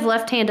any of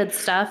Left-Handed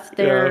stuff.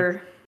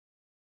 They're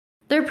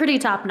pretty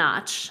top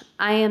notch.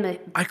 I am a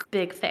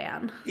big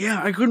fan. Yeah,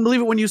 I couldn't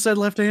believe it when you said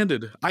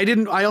Left-Handed.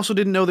 I also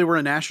didn't know they were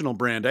a national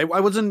brand. I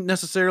wasn't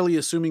necessarily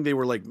assuming they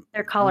were like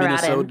they're Coloradan.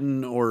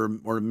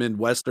 Minnesotan or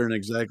Midwestern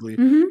exactly.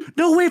 Mm-hmm.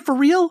 No way, for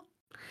real?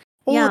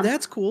 Oh, yeah.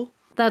 That's cool.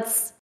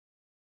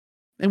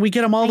 And we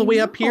get them all the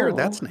way up here.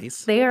 That's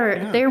nice.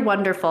 They're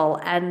wonderful.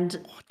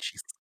 And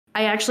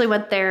I actually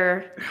went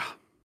there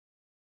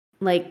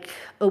like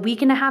a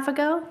week and a half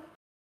ago,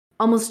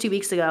 almost 2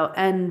 weeks ago,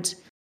 and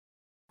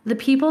the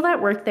people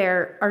that work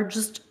there are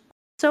just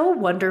so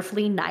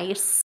wonderfully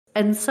nice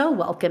and so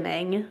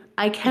welcoming.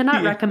 I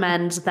cannot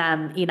recommend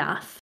them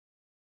enough.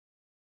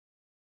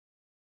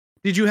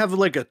 Did you have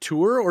like a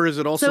tour, or is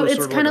it also so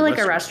it's kind of like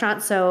a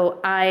restaurant? So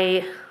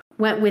I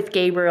went with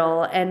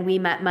Gabriel and we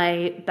met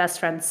my best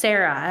friend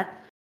Sarah.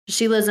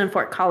 She lives in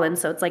Fort Collins,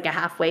 so it's like a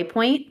halfway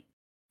point.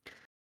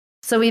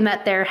 So we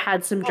met there,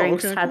 had some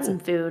drinks, had some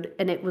food,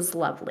 and it was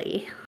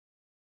lovely.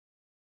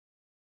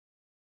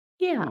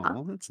 Yeah.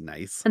 Oh, that's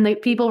nice. And the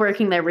people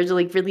working there were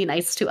like really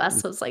nice to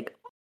us. So I was like,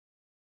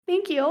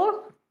 thank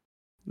you.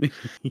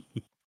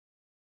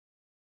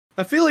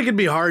 I feel like it'd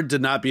be hard to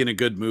not be in a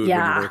good mood when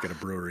you work at a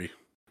brewery.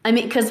 I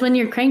mean, because when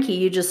you're cranky,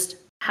 you just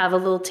have a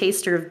little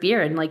taster of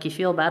beer and like you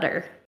feel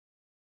better.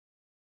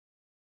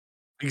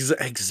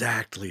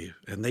 Exactly.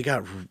 And they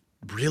got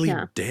really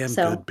damn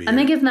good beer. I'm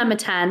going to give them a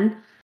 10.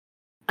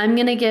 I'm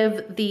going to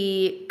give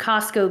the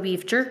Costco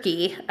beef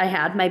jerky I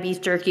had. My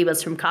beef jerky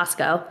was from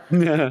Costco.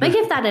 I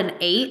give that an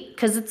 8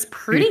 because it's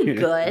pretty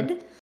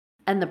good.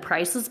 And the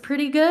price is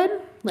pretty good.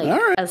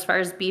 Like as far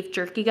as beef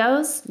jerky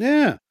goes.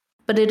 Yeah.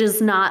 But it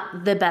is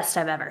not the best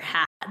I've ever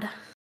had.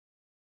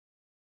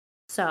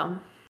 So.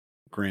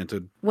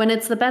 Granted. When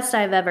it's the best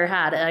I've ever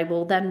had, I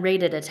will then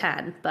rate it a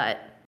 10. But,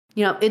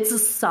 you know, it's a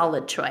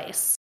solid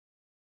choice.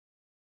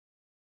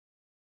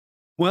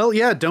 Well,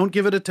 yeah, don't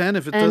give it a 10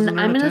 if it doesn't earn a 10.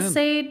 I'm going to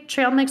say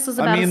trail mix is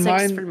about a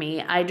 6 for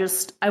me. I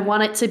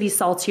want it to be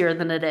saltier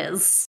than it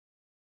is.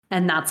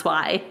 And that's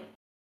why.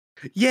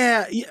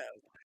 Yeah.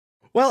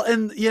 Well,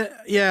 and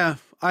yeah.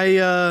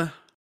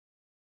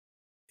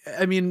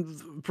 I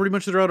mean, pretty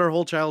much throughout our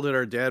whole childhood,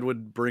 our dad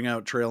would bring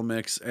out trail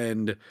mix,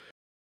 and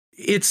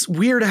it's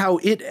weird how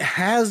it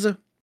has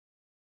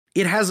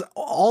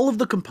all of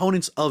the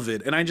components of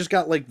it. And I just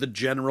got like the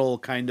general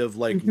kind of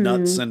like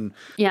nuts and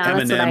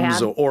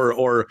M&Ms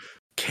or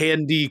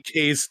candy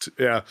cased,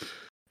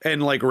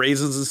 and like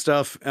raisins and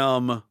stuff.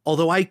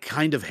 Although I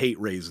kind of hate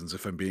raisins,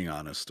 if I'm being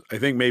honest. I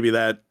think maybe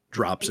that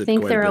drops it. I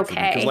think they're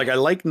okay. Because like I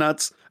like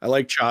nuts, I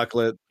like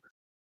chocolate.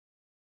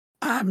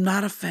 I'm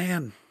not a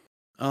fan.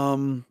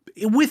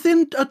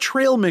 Within a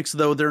trail mix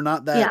though, they're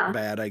not that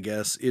bad, I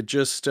guess. It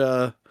just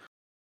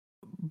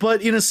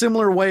but in a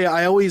similar way,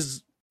 I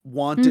always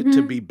want it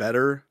to be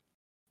better.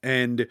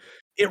 And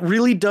it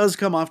really does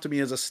come off to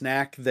me as a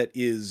snack that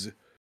is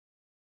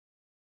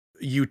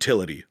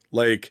utility.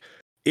 Like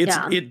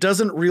it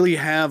doesn't really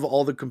have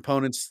all the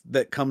components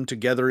that come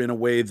together in a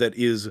way that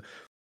is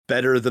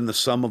better than the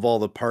sum of all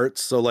the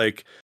parts. So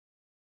like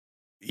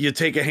you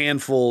take a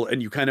handful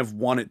and you kind of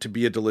want it to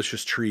be a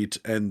delicious treat,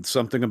 and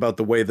something about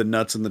the way the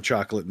nuts and the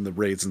chocolate and the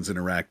raisins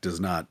interact does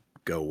not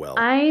go well.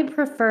 I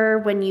prefer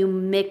when you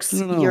mix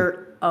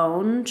your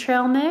own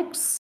trail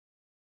mix,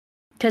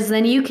 because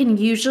then you can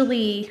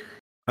usually...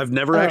 I've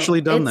never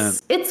actually done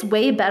that. It's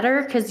way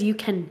better because you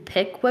can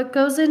pick what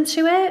goes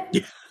into it.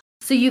 Yeah.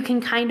 So you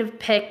can kind of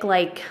pick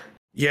like...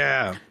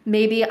 Yeah.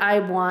 Maybe I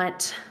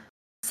want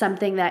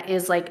something that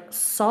is like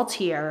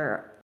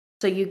saltier.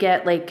 So you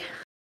get like...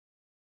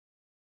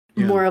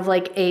 more of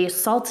like a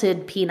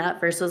salted peanut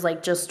versus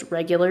like just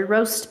regular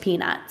roast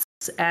peanuts,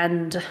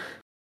 and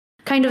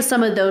kind of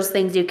some of those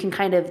things you can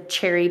kind of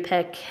cherry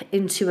pick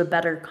into a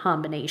better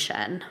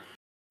combination.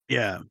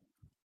 Yeah,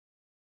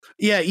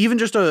 even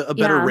just a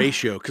better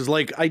ratio, because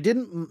like I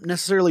didn't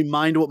necessarily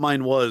mind what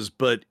mine was,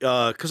 but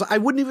because I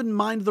wouldn't even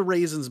mind the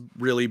raisins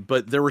really,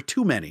 but there were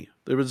too many.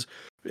 There was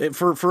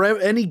for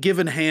any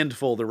given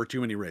handful, there were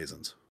too many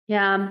raisins.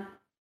 Yeah,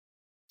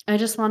 I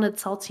just wanted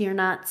saltier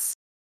nuts.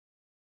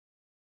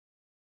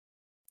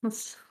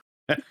 It's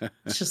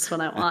just what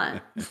I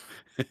want.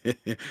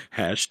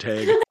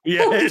 Hashtag.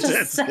 Yeah,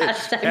 just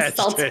hashtag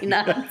salty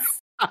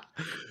nuts.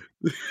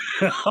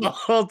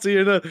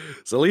 Saltier nuts.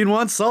 Celine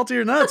wants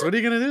saltier nuts. What are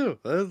you gonna do?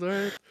 That's all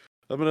right.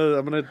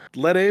 I'm gonna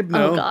let Abe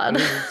know. Oh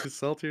God.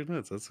 Saltier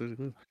nuts. That's what it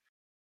is.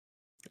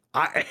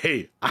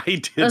 I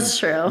did. That's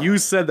true. You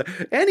said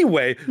that.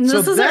 Anyway,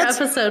 this is our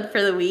episode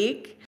for the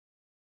week.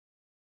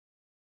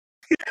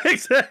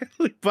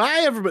 Exactly.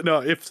 Bye, everybody.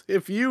 No,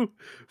 if you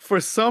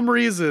for some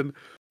reason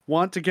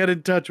want to get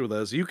in touch with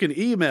us, you can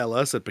email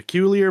us at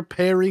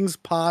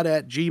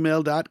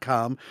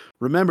peculiarpairingspod@gmail.com.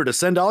 Remember to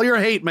send all your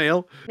hate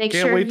mail. Make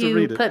sure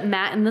you put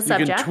Matt in the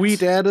subject. You can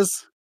tweet at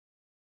us.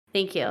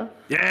 Thank you.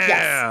 Yeah,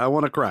 yes. I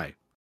want to cry.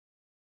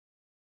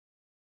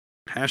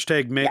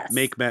 Hashtag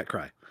make Matt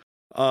cry.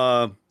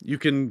 You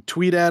can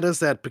tweet at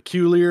us at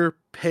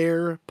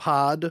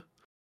peculiarpairpod.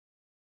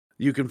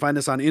 You can find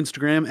us on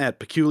Instagram at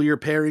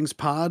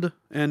peculiarpairingspod,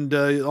 and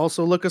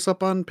also look us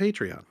up on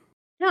Patreon.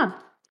 Yeah.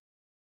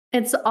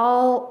 It's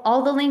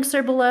all the links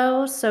are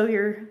below, so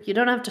you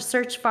don't have to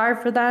search far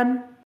for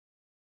them.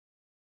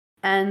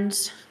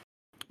 And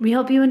we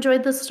hope you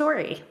enjoyed this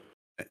story.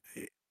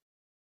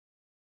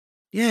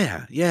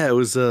 Yeah, it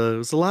was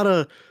a lot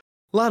of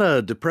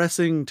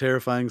depressing,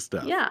 terrifying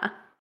stuff. Yeah.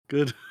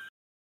 Good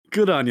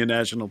on you,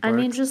 National Parks. I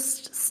mean,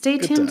 just stay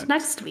tuned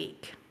next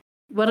week.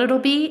 What it'll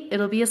be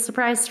a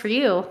surprise for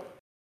you.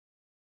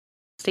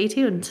 Stay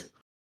tuned.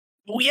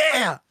 Oh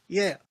yeah.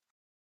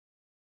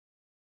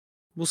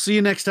 We'll see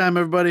you next time,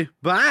 everybody.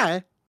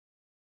 Bye.